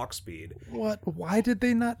slow walk speed. What? Why did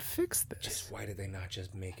they not fix this? Just why did they not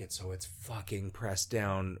just make it so it's fucking pressed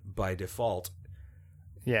down by default?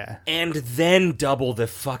 Yeah. And then double the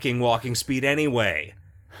fucking walking speed anyway.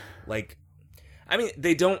 Like, I mean,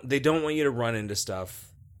 they don't want you to run into stuff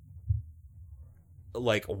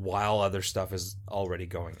like while other stuff is already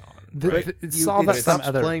going on. Solve that it some stops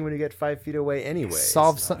other. playing when you get 5 feet away anyway.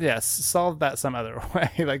 Solve It's some. not- Yes. Solve that some other way.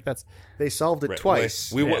 Like that's. They solved it Right, twice.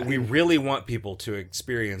 We Yeah. we really want people to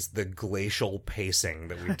experience the glacial pacing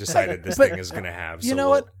that we've decided this But thing is going to have. You so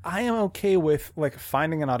know we'll- what? I am okay with like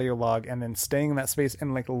finding an audio log and then staying in that space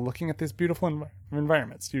and like looking at these beautiful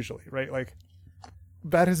environments. Usually, right? Like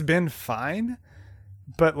that has been fine,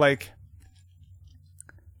 but like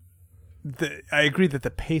I agree that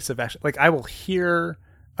the pace of action. Like I will hear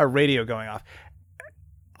a radio going off.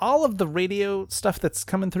 All of the radio stuff that's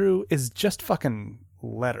coming through is just fucking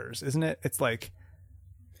letters, isn't it? It's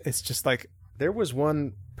just like There was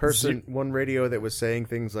one person, one radio that was saying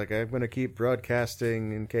things like, "I'm going to keep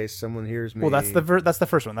broadcasting in case someone hears me." well, that's the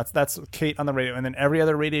first one. That's Kate on the radio, and then every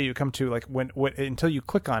other radio you come to, like when until you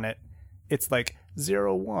click on it, it's like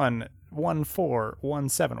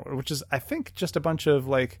 011417, which is I think just a bunch of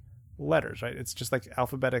like letters, right? It's just like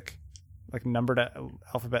alphabetic, like numbered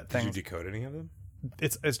alphabet Did you things. decode any of them?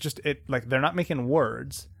 It's just it like they're not making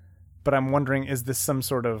words, but I'm wondering, is this some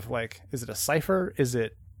sort of like, is it a cipher? Is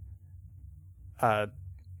it a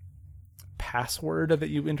password that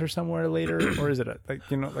you enter somewhere later, or is it a like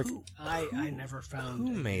like I never found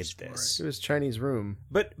Who a made use for this? It was Chinese Room.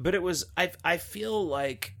 But it was I feel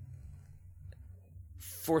like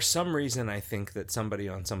for some reason I think that somebody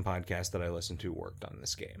on some podcast that I listened to worked on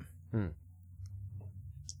this game.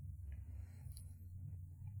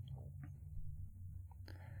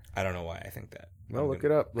 I don't know why I think that. Well, look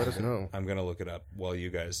it up. Let us know. I'm gonna look it up while you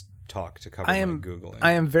guys talk to cover I my am Googling.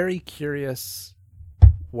 I am very curious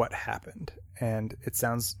what happened, and it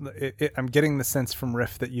sounds I'm getting the sense from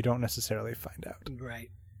Riff that you don't necessarily find out. Right.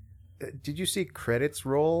 Did you see credits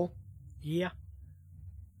roll? Yeah.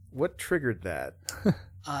 what triggered that?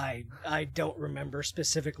 I don't remember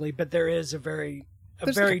specifically, but there is a very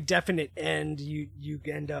definite end. You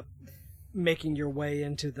end up making your way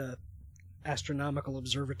into the astronomical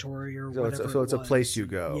observatory or whatever. So it's a place you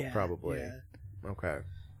go, probably. Yeah. Okay.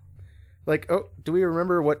 Like, do we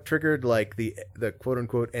remember what triggered like the quote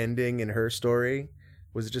unquote ending in her story?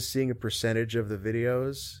 Was it just seeing a percentage of the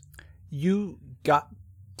videos? You got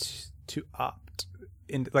to opt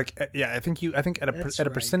in, like, I think at a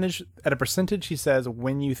percentage he says,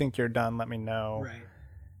 when you think you're done, let me know. Right.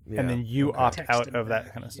 Yeah. And then you opt out of back.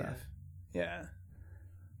 that kind of stuff. Yeah.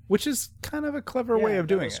 Which is kind of a clever way of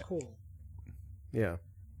doing it. Cool. Yeah.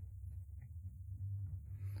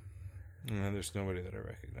 There's nobody that I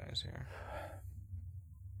recognize here.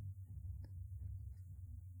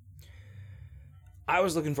 I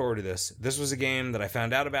was looking forward to this. This was a game that I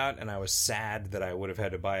found out about, and I was sad that I would have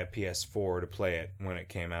had to buy a PS4 to play it when it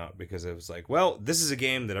came out, because it was like, well, this is a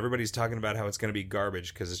game that everybody's talking about how it's going to be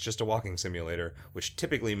garbage because it's just a walking simulator, which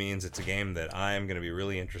typically means it's a game that I'm going to be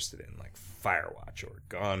really interested in, like Firewatch or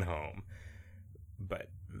Gone Home. But,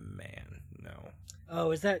 man, no.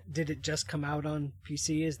 Oh, did it just come out on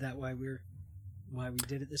PC? Is that why we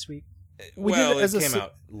did it this week? It came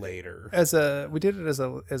out later. We did it as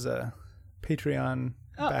a Patreon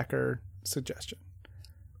backer suggestion.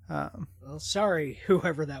 Well, sorry,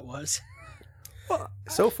 whoever that was. Well,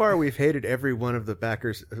 so far we've hated every one of the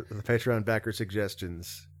Patreon backer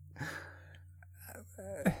suggestions.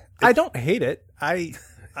 I don't hate it. I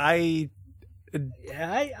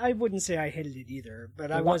wouldn't say I hated it either,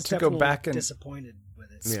 but I want was to definitely go back and disappointed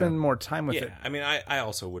with it. Spend more time with it. Yeah, I mean, I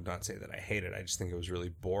also would not say that I hate it. I just think it was really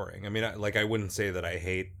boring. I mean, I wouldn't say that I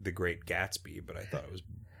hate The Great Gatsby, but I thought it was.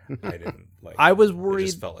 I didn't like. I was worried. It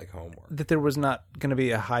just felt like homework. That there was not going to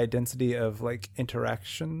be a high density of like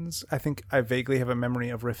interactions. I think I vaguely have a memory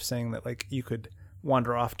of Riff saying that like you could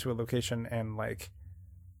wander off to a location and like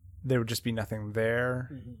there would just be nothing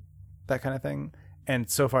there, that kind of thing. And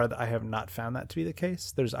so far, I have not found that to be the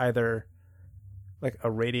case. There's either like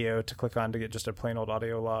a radio to click on to get just a plain old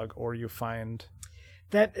audio log, or you find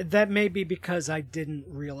that may be because I didn't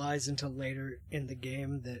realize until later in the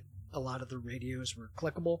game that a lot of the radios were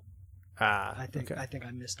clickable. I think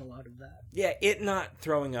I missed a lot of that. Yeah, it not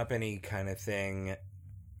throwing up any kind of thing.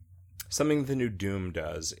 Something the new Doom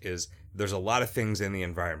does is there's a lot of things in the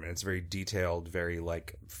environment. It's very detailed, very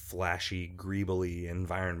like flashy, greebly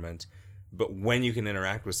environment. But when you can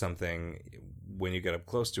interact with something, when you get up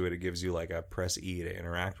close to it, it gives you like a press E to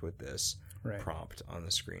interact with this prompt on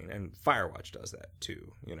the screen. And Firewatch does that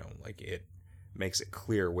too. You know, like it makes it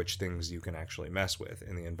clear which things you can actually mess with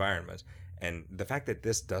in the environment. And the fact that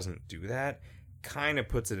this doesn't do that kind of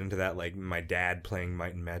puts it into that like my dad playing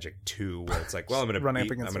Might and Magic 2, where it's like, well, I'm going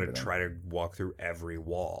to try to walk through every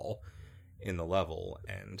wall in the level.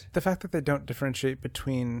 And the fact that they don't differentiate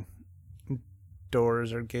between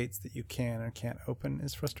doors or gates that you can or can't open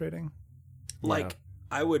is frustrating. Like,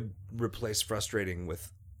 I would replace frustrating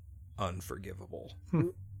with unforgivable.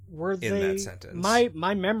 Were they, in that sentence.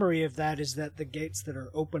 My memory of that is that the gates that are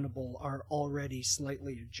openable are already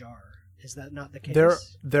slightly ajar. Is that not the case?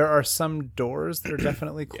 There are some doors that are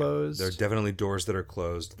definitely closed. There are definitely doors that are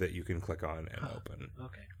closed that you can click on and open.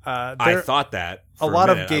 Okay. I thought that a lot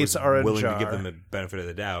of gates are ajar. Willing to give them the benefit of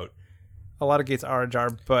the doubt. A lot of gates are ajar,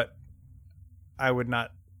 but I would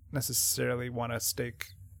not necessarily want to stake.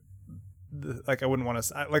 I wouldn't want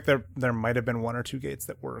to. Like there might have been one or two gates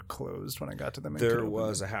that were closed when I got to them. There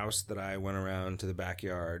was a house that I went around to the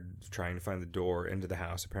backyard trying to find the door into the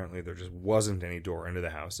house. Apparently, there just wasn't any door into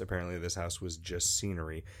the house. Apparently, this house was just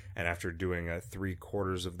scenery. And after doing a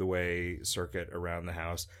 3/4 of the way circuit around the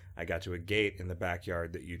house, I got to a gate in the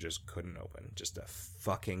backyard that you just couldn't open. Just a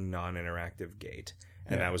fucking non-interactive gate.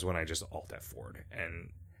 And that was when I just Alt F4'd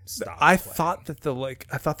and. I thought that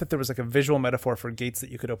there was like a visual metaphor for gates that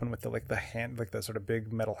you could open with the sort of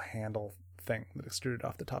big metal handle thing that extruded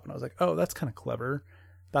off the top, and I was like, oh, that's kind of clever.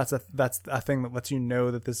 That's a thing that lets you know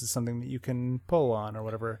that this is something that you can pull on or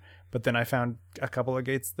whatever. But then I found a couple of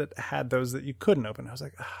gates that had those that you couldn't open. I was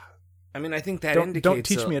like, I mean, I think that don't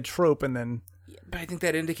teach me a trope and then. But I think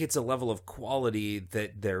that indicates a level of quality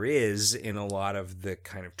that there is in a lot of the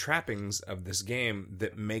kind of trappings of this game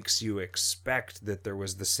that makes you expect that there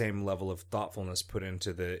was the same level of thoughtfulness put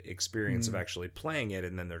into the experience of actually playing it,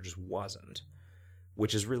 and then there just wasn't,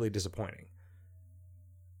 which is really disappointing.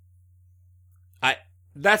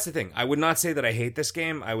 That's the thing. I would not say that I hate this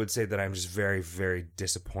game. I would say that I'm just very, very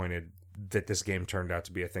disappointed that this game turned out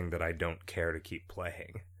to be a thing that I don't care to keep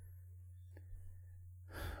playing.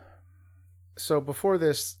 So before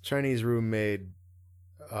this, Chinese Room made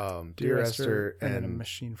Dear Esther and then a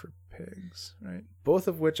Machine for Pigs, right? both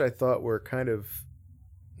of which I thought were kind of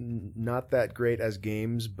not that great as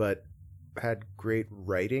games, but had great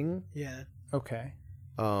writing. Yeah. Okay.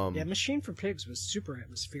 Yeah, Machine for Pigs was super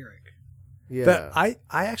atmospheric. Yeah. But I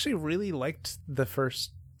actually really liked the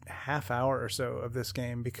first half hour or so of this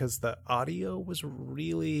game because the audio was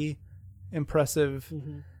really impressive.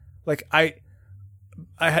 Mm-hmm. Like I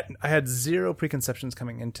had zero preconceptions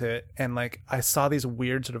coming into it, and like I saw these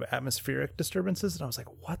weird sort of atmospheric disturbances, and I was like,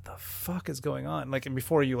 "What the fuck is going on?" Like, and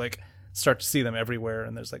before you like start to see them everywhere,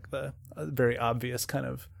 and there's like the very obvious kind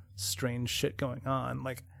of strange shit going on.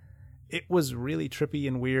 Like, it was really trippy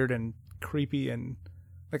and weird and creepy, and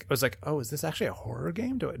like I was like, "Oh, is this actually a horror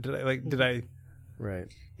game? Did I?" Right.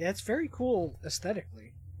 Yeah, it's very cool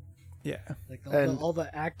aesthetically. Yeah. Like And- all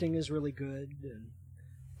the acting is really good.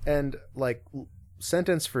 And like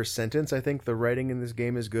sentence for sentence, I think the writing in this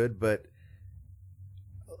game is good, but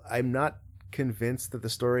I'm not convinced that the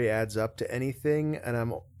story adds up to anything.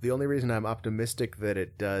 And the only reason I'm optimistic that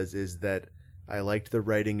it does is that I liked the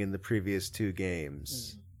writing in the previous two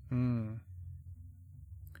games.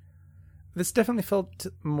 This definitely felt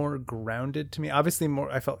more grounded to me. Obviously,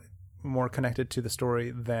 I felt more connected to the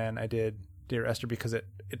story than I did Dear Esther because it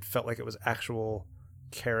felt like it was actual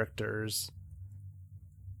characters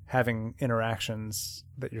having interactions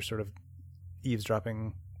that you're sort of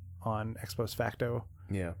eavesdropping on ex post facto.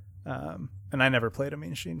 Yeah. And I never played a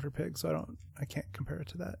Machine for Pigs, so I can't compare it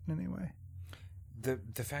to that in any way.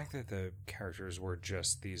 The fact that the characters were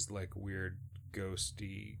just these like weird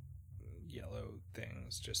ghosty yellow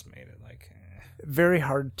things just made it like Very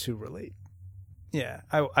hard to relate. Yeah,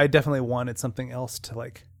 I definitely wanted something else to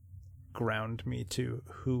like ground me to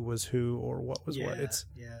who was who or what was what. It's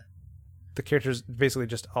the characters basically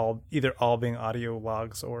just all being audio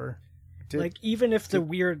logs or like even if the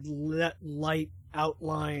weird light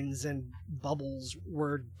outlines and bubbles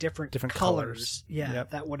were different colors. Yeah,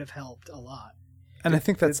 Yep. that would have helped a lot. And I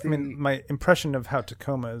think that's, my impression of how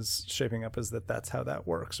Tacoma is shaping up is that that's how that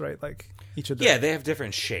works, right? Like each of the... Yeah, they have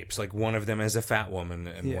different shapes. Like one of them is a fat woman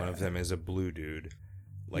and Yeah. one of them is a blue dude.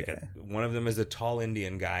 Like Yeah. one of them is a tall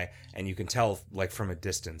Indian guy, and you can tell like from a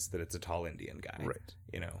distance that it's a tall Indian guy. Right.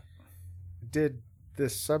 You know. Did the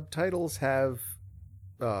subtitles have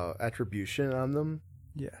attribution on them?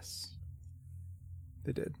 Yes.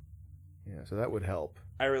 They did. Yeah, so that would help.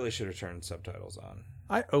 I really should have turned subtitles on.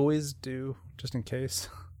 I always do, just in case.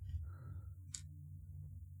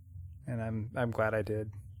 And I'm glad I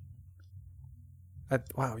did.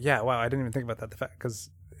 Wow, I didn't even think about that. The fact because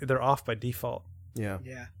they're off by default. Yeah.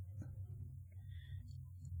 Yeah.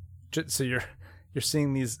 So you're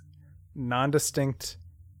seeing these non-distinct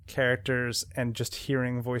characters and just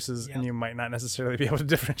hearing voices, and you might not necessarily be able to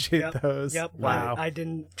differentiate those. Yep. Wow. I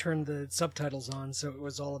didn't turn the subtitles on, so it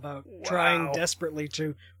was all about trying desperately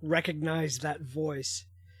to recognize that voice.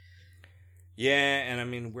 Yeah, and I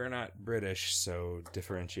mean we're not British, so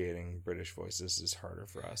differentiating British voices is harder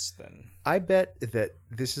for us than. I bet that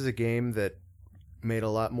this is a game that made a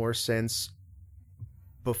lot more sense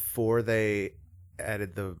before they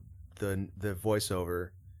added the voiceover,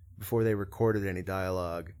 before they recorded any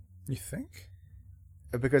dialogue. You think?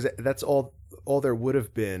 Because that's all there would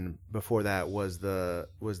have been before that was the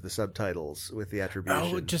subtitles with the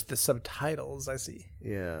attribution. Oh, just the subtitles. I see.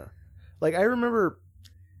 Yeah. Like I remember,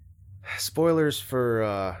 spoilers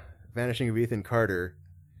for Vanishing of Ethan Carter.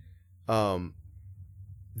 The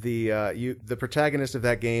protagonist of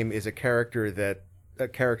that game is a character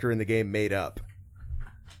in the game made up.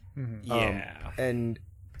 Mm-hmm. Yeah. And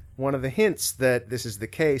one of the hints that this is the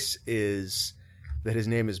case is that his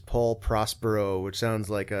name is Paul Prospero, which sounds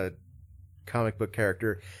like a comic book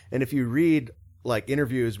character. And if you read like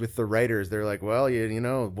interviews with the writers, they're like, well, you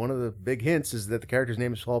know, one of the big hints is that the character's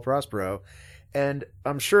name is Paul Prospero. And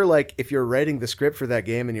I'm sure like if you're writing the script for that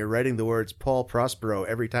game and you're writing the words Paul Prospero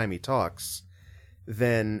every time he talks,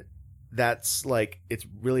 then that's like, it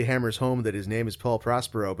really hammers home that his name is Paul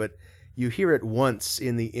Prospero. But you hear it once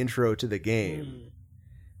in the intro to the game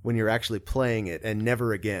when you're actually playing it, and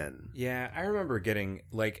never again. Yeah, I remember getting,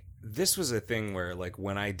 like, this was a thing where, like,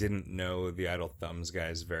 when I didn't know the Idle Thumbs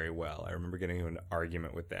guys very well, I remember getting into an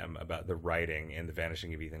argument with them about the writing in The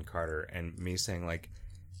Vanishing of Ethan Carter, and me saying, like,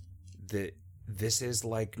 this is,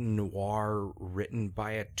 like, noir written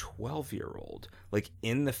by a 12-year-old. Like,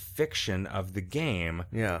 in the fiction of the game,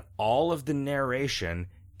 Yeah. all of the narration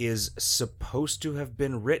is supposed to have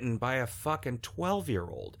been written by a fucking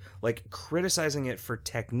 12-year-old. Like, criticizing it for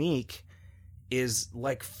technique is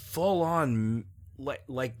like full on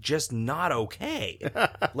like just not okay.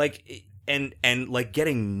 Like and like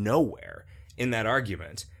getting nowhere in that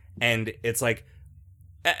argument. And it's like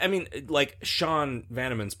I mean, like Sean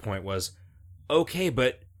Vanneman's point was, okay,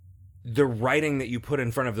 but the writing that you put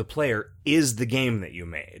in front of the player is the game that you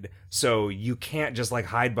made. So you can't just like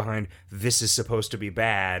hide behind this is supposed to be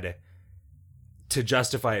bad to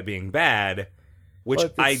justify it being bad, which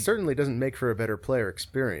Well, it certainly doesn't make for a better player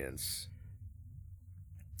experience.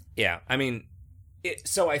 Yeah, I mean,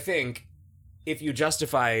 so I think if you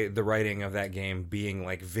justify the writing of that game being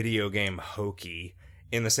like video game hokey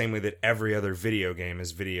in the same way that every other video game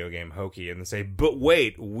is video game hokey, and they say, but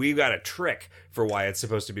wait, we got a trick for why it's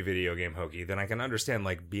supposed to be video game hokey, then I can understand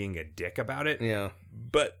like being a dick about it. Yeah.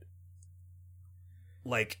 But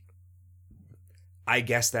like, I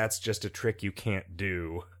guess that's just a trick you can't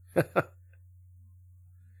do.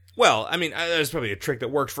 Well, I mean, there's probably a trick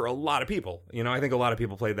that worked for a lot of people. You know, I think a lot of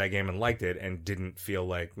people played that game and liked it and didn't feel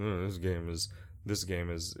like this game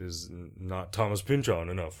is not Thomas Pynchon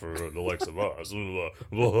enough for the likes of us. You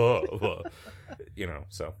know,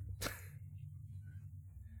 so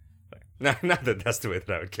not that that's the way that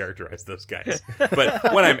I would characterize those guys,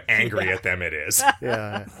 but when I'm angry at them, it is.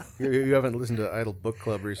 Yeah. You haven't listened to Idle Book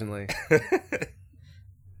Club recently.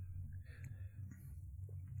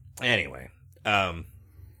 Anyway,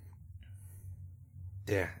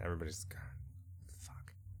 yeah, everybody's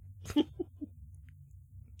fuck.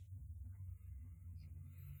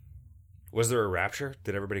 Was there a rapture?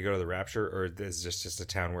 Did everybody go to the rapture, or is this just a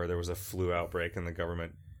town where there was a flu outbreak and the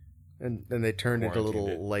government? And they turned into little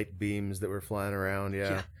Quarantined it. light beams that were flying around.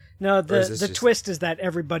 Yeah. No, Or is the this the just- twist is that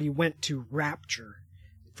everybody went to Rapture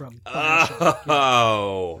from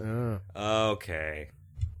Oh, Oh. okay.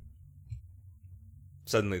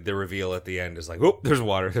 Suddenly, the reveal at the end is like, oh, there's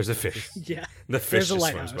water, there's a fish. Yeah. The fish There's a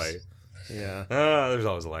just swims lighthouse. by. Yeah. There's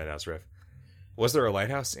always a lighthouse riff. Was there a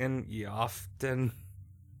lighthouse in Yofton?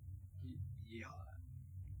 Yeah.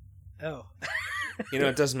 Oh. You know,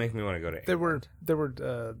 it does make me want to go to. There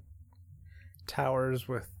were towers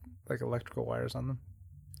with like electrical wires on them.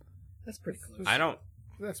 That's pretty close. I don't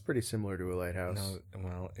That's pretty similar to a lighthouse. know.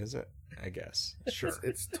 Well, is it? I guess. Sure.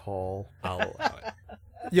 It's tall. I'll allow it.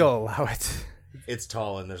 You'll allow it. It's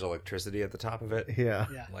tall and there's electricity at the top of it, Yeah.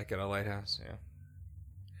 Yeah. like in a lighthouse. Yeah.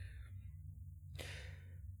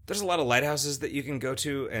 There's a lot of lighthouses that you can go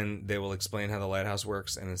to, and they will explain how the lighthouse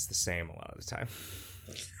works, and it's the same a lot of the time.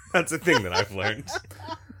 That's a thing that I've learned.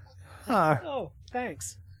 Huh. Oh,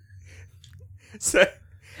 thanks. So,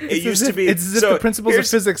 it used to be. It's as if so the principles of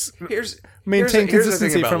here's- physics Here's maintain here's the thing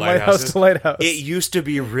consistency about from lighthouse to lighthouse. It used to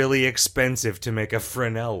be really expensive to make a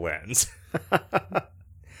Fresnel lens.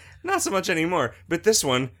 Not so much anymore, but this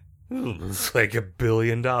one was like $1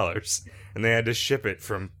 billion, and they had to ship it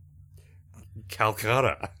from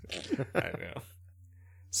Calcutta. I know.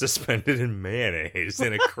 Suspended in mayonnaise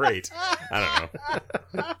in a crate. I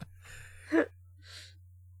don't know.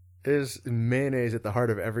 There's mayonnaise at the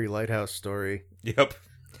heart of every lighthouse story. Yep.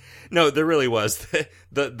 No, there really was.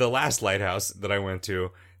 The last lighthouse that I went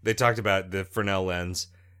to, they talked about the Fresnel lens.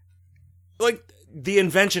 Like, the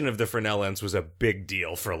invention of the Fresnel lens was a big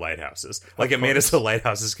deal for lighthouses. Like, it made it so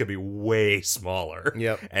lighthouses could be way smaller.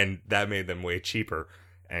 Yep. And that made them way cheaper.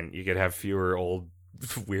 And you could have fewer old,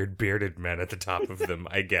 weird bearded men at the top of them,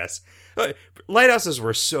 I guess. But lighthouses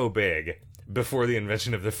were so big before the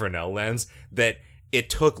invention of the Fresnel lens that it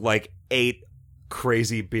took like 8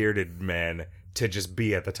 crazy bearded men to just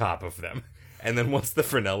be at the top of them. And then once the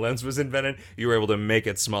Fresnel lens was invented, you were able to make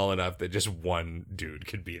it small enough that just one dude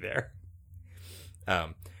could be there.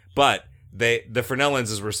 But the Fresnel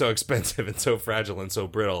lenses were so expensive and so fragile and so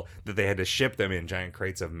brittle that they had to ship them in giant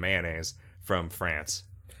crates of mayonnaise from France.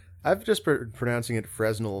 I've just been pronouncing it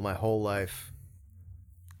Fresnel my whole life.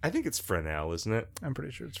 I think it's Fresnel, isn't it? I'm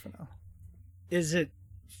pretty sure it's for now. Is it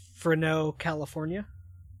Fresno, California?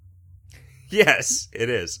 Yes, it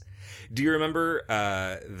is. Do you remember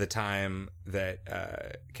the time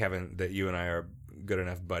that, Kevin, that you and I are good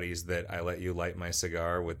enough buddies that I let you light my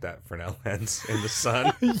cigar with that Fresnel lens in the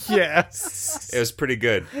sun? Yes. It was pretty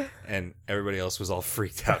good. And everybody else was all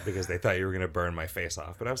freaked out because they thought you were going to burn my face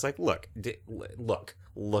off. But I was like, look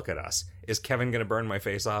at us. Is Kevin going to burn my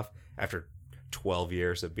face off after 12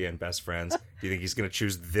 years of being best friends? Do you think he's going to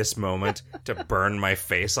choose this moment to burn my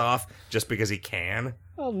face off just because he can?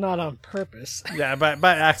 Well, not on purpose. Yeah,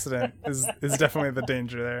 by accident is definitely the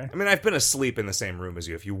danger there. I mean, I've been asleep in the same room as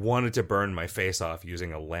you. If you wanted to burn my face off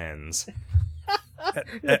using a lens,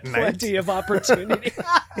 At night Plenty of opportunity.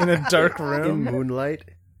 in a dark In room. moonlight.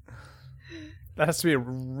 That has to be a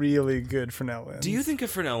really good Fresnel lens. do you think a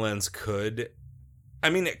Fresnel lens could... I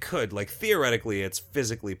mean, it could. Like, theoretically, it's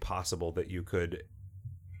physically possible that you could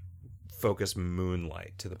focus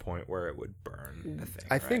moonlight to the point where it would burn the thing.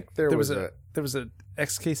 I right? think there was a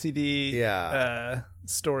XKCD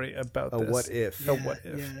story about this. what if. A what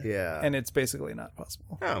if. Yeah. And it's basically not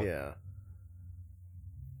possible. Oh. Yeah.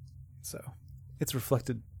 So it's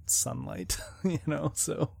reflected sunlight,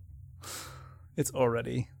 so it's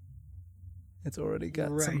already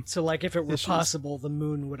got Right. some. So, like, if it were issues. possible, the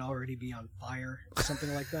moon would already be on fire, or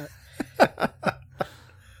something like that.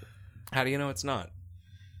 How do you know it's not?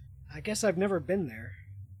 I guess I've never been there.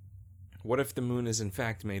 What if the moon is in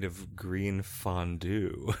fact made of green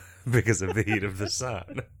fondue because of the heat of the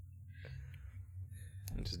sun?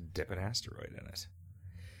 And just dip an asteroid in it.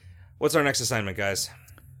 What's our next assignment, guys?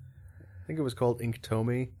 I think it was called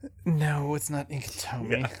Inktomi. No, it's not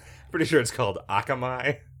Inktomi. Yeah. Pretty sure it's called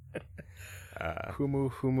Akamai.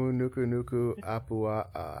 Humu Nuku Nuku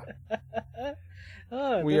Apua.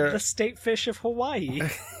 Oh, We the, are- the state fish of Hawaii.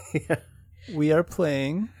 We are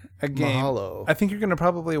playing a game. Mahalo. I think you're going to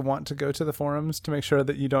probably want to go to the forums to make sure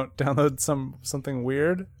that you don't download something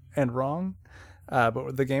weird and wrong.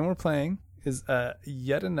 But the game we're playing is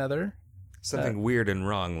yet another Something weird and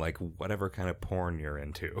wrong, like whatever kind of porn you're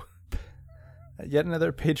into.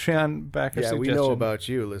 Patreon backer Yeah, we suggestion. know about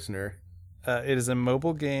you, listener. It is a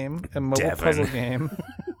mobile game, a mobile Devin. puzzle game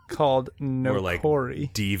called Or like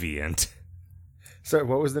Nokori. deviant. Sorry,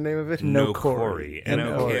 what was the name of it? No Nokori. Nokori.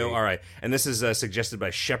 N-O-K-O. All right. And this is suggested by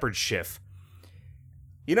Shepherd Schiff.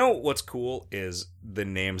 You know what's cool is the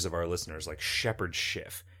names of our listeners, like Shepherd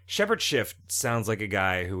Schiff. Shepherd Schiff sounds like a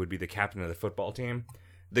guy who would be the captain of the football team.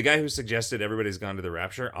 The guy who suggested Everybody's Gone to the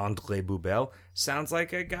Rapture, André Boubel, sounds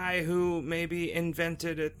like a guy who maybe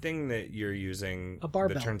invented a thing that you're using. A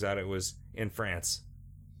barbell. That turns out it was in France.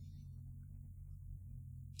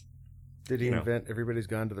 Did he You know. invent Everybody's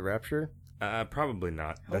Gone to the Rapture? Probably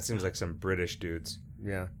not. That seems like some British dudes.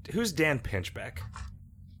 Yeah. Who's Dan Pinchbeck?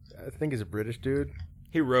 I think he's a British dude.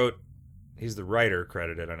 He's the writer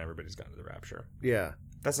credited on Everybody's Gone to the Rapture. Yeah.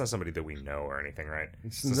 That's not somebody that we know or anything, right?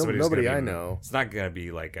 It's not somebody who's nobody gonna I be- know. It's not going to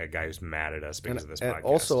be like a guy who's mad at us because of this And podcast.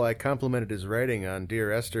 also, I complimented his writing on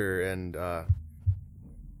Dear Esther and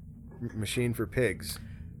Machine for Pigs.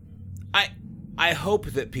 I hope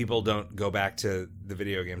that people don't go back to the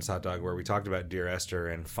video games Hot Dog where we talked about Dear Esther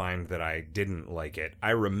and find that I didn't like it.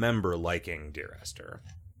 I remember liking Dear Esther.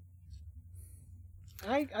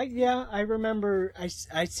 I remember.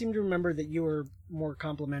 I seem to remember that you were more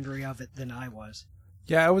complimentary of it than I was.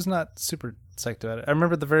 Yeah, I was not super psyched about it. I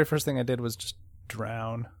remember the very first thing I did was just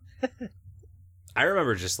drown. I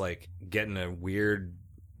remember just like getting a weird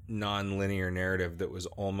non-linear narrative that was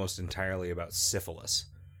almost entirely about syphilis.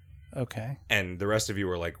 Okay. And the rest of you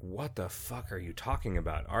were like, what the fuck are you talking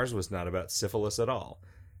about? Ours was not about syphilis at all.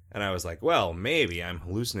 And I was like, well, maybe I'm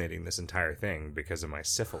hallucinating this entire thing because of my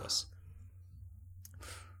syphilis.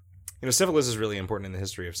 You know, syphilis is really important in the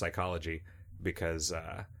history of psychology because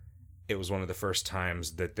it was one of the first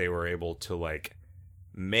times that they were able to, like,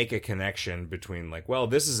 make a connection between, like, well,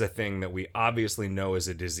 this is a thing that we obviously know is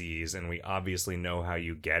a disease and we obviously know how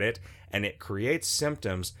you get it, and it creates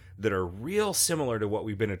symptoms that are real similar to what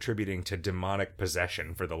we've been attributing to demonic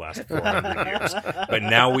possession for the last 400 years. But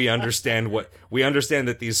now we understand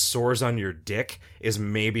that these sores on your dick is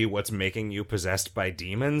maybe what's making you possessed by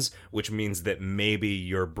demons, which means that maybe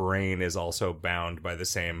your brain is also bound by the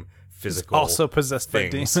same physical Also possessed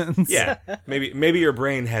things. by demons. Yeah, maybe your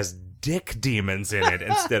brain has dick demons in it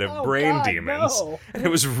instead of Oh, brain God, demons. no. And it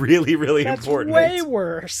was really, really That's important. way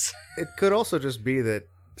worse. It could also just be that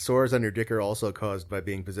sores on your dick are also caused by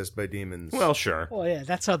being possessed by demons. Well, sure. Well, yeah,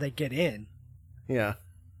 that's how they get in. yeah.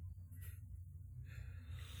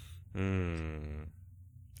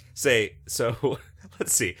 So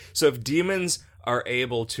let's see. So if demons are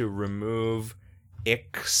able to remove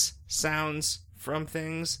icks sounds from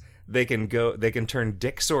things, they can turn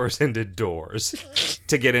dick sores into doors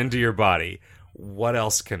to get into your body. What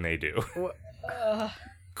else can they do?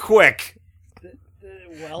 Quick!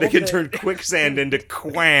 Well, They can turn quicksand into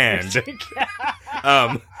quand.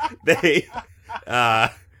 They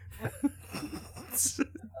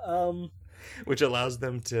which allows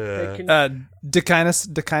them they to can,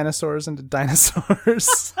 Dinosaurs into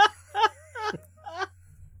dinosaurs.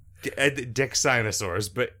 dick dinosaurs,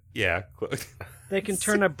 but yeah. they can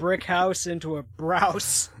turn a brick house into a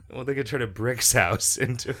browse. Well, they could turn a brick's house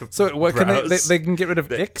into. So what can browse. they can get rid of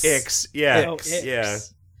The icks? icks, yeah, Oh, icks, yeah.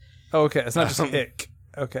 icks. Oh, okay, it's not just Um, ick.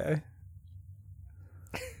 Okay.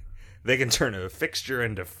 They can turn a fixture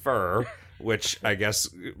into fur, which I guess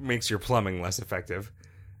makes your plumbing less effective.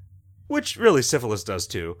 Which really syphilis does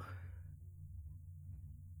too.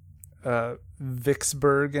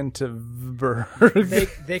 Vicksburg into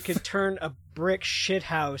Vberg. They could turn a brick shit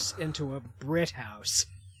house into a Brit house.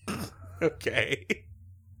 Okay.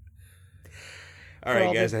 All For right,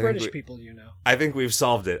 all guys. the British people, you know. I think we've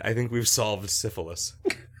solved it. I think we've solved syphilis.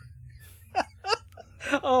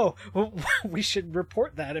 Oh, well, we should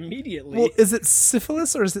report that immediately. Well, is it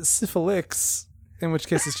syphilis or is it syphilix? In which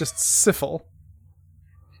case, it's just syphil.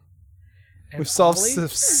 And We've solved Ollie?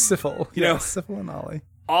 syphil. You know- syphil and Ollie.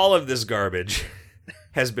 All of this garbage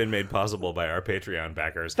has been made possible by our Patreon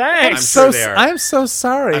backers. Thanks. I'm sure they are. I'm so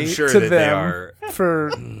sorry I'm sure to that them they are.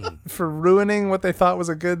 for ruining what they thought was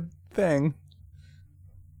a good thing.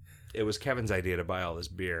 It was Kevin's idea to buy all this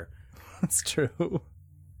beer. That's true.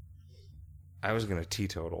 I was going to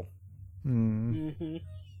teetotal. Mhm.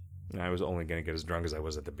 And I was only going to get as drunk as I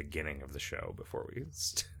was at the beginning of the show before we...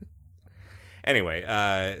 Anyway,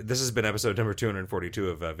 this has been episode number 242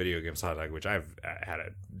 of Video Games Hot Dog, which I've had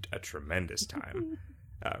a tremendous time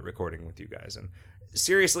recording with you guys. And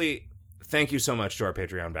seriously, thank you so much to our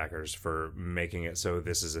Patreon backers for making it so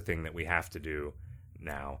this is a thing that we have to do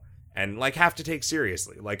now. And, like, have to take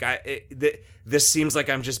seriously. Like, this seems like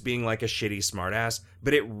I'm just being, like, a shitty smartass,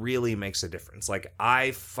 but it really makes a difference. Like,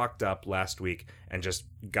 I fucked up last week and just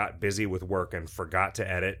got busy with work and forgot to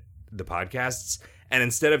edit the podcasts. And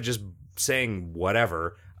instead of just saying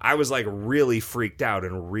whatever, I was, like, really freaked out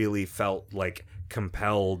and really felt, like,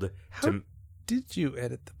 compelled to... Did you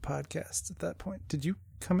edit the podcast at that point? Did you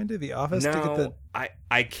come into the office to get the... No,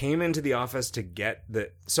 I came into the office to get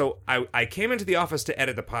the... So I came into the office to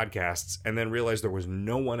edit the podcasts and then realized there was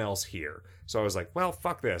no one else here. So I was like, well,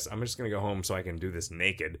 fuck this. I'm just going to go home so I can do this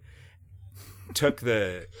naked. Took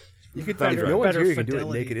the... You could Thumb if drive. no one's Better here, you can do it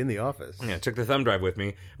fidelity. naked in the office. Yeah, took the thumb drive with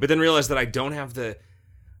me, but then realized that I don't have the...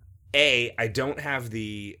 I don't have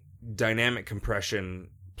the dynamic compression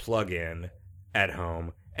plug-in at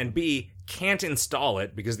home, and B, can't install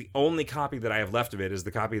it because the only copy that I have left of it is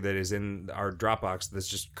the copy that is in our Dropbox that's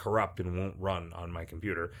just corrupt and won't run on my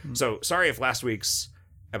computer. So sorry if last week's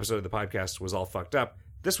episode of the podcast was all fucked up.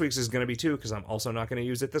 This week's is going to be too, because I'm also not going to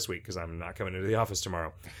use it this week because I'm not coming into the office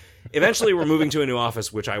tomorrow. Eventually, we're moving to a new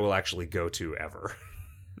office, which I will actually go to ever.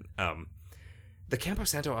 The Campo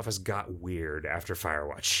Santo office got weird after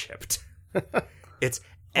Firewatch shipped. It's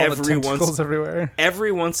all the every tentacles everywhere?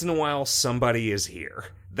 every once in a while somebody is here.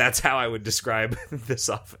 That's how I would describe this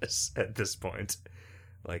office at this point.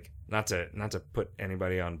 Like, not to put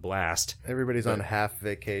anybody on blast. Everybody's on half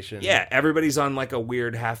vacation. Yeah, everybody's on like a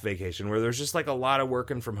weird half vacation where there's just like a lot of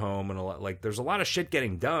working from home and a lot, like, there's a lot of shit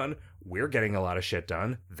getting done. We're getting a lot of shit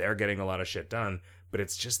done. They're getting a lot of shit done, but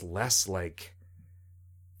it's just less like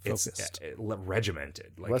Focused. it's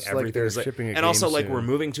regimented. Like Less like everything they're is like, shipping a and game also like soon. we're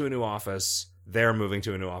moving to a new office. They're moving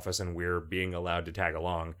to a new office, and we're being allowed to tag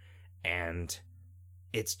along, and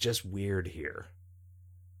it's just weird here.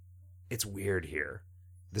 It's weird here.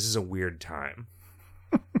 This is a weird time.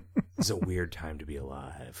 It's a weird time to be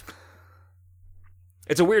alive.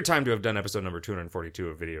 It's a weird time to have done episode number 242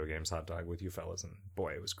 of Video Games Hot Dog with you fellas, and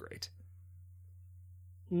boy, it was great.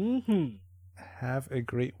 Mm-hmm. Have a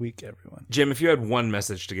great week, everyone. Jim, if you had one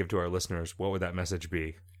message to give to our listeners, what would that message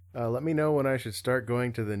be? Let me know when I should start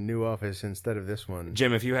going to the new office instead of this one.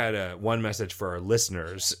 Jim, if you had one message for our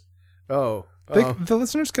listeners, Oh, The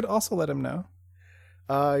listeners could also let him know.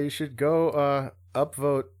 you should go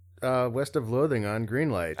upvote West of Loathing on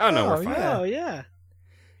Greenlight. oh no, Oh, we're fine. yeah. Oh, yeah.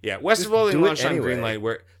 Yeah, West Just of Loathing do it launched on anyway. Greenlight.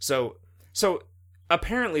 Where so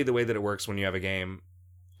apparently the way that it works when you have a game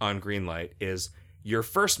on Greenlight is your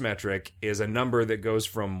first metric is a number that goes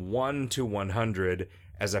from 1 to 100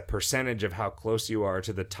 as a percentage of how close you are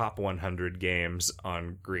to the top 100 games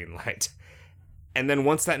on Greenlight. And then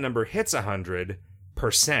once that number hits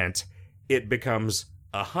 100%, it becomes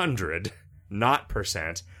 100, not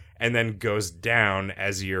percent, and then goes down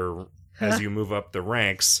as you move up the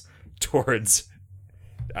ranks towards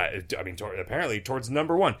apparently towards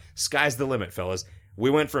number one. Sky's the limit, fellas.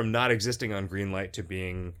 We went from not existing on Greenlight to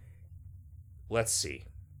being, let's see,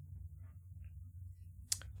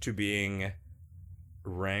 to being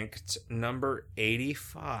ranked number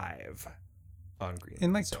 85 on Greenlight.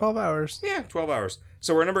 In like 12 hours. Yeah, 12 hours.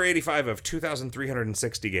 So we're number 85 of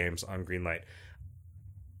 2,360 games on Greenlight.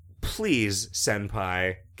 Please,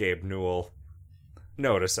 Senpai Gabe Newell,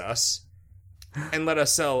 notice us and let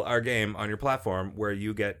us sell our game on your platform where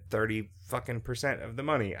you get 30% of the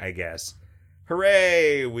money, I guess.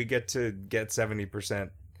 Hooray! We get to get 70%.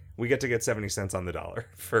 We get to get 70 cents on the dollar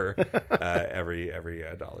for every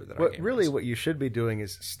dollar that our game Really, is. what you should be doing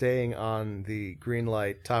is staying on the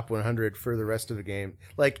Greenlight top 100 for the rest of the game.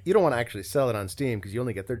 Like, you don't want to actually sell it on Steam because you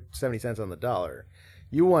only get 70 cents on the dollar.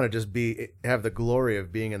 You want to just have the glory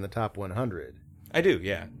of being in the top 100. I do,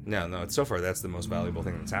 yeah. No. So far, that's the most valuable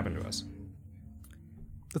thing that's happened to us.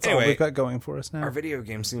 That's all we've got going for us now. Our video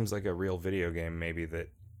game seems like a real video game, maybe that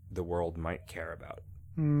the world might care about.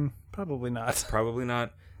 Probably not. Probably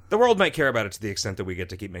not. The world might care about it to the extent that we get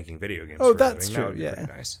to keep making video games. Oh, for a that's living. true. That would be Yeah,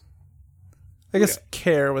 pretty nice. I guess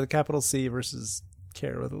care with a capital C versus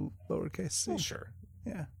care with a lowercase c. Well, sure.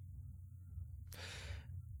 Yeah.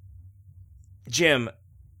 Jim,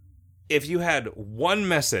 if you had one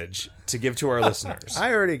message to give to our listeners,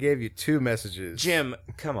 I already gave you 2 messages. Jim,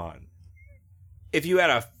 come on. If you had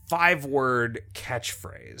a 5-word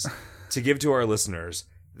catchphrase to give to our listeners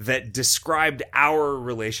that described our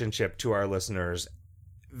relationship to our listeners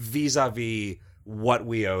vis-a-vis what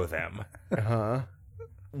we owe them,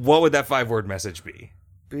 what would that 5-word message be?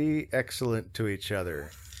 Be excellent to each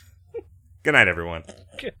other. Good night, everyone.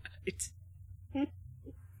 Good night.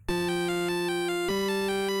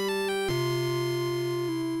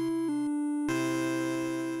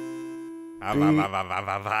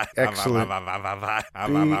 Excellent.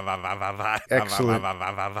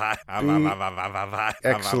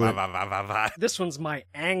 Excellent. This one's my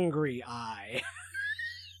angry eye.